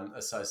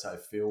a so-so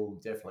film.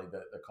 Definitely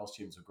the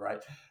costumes were great.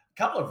 A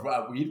couple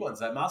of weird ones,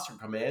 though. Master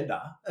and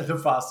Commander, The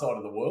Far Side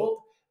of the World,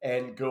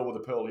 and Girl with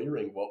a Pearl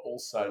Earring were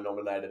also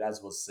nominated,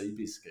 as was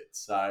Seabiscuit.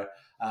 So,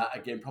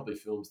 again, probably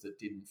films that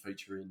didn't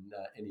feature in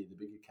any of the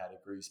bigger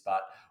categories,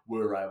 but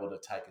were able to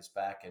take us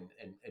back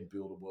and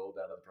build a world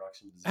out of the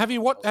production design.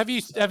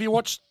 Have you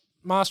watched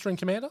Master and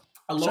Commander?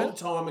 A long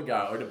time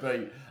ago, it'd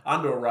be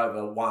Under a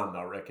Rover 1,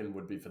 I reckon,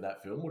 would be for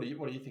that film. What do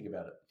you think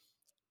about it?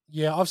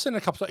 Yeah, I've seen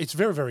a couple. It's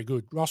very, very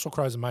good. Russell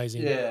Crowe's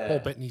amazing. Yeah. Paul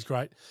Bettany's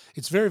great.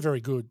 It's very, very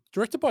good.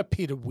 Directed by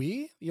Peter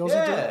Weir, the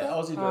Aussie director.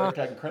 Aussie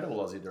director, incredible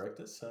Aussie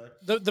director. So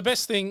the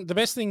best thing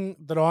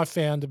that I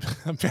found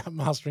about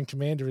Master and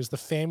Commander is the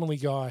Family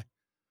Guy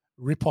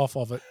rip-off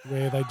of it,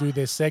 where they do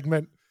their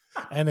segment,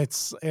 and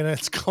it's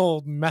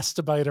called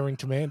Masturbator and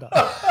Commander.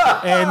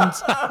 And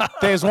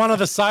there's one of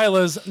the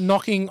sailors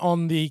knocking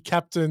on the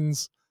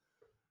captain's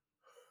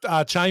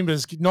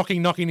chambers,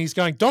 knocking. He's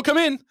going, "Don't come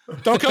in!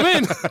 Don't come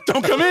in!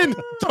 Don't come in!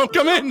 Don't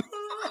come in!"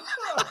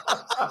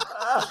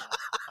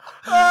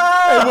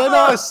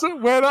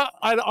 And when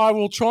I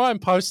will try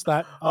and post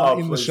that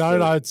in the show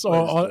notes,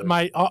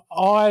 mate,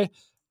 I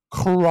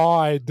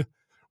cried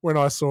when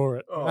I saw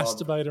it.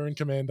 Masturbator and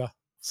Commander.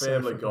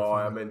 Family Guy.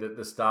 I mean,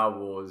 the Star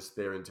Wars,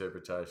 their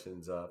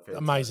interpretations are fantastic.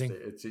 Amazing.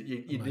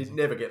 You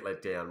never get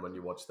let down when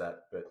you watch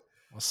that. But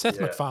Seth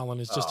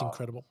MacFarlane is just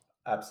incredible.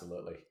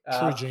 Absolutely.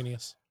 True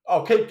genius.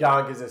 I'll keep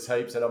going because there's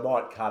heaps, and I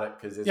might cut it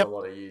because there's Yep. a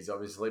lot of years,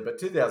 obviously. But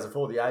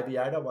 2004, The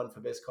Aviator won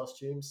for Best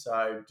Costume,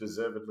 so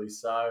deservedly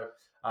so.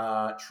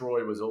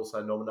 Troy was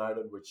also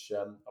nominated, which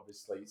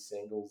obviously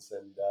Sengels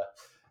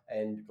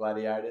and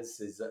Gladiators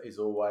is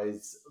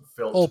always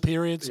felt. All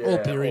periods, all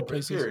period all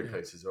pieces. Period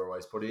pieces are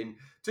always put in.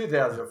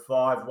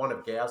 2005, one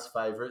of Gau's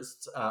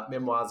favourites,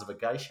 Memoirs of a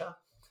Geisha.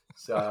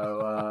 So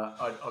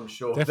I'm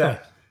sure Definitely.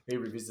 that he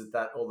revisits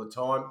that all the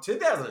time.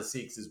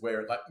 2006 is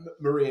where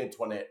Marie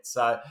Antoinette.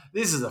 So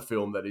this is a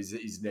film that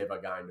is never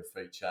going to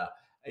feature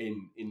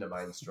in the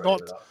mainstream.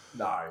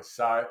 No.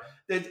 So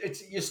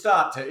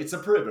it's a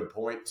proven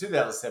point.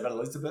 2007,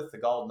 Elizabeth, The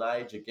Golden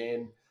Age,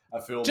 again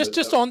a film.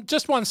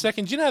 Just 1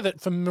 second. Do you know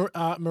that for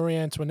Marie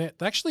Antoinette,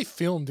 they actually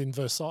filmed in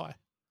Versailles?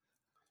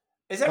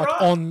 Is that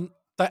right?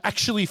 They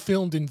actually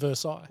filmed in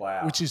Versailles.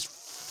 Wow. Which is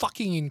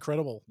fucking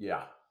incredible.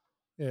 Yeah.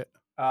 Yeah.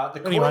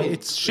 Anyway,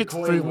 it's shit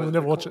food. We'll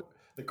never watch it.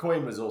 The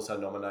Queen was also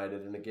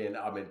nominated, and again,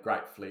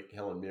 great flick,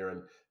 Helen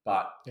Mirren.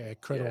 But yeah,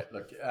 incredible.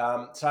 Yeah,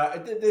 look,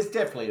 so there's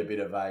definitely a bit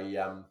of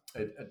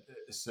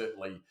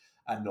certainly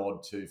a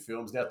nod to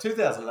films. Now,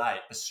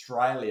 2008,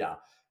 Australia,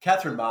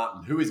 Catherine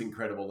Martin, who is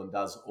incredible and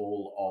does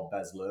all of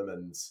Baz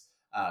Luhrmann's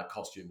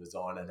costume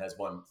design and has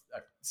won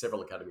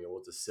several Academy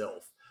Awards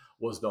herself,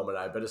 was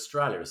nominated. But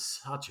Australia is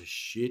such a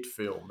shit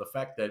film. The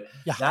fact that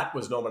that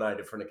was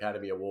nominated for an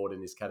Academy Award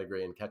in this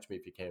category and Catch Me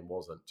If You Can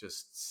wasn't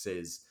just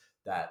says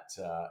that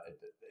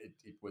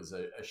it was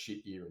a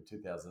shit year in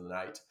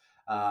 2008.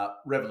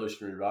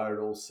 Revolutionary Road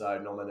also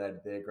nominated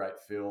there, great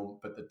film,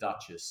 but The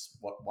Duchess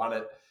won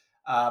it.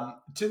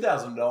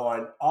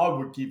 2009, I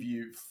would give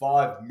you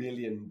 $5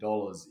 million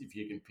if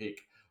you can pick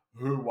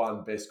who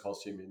won Best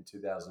Costume in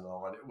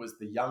 2009. It was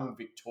The Young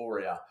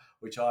Victoria,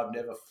 which I've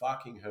never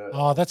fucking heard of.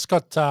 Oh, that's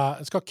got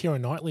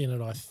Keira Knightley in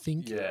it, I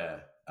think. Yeah.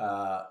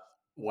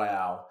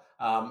 Wow.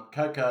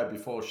 Coco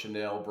Before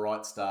Chanel,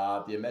 Bright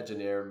Star, The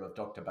Imaginarium of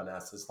Dr.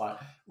 Banassus. Like,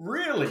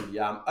 really,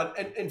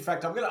 and in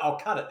fact, I'll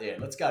cut it there.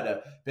 Let's go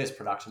to Best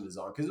Production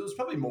Design, because it was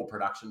probably more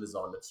production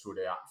design that stood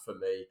out for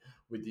me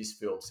with this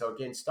film. So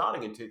again,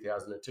 starting in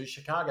 2002,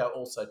 Chicago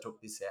also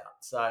took this out.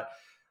 So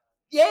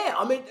yeah,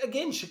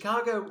 again,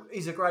 Chicago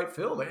is a great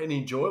film, an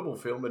enjoyable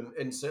film,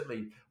 and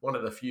certainly one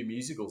of the few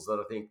musicals that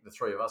I think the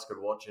three of us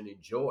could watch and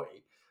enjoy.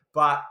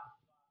 But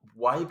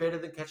way better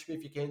than Catch Me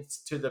If You Can,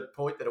 to the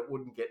point that it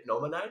wouldn't get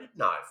nominated?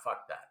 No,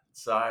 fuck that.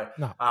 So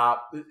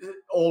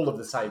all of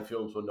the same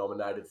films were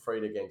nominated: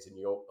 Frida, Gangs of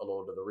New York, The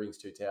Lord of the Rings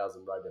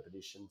 2000, Road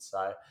Repetition.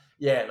 So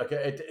yeah, look,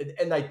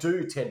 and they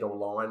do tend to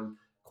align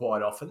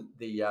quite often,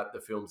 the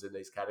films in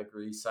these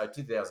categories. So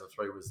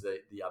 2003 was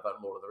the other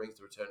Lord of the Rings,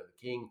 The Return of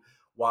the King,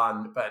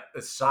 one, but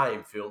the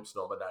same films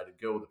nominated: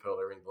 Girl with the Pearl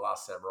Earring, The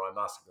Last Samurai,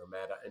 Master of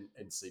Gramada,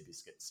 and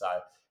Seabiscuit. So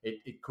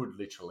it could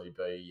literally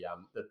be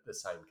the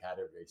same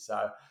category.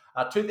 So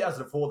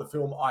 2004, the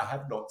film I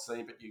have not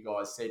seen, but you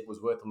guys said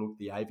was worth a look,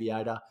 The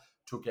Aviator,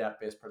 took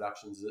out Best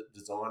Production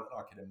Design.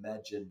 I can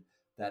imagine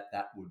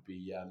that would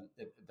be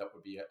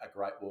a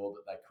great world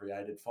that they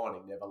created.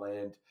 Finding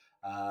Neverland,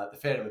 The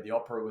Phantom of the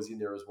Opera was in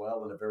there as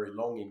well, and a very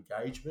long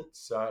engagement.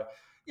 So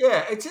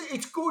yeah,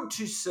 it's good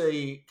to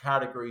see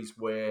categories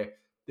where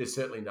there's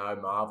certainly no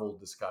Marvel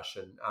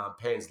discussion.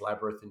 Pan's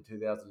Labyrinth in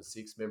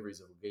 2006, Memories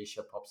of a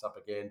Geisha pops up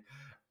again.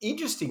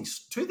 Interesting,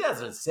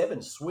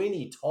 2007,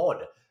 Sweeney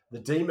Todd, The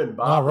Demon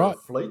Barber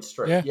of Fleet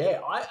Street. Yeah,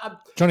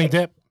 Johnny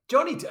Depp.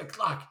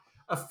 Like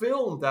a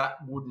film that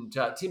wouldn't,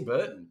 Tim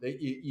Burton, that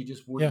you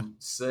just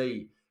wouldn't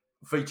see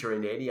feature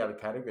in any other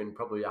category, and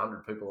probably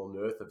 100 people on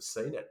earth have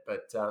seen it,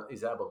 but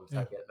is able to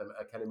take out the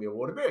Academy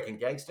Award. American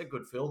Gangster,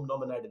 good film,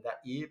 nominated that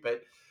year,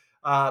 but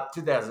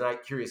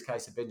 2008, Curious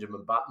Case of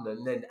Benjamin Button,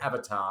 and then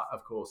Avatar,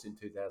 of course, in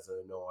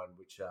 2009,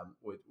 which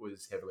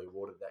was heavily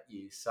awarded that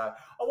year. So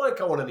I won't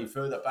go on any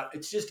further, but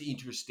it's just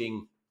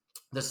interesting,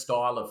 the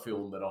style of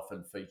film that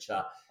often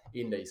feature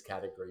in these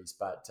categories.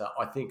 But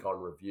I think on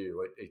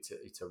review,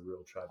 it's a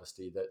real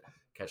travesty that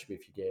Catch Me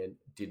If You Can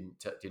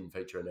didn't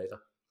feature in either.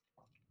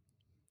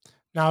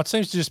 No, it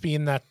seems to just be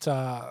in that,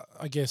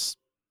 I guess,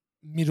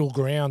 middle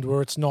ground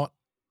where it's not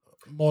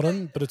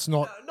modern, but it's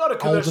not a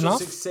commercial old enough.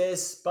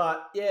 Success,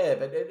 but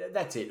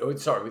that's it. Oh,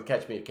 sorry, with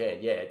Catch Me If You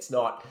Can, it's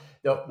not.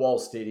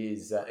 Whilst it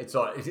is, it's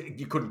not.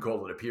 You couldn't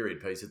call it a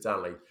period piece. It's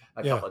only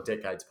a couple of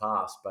decades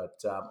past,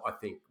 but I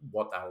think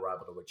what they were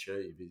able to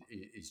achieve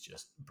is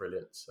just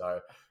brilliant. So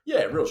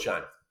yeah, real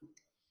shame.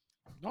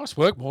 Nice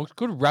work, Morgs.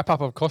 Good wrap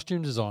up of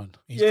costume design.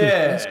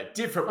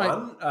 Different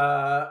one.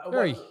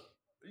 Very.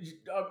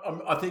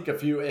 I think a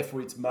few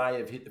F-words may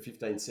have hit the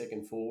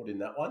 15-second forward in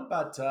that one,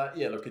 but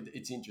look,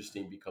 it's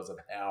interesting because of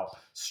how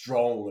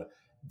strong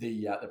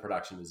the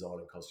production design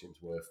and costumes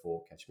were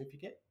for Catch Me If You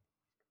Can.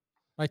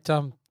 Mate,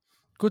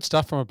 good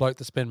stuff from a bloke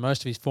that spent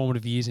most of his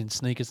formative years in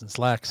sneakers and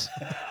slacks.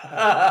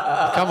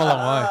 Come a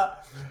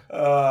long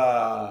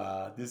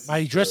way.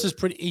 Mate, he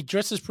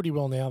dresses pretty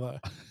well now, though.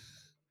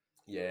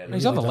 Yeah,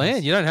 he's on the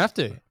land. You don't have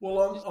to.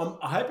 Well,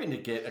 I'm hoping to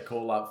get a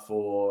call up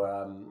for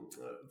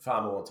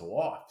Farmer Wants a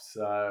Wife,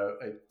 so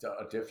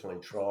I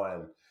definitely try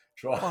and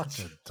Try, What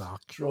a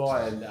duck.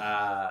 try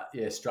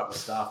and strut my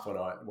stuff when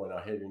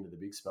I head into the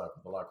Big Smoke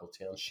at the local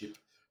township.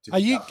 To Are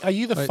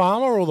you the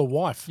farmer or the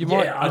wife? You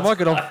might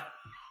get on.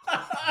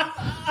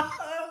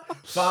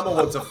 Farmer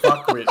wants a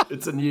fuckwit.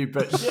 It's a new,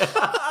 but yeah,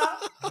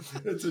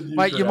 it's a new.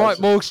 Mate,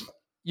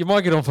 you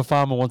might get on for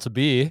farmer wants a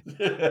beer.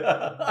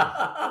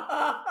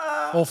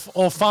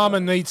 Or farmer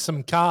needs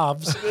some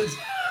calves.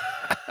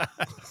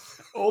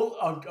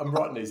 I'm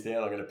writing these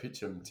down. I'm going to pitch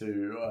them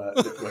to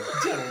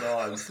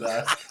Channel 9.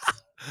 So.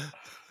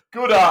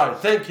 Good-o.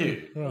 Thank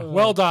you.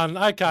 Well done.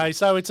 Okay,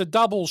 so it's a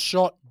double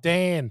shot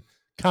Dan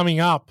coming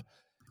up.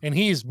 And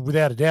here's,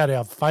 without a doubt,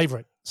 our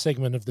favourite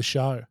segment of the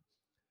show.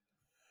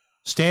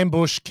 Stan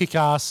Bush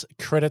kick-ass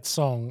credit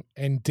song.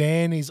 And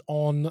Dan is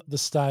on the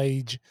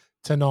stage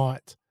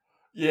tonight.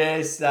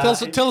 Yes.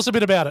 Tell us a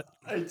bit about it.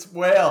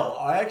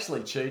 I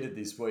actually cheated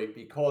this week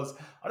because,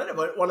 I don't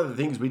know, one of the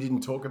things we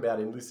didn't talk about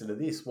in Listen to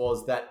This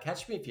was that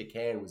Catch Me If You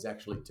Can was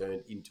actually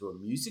turned into a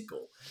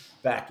musical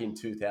back in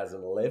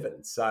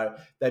 2011. So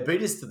they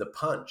beat us to the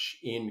punch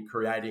in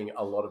creating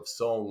a lot of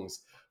songs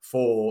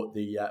for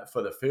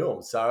the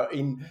film. So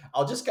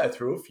I'll just go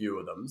through a few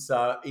of them.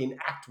 So in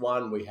Act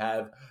 1, we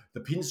have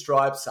The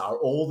Pinstripes Are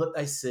All That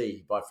They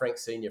See by Frank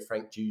Sr.,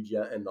 Frank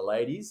Jr. and the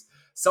Ladies.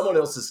 Someone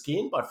Else's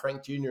Skin by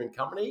Frank Jr. and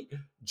Company.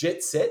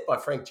 Jet Set by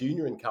Frank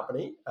Jr. and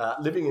Company.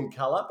 Living in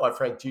Colour by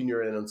Frank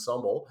Jr. and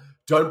Ensemble.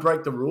 Don't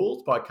Break the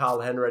Rules by Carl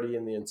Hanratty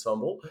and the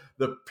Ensemble.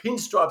 The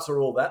Pinstripes Are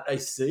All That They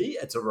See.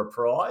 It's a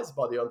reprise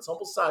by the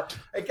Ensemble. So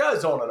it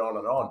goes on and on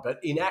and on.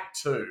 But in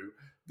Act 2,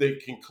 the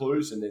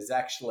conclusion is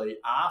actually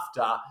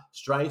after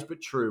Strange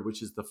But True,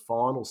 which is the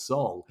final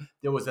song,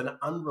 there was an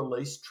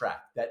unreleased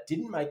track that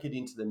didn't make it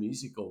into the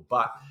musical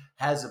but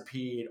has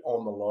appeared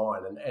on the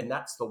line. And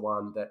that's the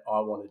one that I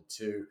wanted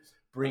to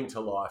bring to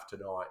life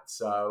tonight.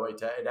 So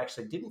it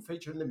actually didn't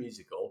feature in the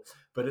musical,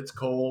 but it's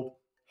called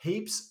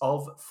Heaps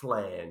of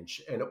Flange.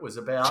 And it was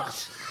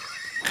about...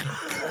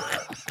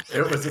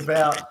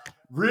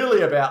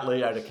 really about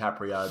Leo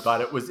DiCaprio,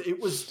 but it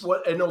was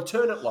what an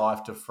alternate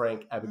life to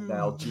Frank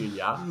Abagnale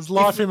Jr. It was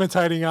life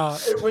imitating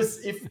art. It was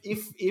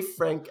if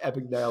Frank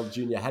Abagnale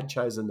Jr. had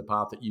chosen the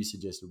path that you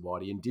suggested,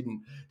 Whitey, and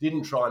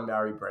didn't try and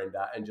marry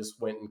Brenda and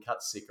just went and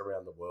cut sick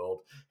around the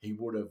world, he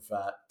would have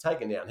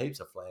taken down Heaps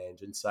of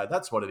Flange. And so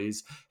that's what it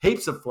is.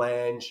 Heaps of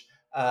Flange.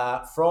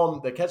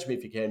 From the Catch Me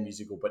If You Can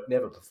musical, but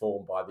never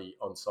performed by the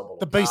ensemble.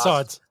 The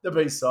B-sides. The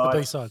B-sides. The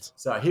B-sides.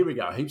 So here we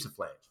go, Heaps of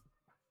Flange.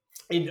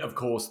 In, of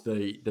course,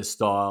 the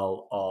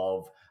style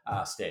of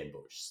Stan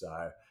Bush.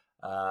 So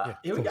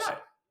here we go.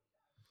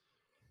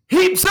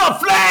 Heaps of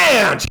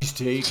flange, he's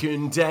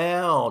taken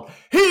down.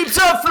 Heaps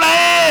of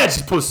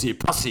flange,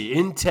 pussy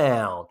in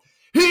town.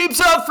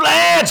 Heaps of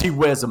flange, he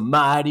wears a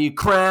mighty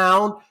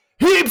crown.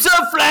 Heaps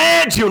of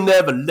flange, he'll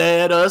never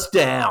let us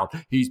down.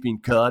 He's been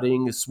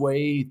cutting a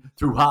swathe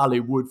through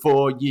Hollywood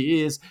for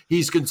years.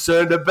 He's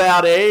concerned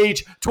about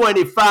age,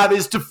 25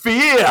 is to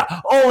fear.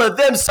 All of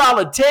them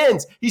solid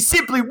 10s, he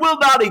simply will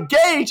not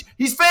engage.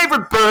 His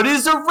favorite bird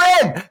is a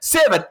wren,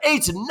 7,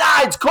 8, and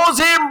 9s cause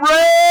him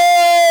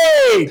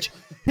rage.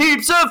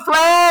 Heaps of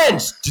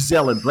flange,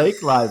 Giselle and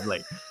Blake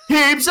Lively.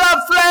 Heaps of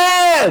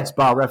flange,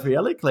 Bar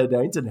Raffaelli, Claire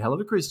Danes, and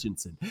Helena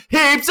Christensen.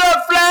 Heaps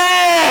of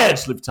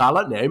flange, Liv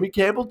Tyler, Naomi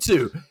Campbell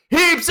too.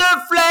 Heaps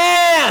of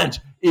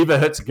flange, Eva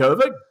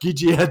Herzegovina,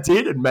 Gigi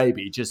Hadid, and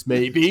maybe, just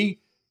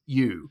maybe,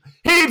 you.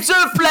 Heaps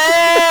of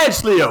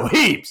flange, Leo,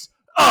 heaps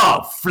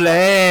of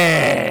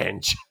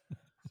flange.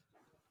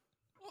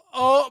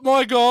 Oh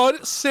my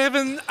God,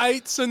 7,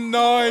 8s, and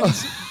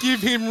 9s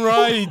give him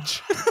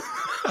rage.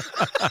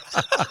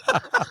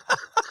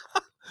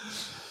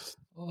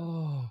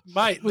 Oh,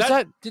 mate, was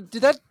that did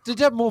that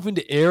morph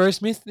into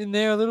Aerosmith in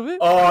there a little bit?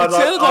 Oh, it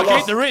sounded like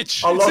Eat the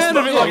Rich. It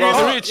sounded a bit like Eat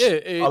the Rich.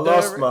 Yeah, I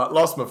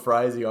lost my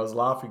phrasing. I was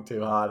laughing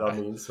too hard on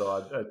the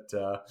inside.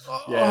 So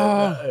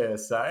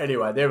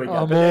anyway, there we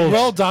go.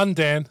 Well done,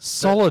 Dan.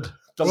 Solid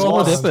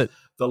effort.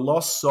 The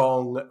lost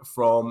song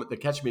from the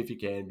Catch Me If You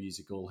Can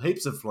musical,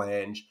 Heaps of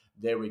Flange.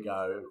 There we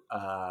go.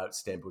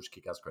 Stan Bush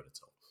kick-ass credit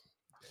song.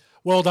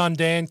 Well done,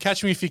 Dan.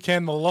 Catch Me If You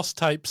Can. The Lost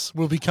Tapes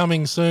will be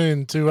coming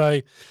soon to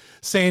a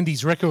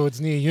Sandy's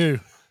Records near you.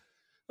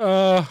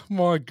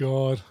 My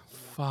God.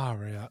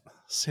 Far out.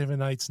 7,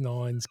 8s,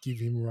 9s give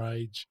him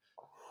rage.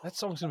 That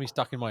song's going to be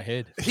stuck in my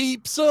head.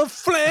 Heaps of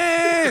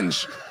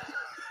flange.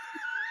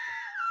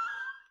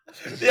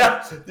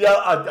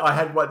 I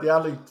had one.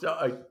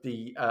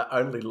 The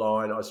only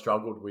line I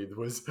struggled with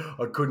was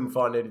I couldn't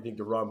find anything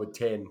to rhyme with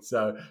 10.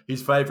 So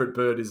his favourite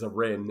bird is a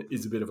wren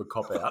is a bit of a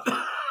cop-out.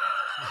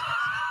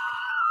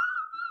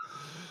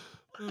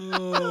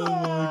 Oh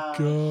my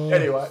God.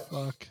 Anyway.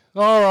 Fuck.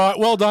 All right.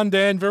 Well done,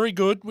 Dan. Very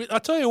good. I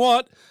tell you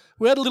what,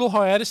 we had a little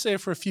hiatus there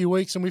for a few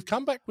weeks and we've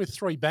come back with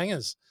 3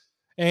 bangers.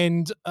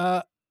 And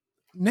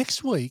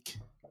next week,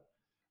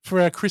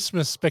 for our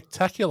Christmas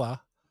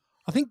spectacular,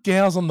 I think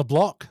Gal's on the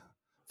block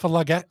for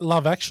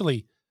Love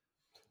Actually.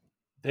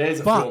 There's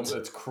a film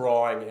that's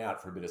crying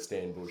out for a bit of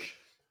Stan Bush.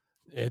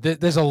 Yeah,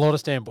 there's a lot of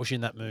Stan Bush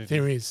in that movie.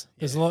 There is.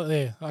 There's a lot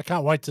there. I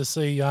can't wait to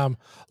see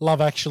Love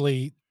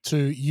Actually to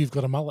You've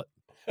Got a Mullet.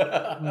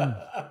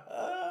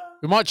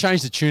 We might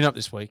change the tune up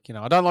this week.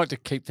 I don't like to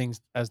keep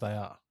things as they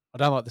are. I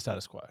don't like the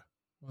status quo.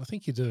 I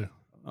think you do.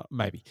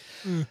 Maybe.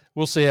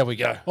 We'll see how we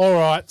go. All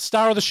right,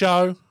 star of the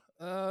show.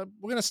 We're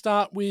going to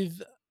start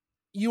with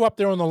you up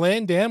there on the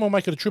land, Dan. We'll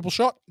make it a triple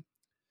shot.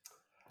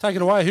 Take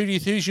it away.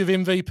 Who's your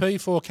MVP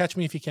for Catch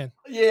Me If You Can?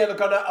 Yeah,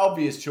 look, I know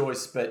obvious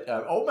choice, but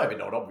or maybe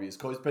not obvious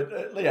choice, but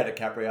Leo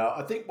DiCaprio.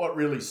 I think what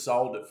really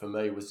sold it for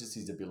me was just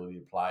his ability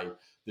to play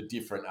the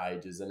different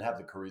ages and have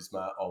the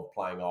charisma of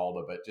playing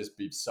older, but just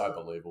be so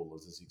believable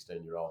as a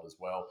 16-year-old as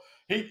well.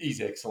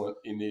 He's excellent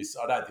in this.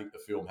 I don't think the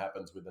film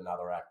happens with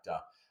another actor.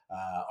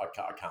 I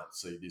can't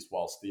see this.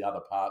 Whilst the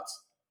other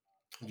parts,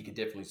 you can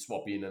definitely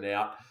swap in and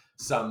out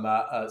some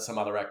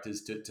other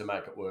actors to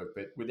make it work.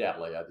 But without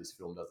Leo, this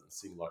film doesn't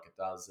sing like it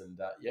does. And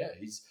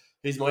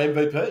he's my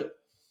MVP.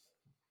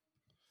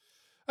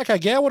 Okay,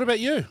 Gow, what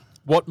about you?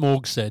 What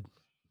Morg said.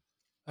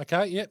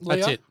 Okay, yeah, Leo.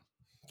 That's it.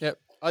 Yep.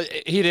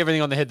 He hit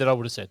everything on the head that I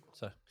would have said.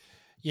 So,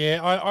 yeah,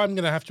 I'm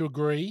going to have to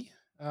agree.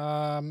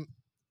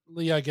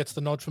 Leo gets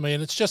the nod for me,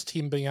 and it's just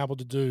him being able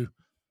to do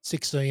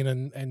 16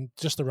 and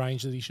just the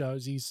range that he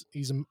shows.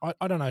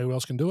 I don't know who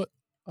else can do it.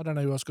 I don't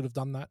know who else could have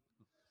done that.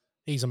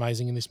 He's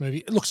amazing in this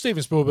movie. Look,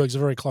 Steven Spielberg's a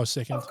very close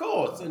second. Of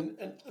course, and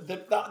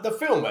the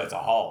film as a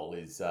whole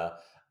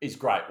is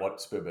great what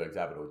Spielberg's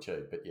able to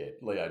achieve. But yeah,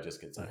 Leo just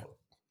gets it.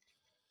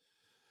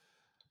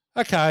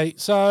 Okay,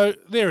 so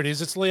there it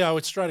is. It's Leo.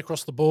 It's straight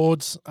across the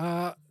boards.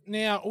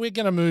 Now we're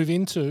going to move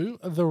into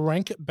the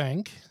rank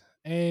bank,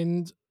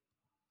 and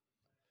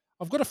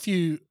I've got a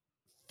few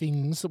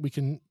things that we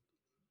can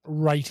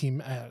rate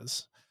him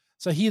as.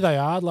 So here they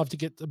are. I'd love to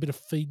get a bit of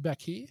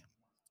feedback here.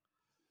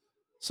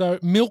 So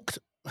milk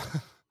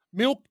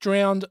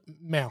drowned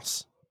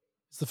mouse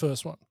is the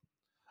first one.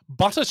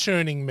 Butter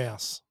churning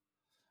mouse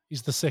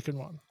is the second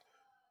one.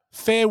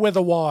 Fair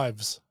weather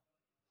wives.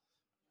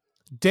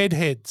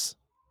 Deadheads.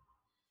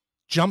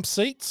 Jump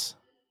seats.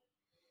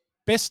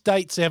 Best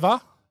dates ever.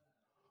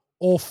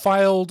 Or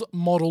failed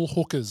model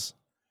hookers.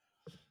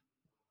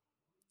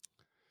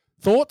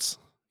 Thoughts?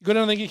 You got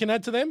anything you can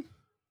add to them?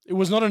 It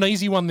was not an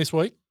easy one this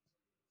week.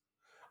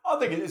 I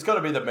think it's got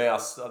to be the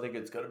mouse. I think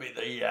it's got to be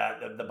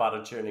the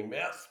butter churning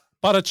mouse.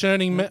 Butter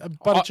churning mouse.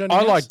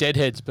 I like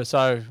Deadheads, but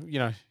so,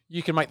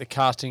 you can make the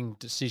casting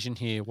decision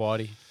here,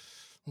 Whitey.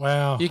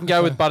 Wow. You can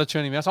go with butter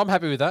churning mouse. I'm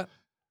happy with that.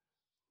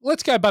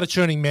 Let's go butter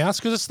churning mouse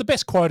because it's the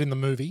best quote in the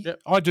movie.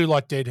 Yep. I do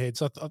like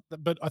Deadheads,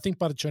 but I think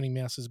butter churning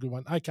mouse is a good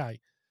one. Okay.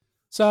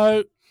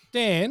 So,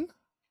 Dan,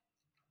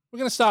 we're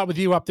going to start with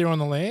you up there on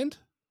the land.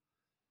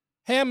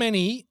 How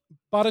many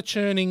butter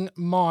churning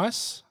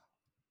mice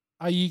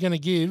are you going to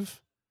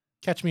give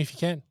Catch Me If You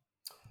Can?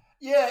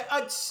 Yeah,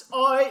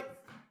 I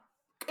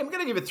am going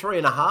to give it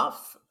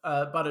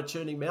 3.5 butter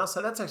churning mouse.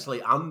 So that's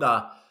actually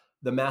under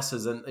the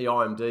masses and the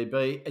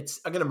IMDb.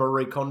 I'm going to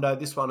Marie Kondo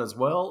this one as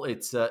well.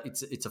 It's a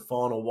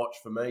final watch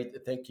for me.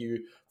 Thank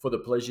you for the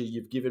pleasure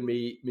you've given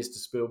me, Mr.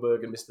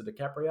 Spielberg and Mr.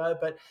 DiCaprio.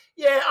 But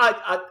yeah,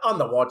 I on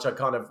the watch, I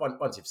kind of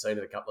once you've seen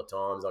it a couple of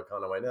times, I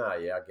kind of went,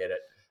 yeah, I get it.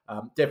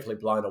 Definitely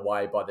blown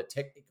away by the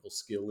technical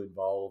skill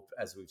involved,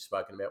 as we've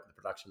spoken about with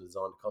the production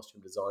design, the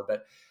costume design.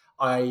 But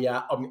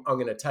I'm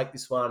going to take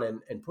this one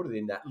and put it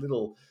in that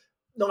little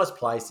nice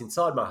place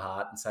inside my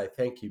heart and say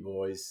thank you,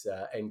 boys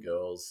and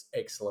girls.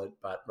 Excellent,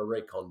 but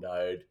Marie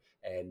Kondoed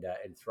and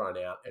thrown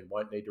out and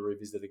won't need to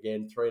revisit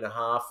again.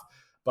 3.5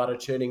 butter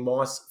churning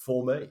mice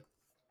for me.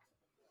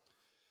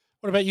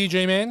 What about you,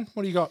 G-Man?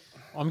 What do you got?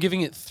 I'm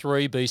giving it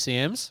 3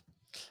 BCMs.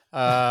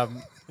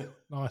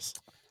 Nice.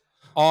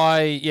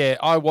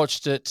 I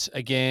watched it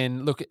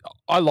again. Look,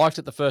 I liked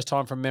it the first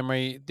time from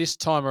memory. This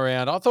time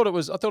around, I thought it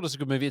was a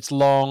good movie. It's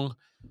long.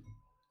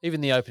 Even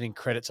the opening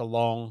credits are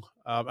long.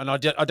 And I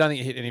don't think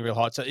it hit any real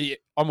heights. So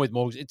I'm with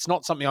Morgs. It's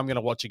not something I'm going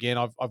to watch again.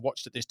 I've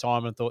watched it this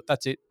time and thought,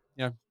 that's it.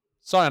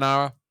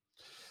 Sayonara.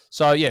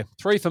 So,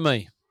 3 for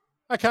me.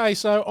 Okay,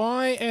 so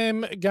I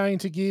am going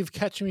to give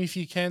Catch Me If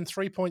You Can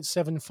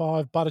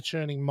 3.75 butter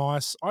churning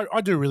mice.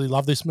 I do really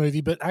love this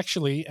movie, but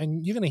actually,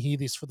 and you're going to hear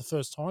this for the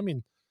first time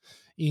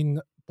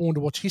in Born to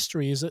Watch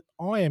history, is that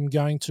I am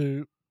going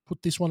to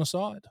put this one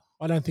aside.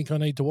 I don't think I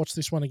need to watch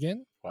this one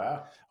again.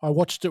 Wow. I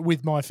watched it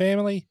with my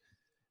family.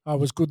 It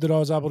was good that I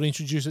was able to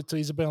introduce it to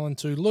Isabel and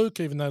to Luke,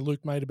 even though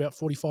Luke made about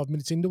 45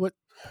 minutes into it.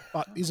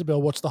 But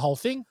Isabel watched the whole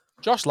thing.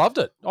 Josh loved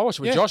it. I watched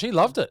it with Josh. He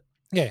loved it.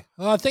 Yeah,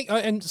 I think,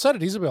 and so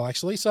did Isabel,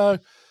 actually. So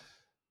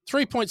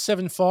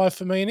 3.75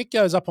 for me, and it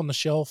goes up on the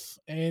shelf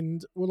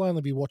and will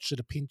only be watched at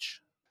a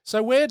pinch.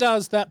 So where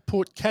does that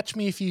put Catch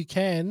Me If You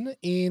Can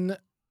in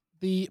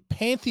the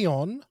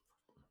pantheon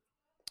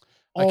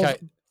of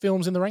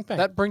films in the rank bank?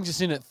 That brings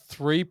us in at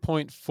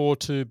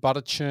 3.42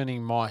 butter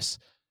churning mice.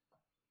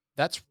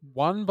 That's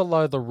one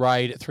below the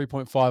Raid at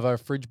 3.50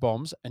 fridge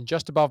bombs and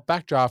just above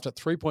Backdraft at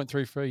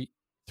 3.33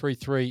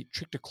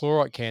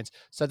 trichloride cans.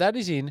 So that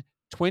is in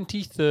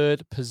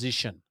 23rd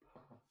position,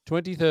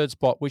 23rd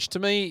spot, which to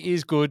me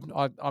is good.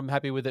 I'm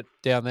happy with it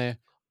down there.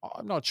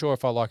 I'm not sure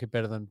if I like it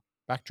better than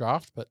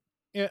Backdraft, but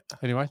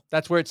anyway,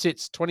 that's where it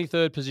sits,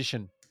 23rd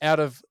position out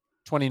of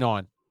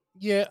 29.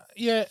 Yeah.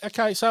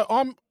 Okay. So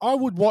I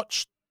would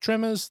watch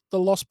Tremors, The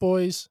Lost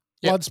Boys,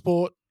 Yep.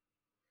 Bloodsport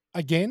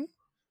again.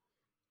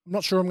 I'm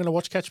not sure I'm going to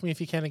watch Catch Me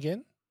If You Can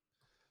again.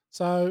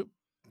 So,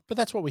 but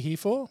that's what we're here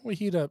for. We're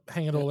here to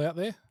hang it all out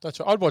there. That's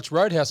right. I'd watch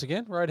Roadhouse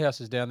again. Roadhouse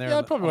is down there. Yeah, on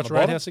I'd the- probably on watch the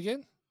bottom. Roadhouse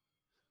again.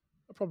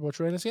 I'll probably watch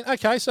Roadhouse again.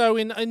 Okay, so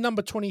in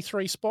number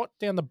 23 spot,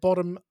 down the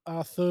bottom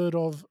third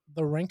of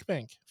the rank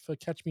bank for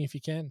Catch Me If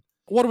You Can.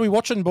 What are we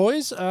watching,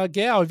 boys? Gow,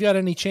 have you had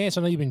any chance?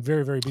 I know you've been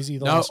very, very busy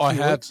the No, last few I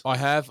have. weeks. I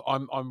have.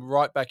 I'm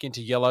right back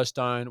into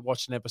Yellowstone.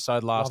 Watched an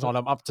episode last Love night.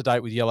 I'm up to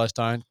date with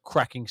Yellowstone.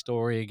 Cracking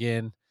story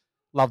again.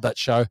 Love that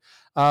show.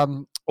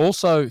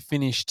 Also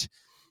finished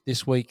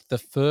this week the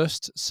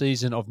first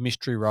season of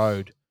Mystery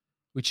Road,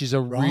 which is a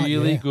Right,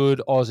 really yeah.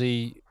 good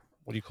Aussie.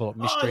 What do you call it?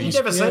 Oh, Mystery. you've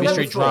never seen that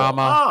mystery before.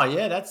 drama. Oh,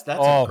 yeah, that's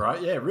Oh. a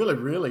great. Yeah, really,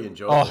 really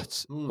enjoyable. Oh,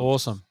 it's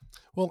awesome.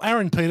 Well,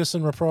 Aaron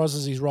Peterson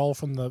reprises his role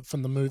from the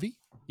movie.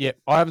 Yeah,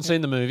 I haven't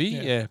seen the movie.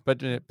 Yeah. Yeah,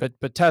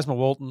 but Tasma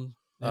Walton,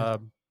 Yeah.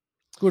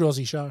 Good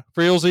Aussie show.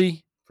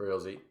 Frielzy,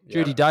 Frielzy,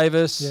 Judy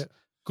Davis. Yeah.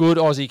 Good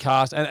Aussie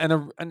cast,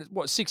 and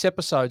what 6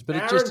 episodes, but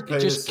it just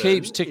Peterson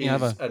keeps ticking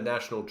is over. a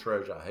national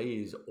treasure.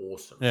 He is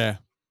awesome. Yeah,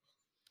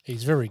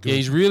 He's very good. yeah,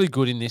 he's really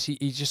good in this. He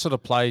just sort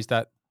of plays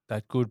that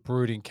good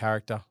brooding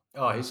character.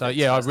 Oh, he's So,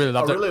 yeah, I really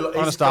loved it. I'm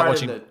gonna he's start great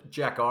watching- in the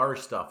Jack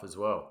Irish stuff as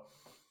well.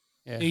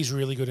 Yeah. He's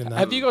really good in that.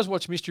 Have you guys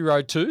watched Mystery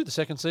Road 2, the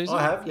second season?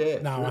 I have,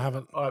 yeah. No, I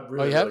haven't.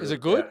 Really, you have? really Is it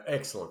good? Yeah,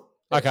 excellent.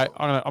 Okay,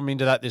 Excellent. I'm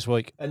into that this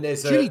week. And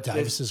there's Judy a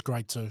Davis is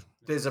great too.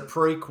 there's a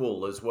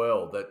prequel as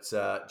well that's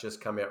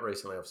just come out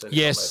recently. I've seen it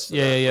Yes, from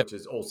yesterday, yeah. which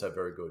is also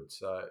very good.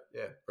 So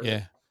yeah, Yeah.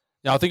 brilliant.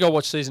 Yeah, I think I'll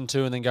watch season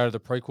 2 and then go to the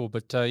prequel.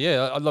 But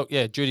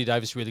Judy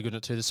Davis really good at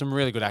it too. There's some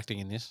really good acting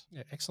in this.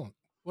 Yeah, excellent.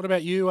 What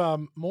about you,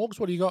 Morgs?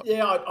 What do you got?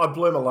 Yeah, I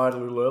blew my load a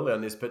little early on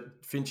this, but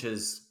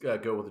Fincher's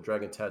Girl with the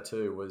Dragon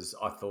Tattoo was,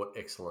 I thought,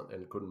 excellent,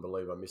 and couldn't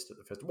believe I missed it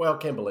the first. Well, I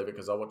can believe it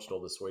because I watched all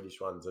the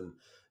Swedish ones and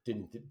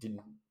didn't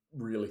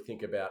really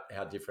think about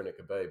how different it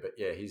could be. But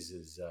yeah, his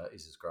is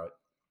great.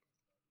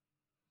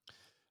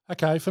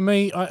 Okay, for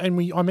me,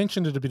 I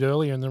mentioned it a bit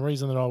earlier, and the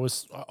reason that I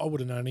would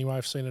have known anyway.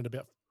 I've seen it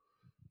about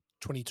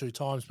 22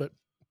 times, but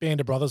Band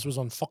of Brothers was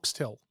on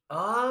Foxtel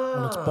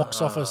on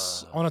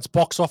its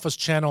box office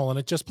channel, and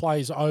it just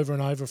plays over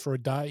and over for a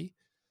day.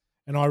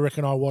 And I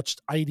reckon I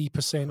watched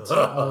 80%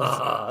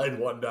 in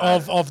one day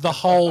of the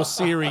whole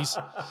series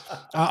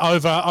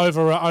over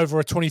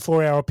a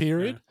 24-hour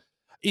period.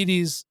 It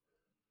is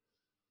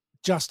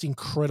just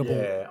incredible.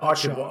 Yeah, that I could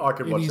show. watch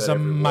It that is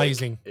every week.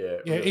 amazing. Yeah,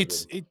 Yeah,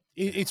 really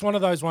it's one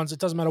of those ones. It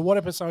doesn't matter what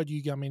episode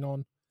you come in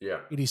on. Yeah.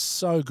 It is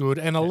so good,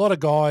 and a lot of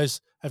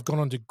guys have gone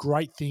on to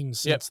great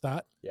things Yep. since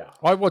that. Yeah.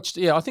 I watched.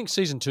 Yeah, I think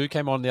season 2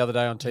 came on the other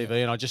day on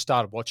TV, and I just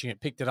started watching it.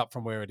 Picked it up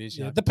from where it is.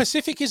 You Yeah, know? the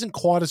Pacific isn't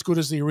quite as good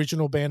as the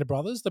original Band of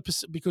Brothers.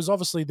 because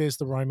obviously there's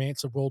the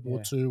romance of World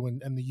War II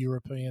and the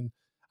European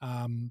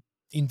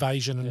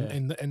invasion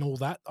and all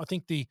that. I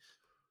think the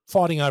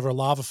fighting over a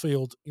lava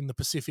field in the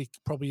Pacific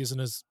probably isn't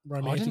as I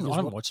romantic. as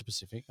haven't what- watched the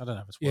Pacific. I don't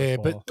know if it's Yeah,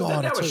 worthwhile. but God,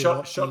 I that tell was you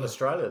what, shot in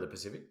Australia, the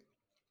Pacific.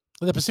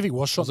 the Pacific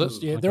was shot. Was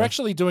it? Yeah, they're Okay.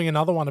 actually doing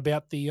another one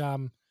about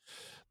the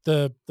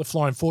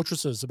flying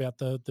fortresses, about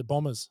the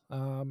bombers.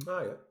 Oh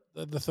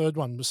yeah. The third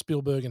one was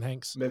Spielberg and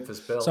Hanks. Memphis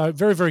Belle. So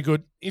very, very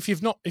good. If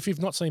you've not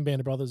seen Band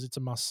of Brothers, it's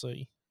a must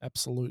see.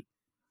 Absolute,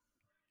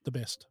 the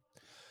best.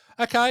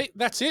 Okay,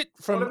 that's it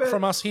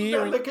from us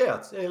here. Lick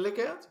out. Yeah, lick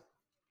out.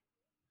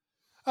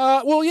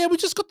 Well, yeah, we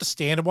just got the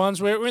standard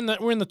ones. We're in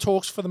the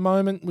talks for the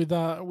moment with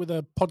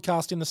a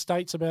podcast in the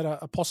States about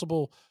a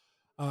possible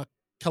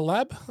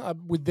collab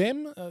with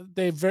them.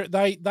 They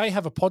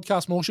have a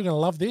podcast. Morsh, you're going to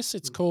love this.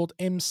 It's called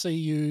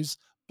MCU's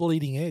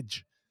Bleeding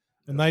Edge,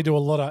 and they do a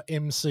lot of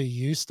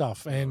MCU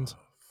stuff. And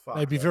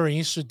they'd be very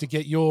interested to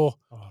get your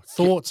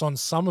thoughts on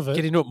some of it.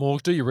 Get into it,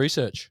 Morgs. Do your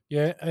research.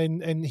 Yeah,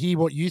 and hear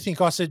what you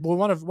think. I said, well,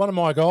 one of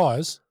my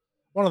guys,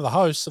 one of the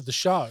hosts of the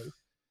show,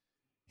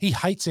 he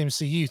hates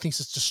MCU, thinks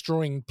it's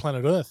destroying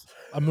planet Earth,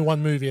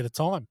 one movie at a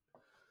time.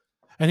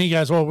 And he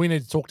goes, well, we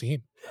need to talk to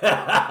him.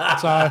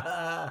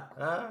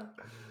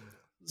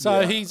 So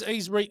Yeah.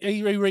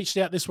 he reached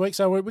out this week.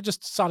 So we're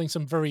just starting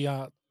some very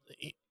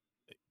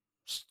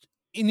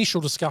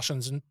initial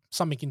discussions, and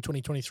something in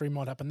 2023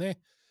 might happen there.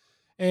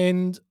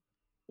 And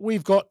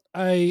we've got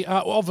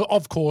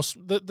of course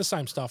the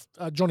same stuff.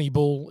 Johnny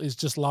Bull is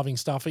just loving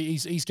stuff.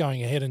 He's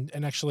going ahead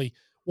and actually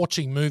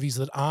watching movies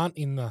that aren't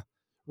in the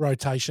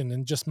rotation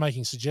and just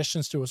making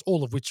suggestions to us,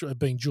 all of which are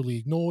being duly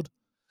ignored.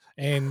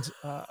 And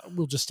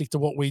we'll just stick to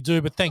what we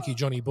do. But thank you,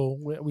 Johnny Bull.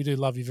 We do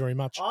love you very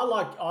much. I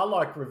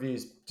like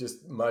reviews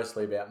just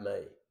mostly about me.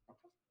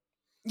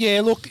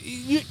 Yeah, look,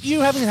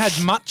 you haven't had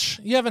much.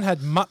 You haven't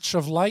had much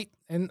of late,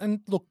 and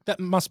look, that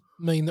must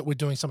mean that we're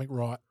doing something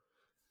right.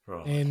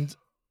 Right.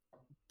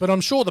 But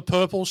I'm sure the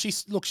purple. She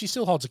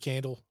still holds a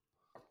candle.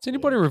 Is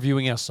anybody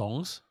reviewing our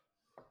songs?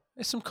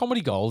 There's some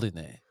comedy gold in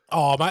there.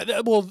 Oh, mate.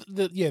 Well,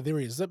 yeah, there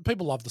is.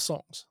 People love the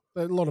songs.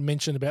 There's a lot of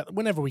mention about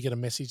whenever we get a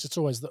message. It's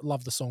always that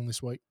love the song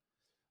this week.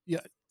 Yeah,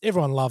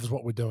 everyone loves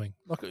what we're doing.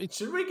 Like,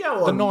 Should we go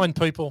the on 9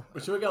 people.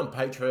 Should we go on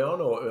Patreon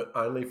or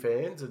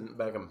OnlyFans and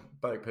make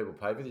people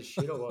pay for this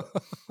shit or what?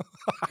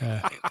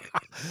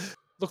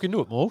 Look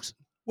into it, Morgs.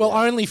 Well,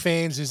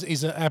 OnlyFans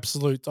is an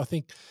absolute. I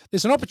think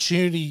there's an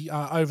opportunity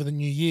over the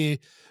new year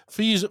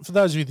for you. For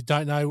those of you that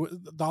don't know,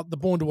 the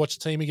Born to Watch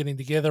team are getting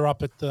together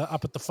up at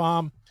the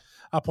farm,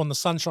 up on the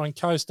Sunshine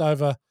Coast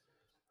over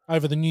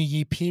the New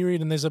Year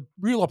period, and there's a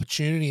real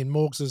opportunity in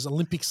Morgs'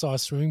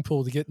 Olympic-sized swimming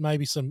pool to get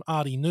maybe some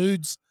arty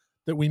nudes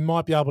that we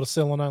might be able to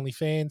sell on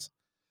OnlyFans,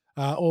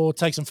 or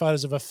take some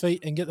photos of our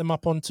feet and get them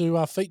up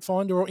onto Feet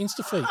Finder or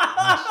InstaFeet.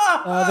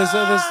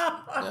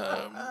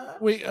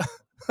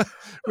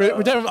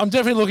 I'm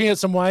definitely looking at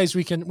some ways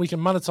we can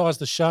monetize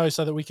the show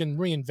so that we can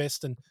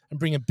reinvest and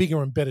bring a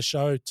bigger and better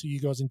show to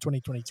you guys in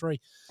 2023.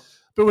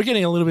 But we're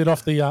getting a little bit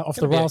off the rails.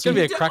 It's going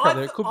to be a cracker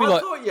there. It could be I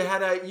like. thought you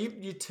had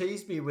you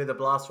teased me with a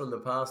blast from the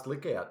past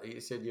lick out.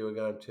 You said you were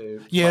going to.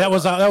 Yeah, that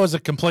was a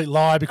complete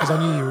lie because I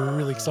knew you were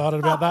really excited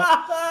about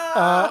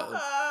that.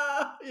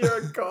 You're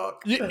a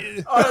cock. I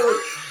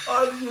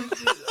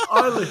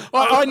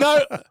know.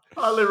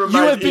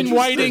 You have been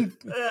waiting.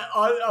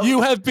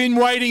 You have been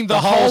waiting the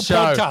whole show.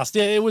 podcast.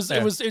 Yeah,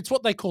 it's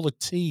what they call a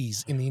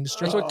tease in the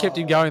industry. That's what kept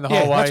him going the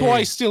whole way. That's why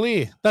he's still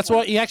here. That's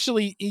why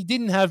he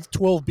didn't have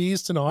 12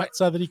 beers tonight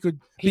so that he could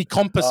be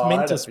compos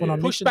mentis when I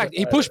pushed mentioned back. it.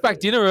 He pushed back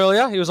dinner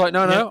earlier. He was like,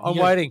 "No, I'm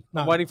waiting.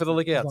 No. I'm waiting for the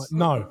lick He's outs." like,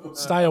 no,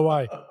 stay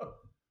away.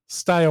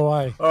 Stay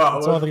away. All right,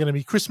 it's well, either going to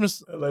be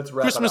Christmas Let's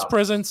wrap it up.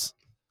 presents,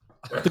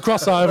 the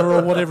crossover,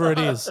 or whatever it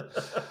is.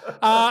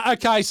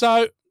 Okay,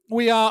 so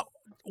we are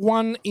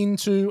one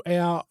into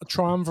our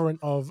triumvirate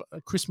of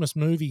Christmas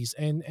movies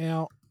and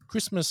our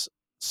Christmas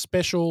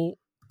special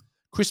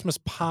Christmas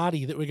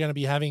party that we're going to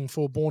be having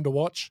for Born to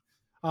Watch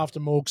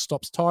after Morg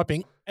stops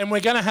typing. And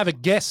we're going to have a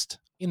guest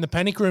in the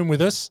panic room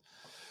with us.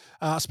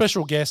 A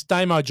special guest,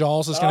 Damo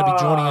Giles, is going to be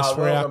joining us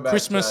for our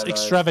Christmas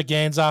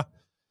extravaganza.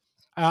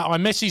 I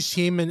messaged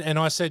him and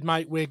I said,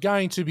 mate, we're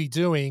going to be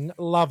doing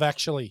Love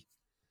Actually.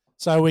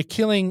 So we're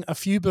killing a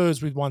few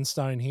birds with one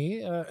stone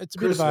here. It's a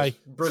bit of a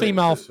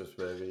female Christmas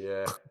movie,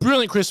 yeah.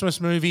 Brilliant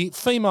Christmas movie,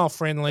 female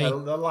friendly.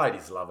 The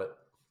ladies love it.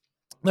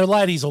 The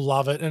ladies will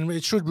love it, and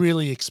it should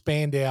really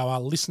expand our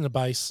listener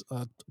base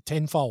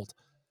tenfold.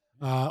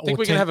 I think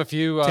we're going to have a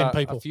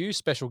few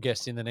special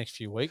guests in the next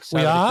few weeks. We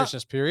over are. the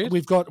Christmas period.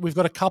 We've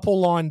got a couple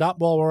lined up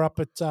while we're up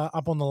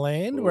on the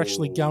land. We're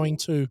actually going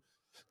to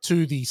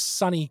the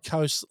Sunny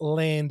Coast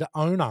land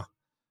owner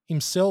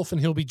himself, and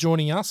he'll be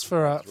joining us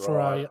for a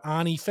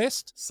Arnie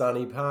Fest.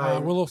 Sunny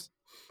Payne.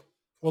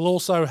 We'll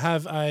also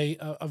have a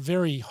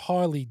very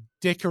highly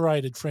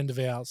decorated friend of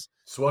ours.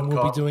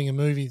 We'll be doing a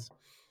movie.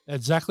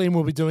 Exactly, and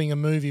we'll be doing a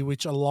movie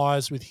which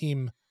allies with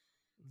him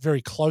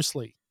very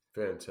closely.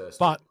 Fantastic.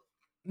 But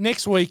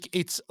next week,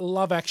 it's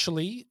Love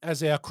Actually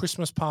as our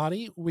Christmas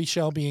party. We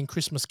shall be in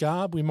Christmas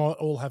garb. We might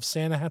all have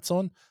Santa hats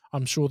on.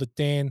 I'm sure that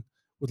Dan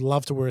would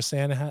love to wear a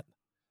Santa hat.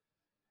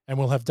 And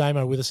we'll have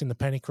Damo with us in the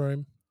panic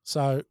room.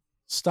 So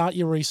start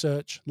your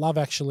research. Love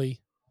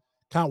Actually.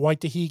 Can't wait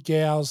to hear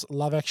Gow's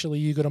Love Actually,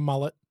 You Got a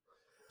Mullet.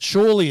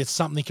 Surely it's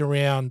something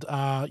around,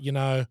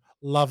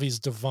 Love is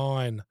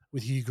Divine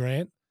with Hugh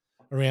Grant,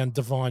 around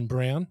Divine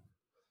Brown.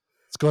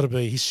 It's got to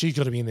be. She's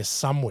got to be in there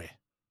somewhere.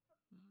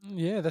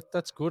 Yeah,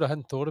 that's good. I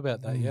hadn't thought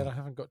about that yet. I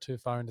haven't got too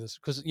far into this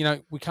because,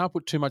 we can't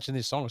put too much in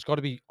this song. It's got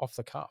to be off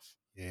the cuff.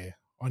 Yeah,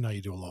 I know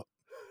you do a lot.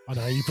 I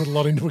know you put a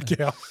lot into it,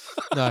 Gow.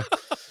 No.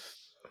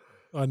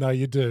 I know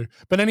you do.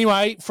 But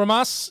anyway, from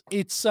us,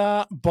 it's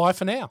bye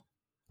for now.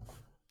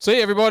 See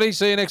you, everybody.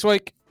 See you next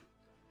week.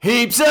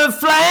 Heaps of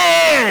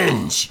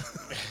flange!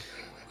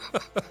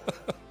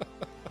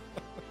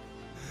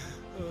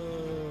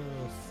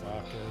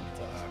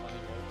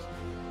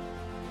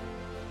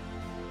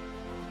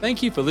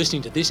 Thank you for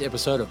listening to this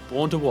episode of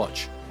Born to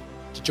Watch.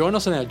 To join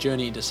us on our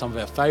journey into some of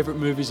our favourite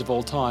movies of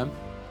all time,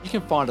 you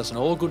can find us on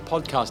all good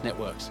podcast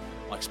networks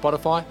like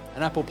Spotify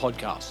and Apple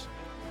Podcasts.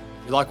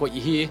 If you like what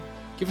you hear,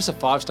 give us a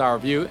 5-star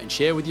review and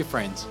share with your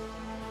friends.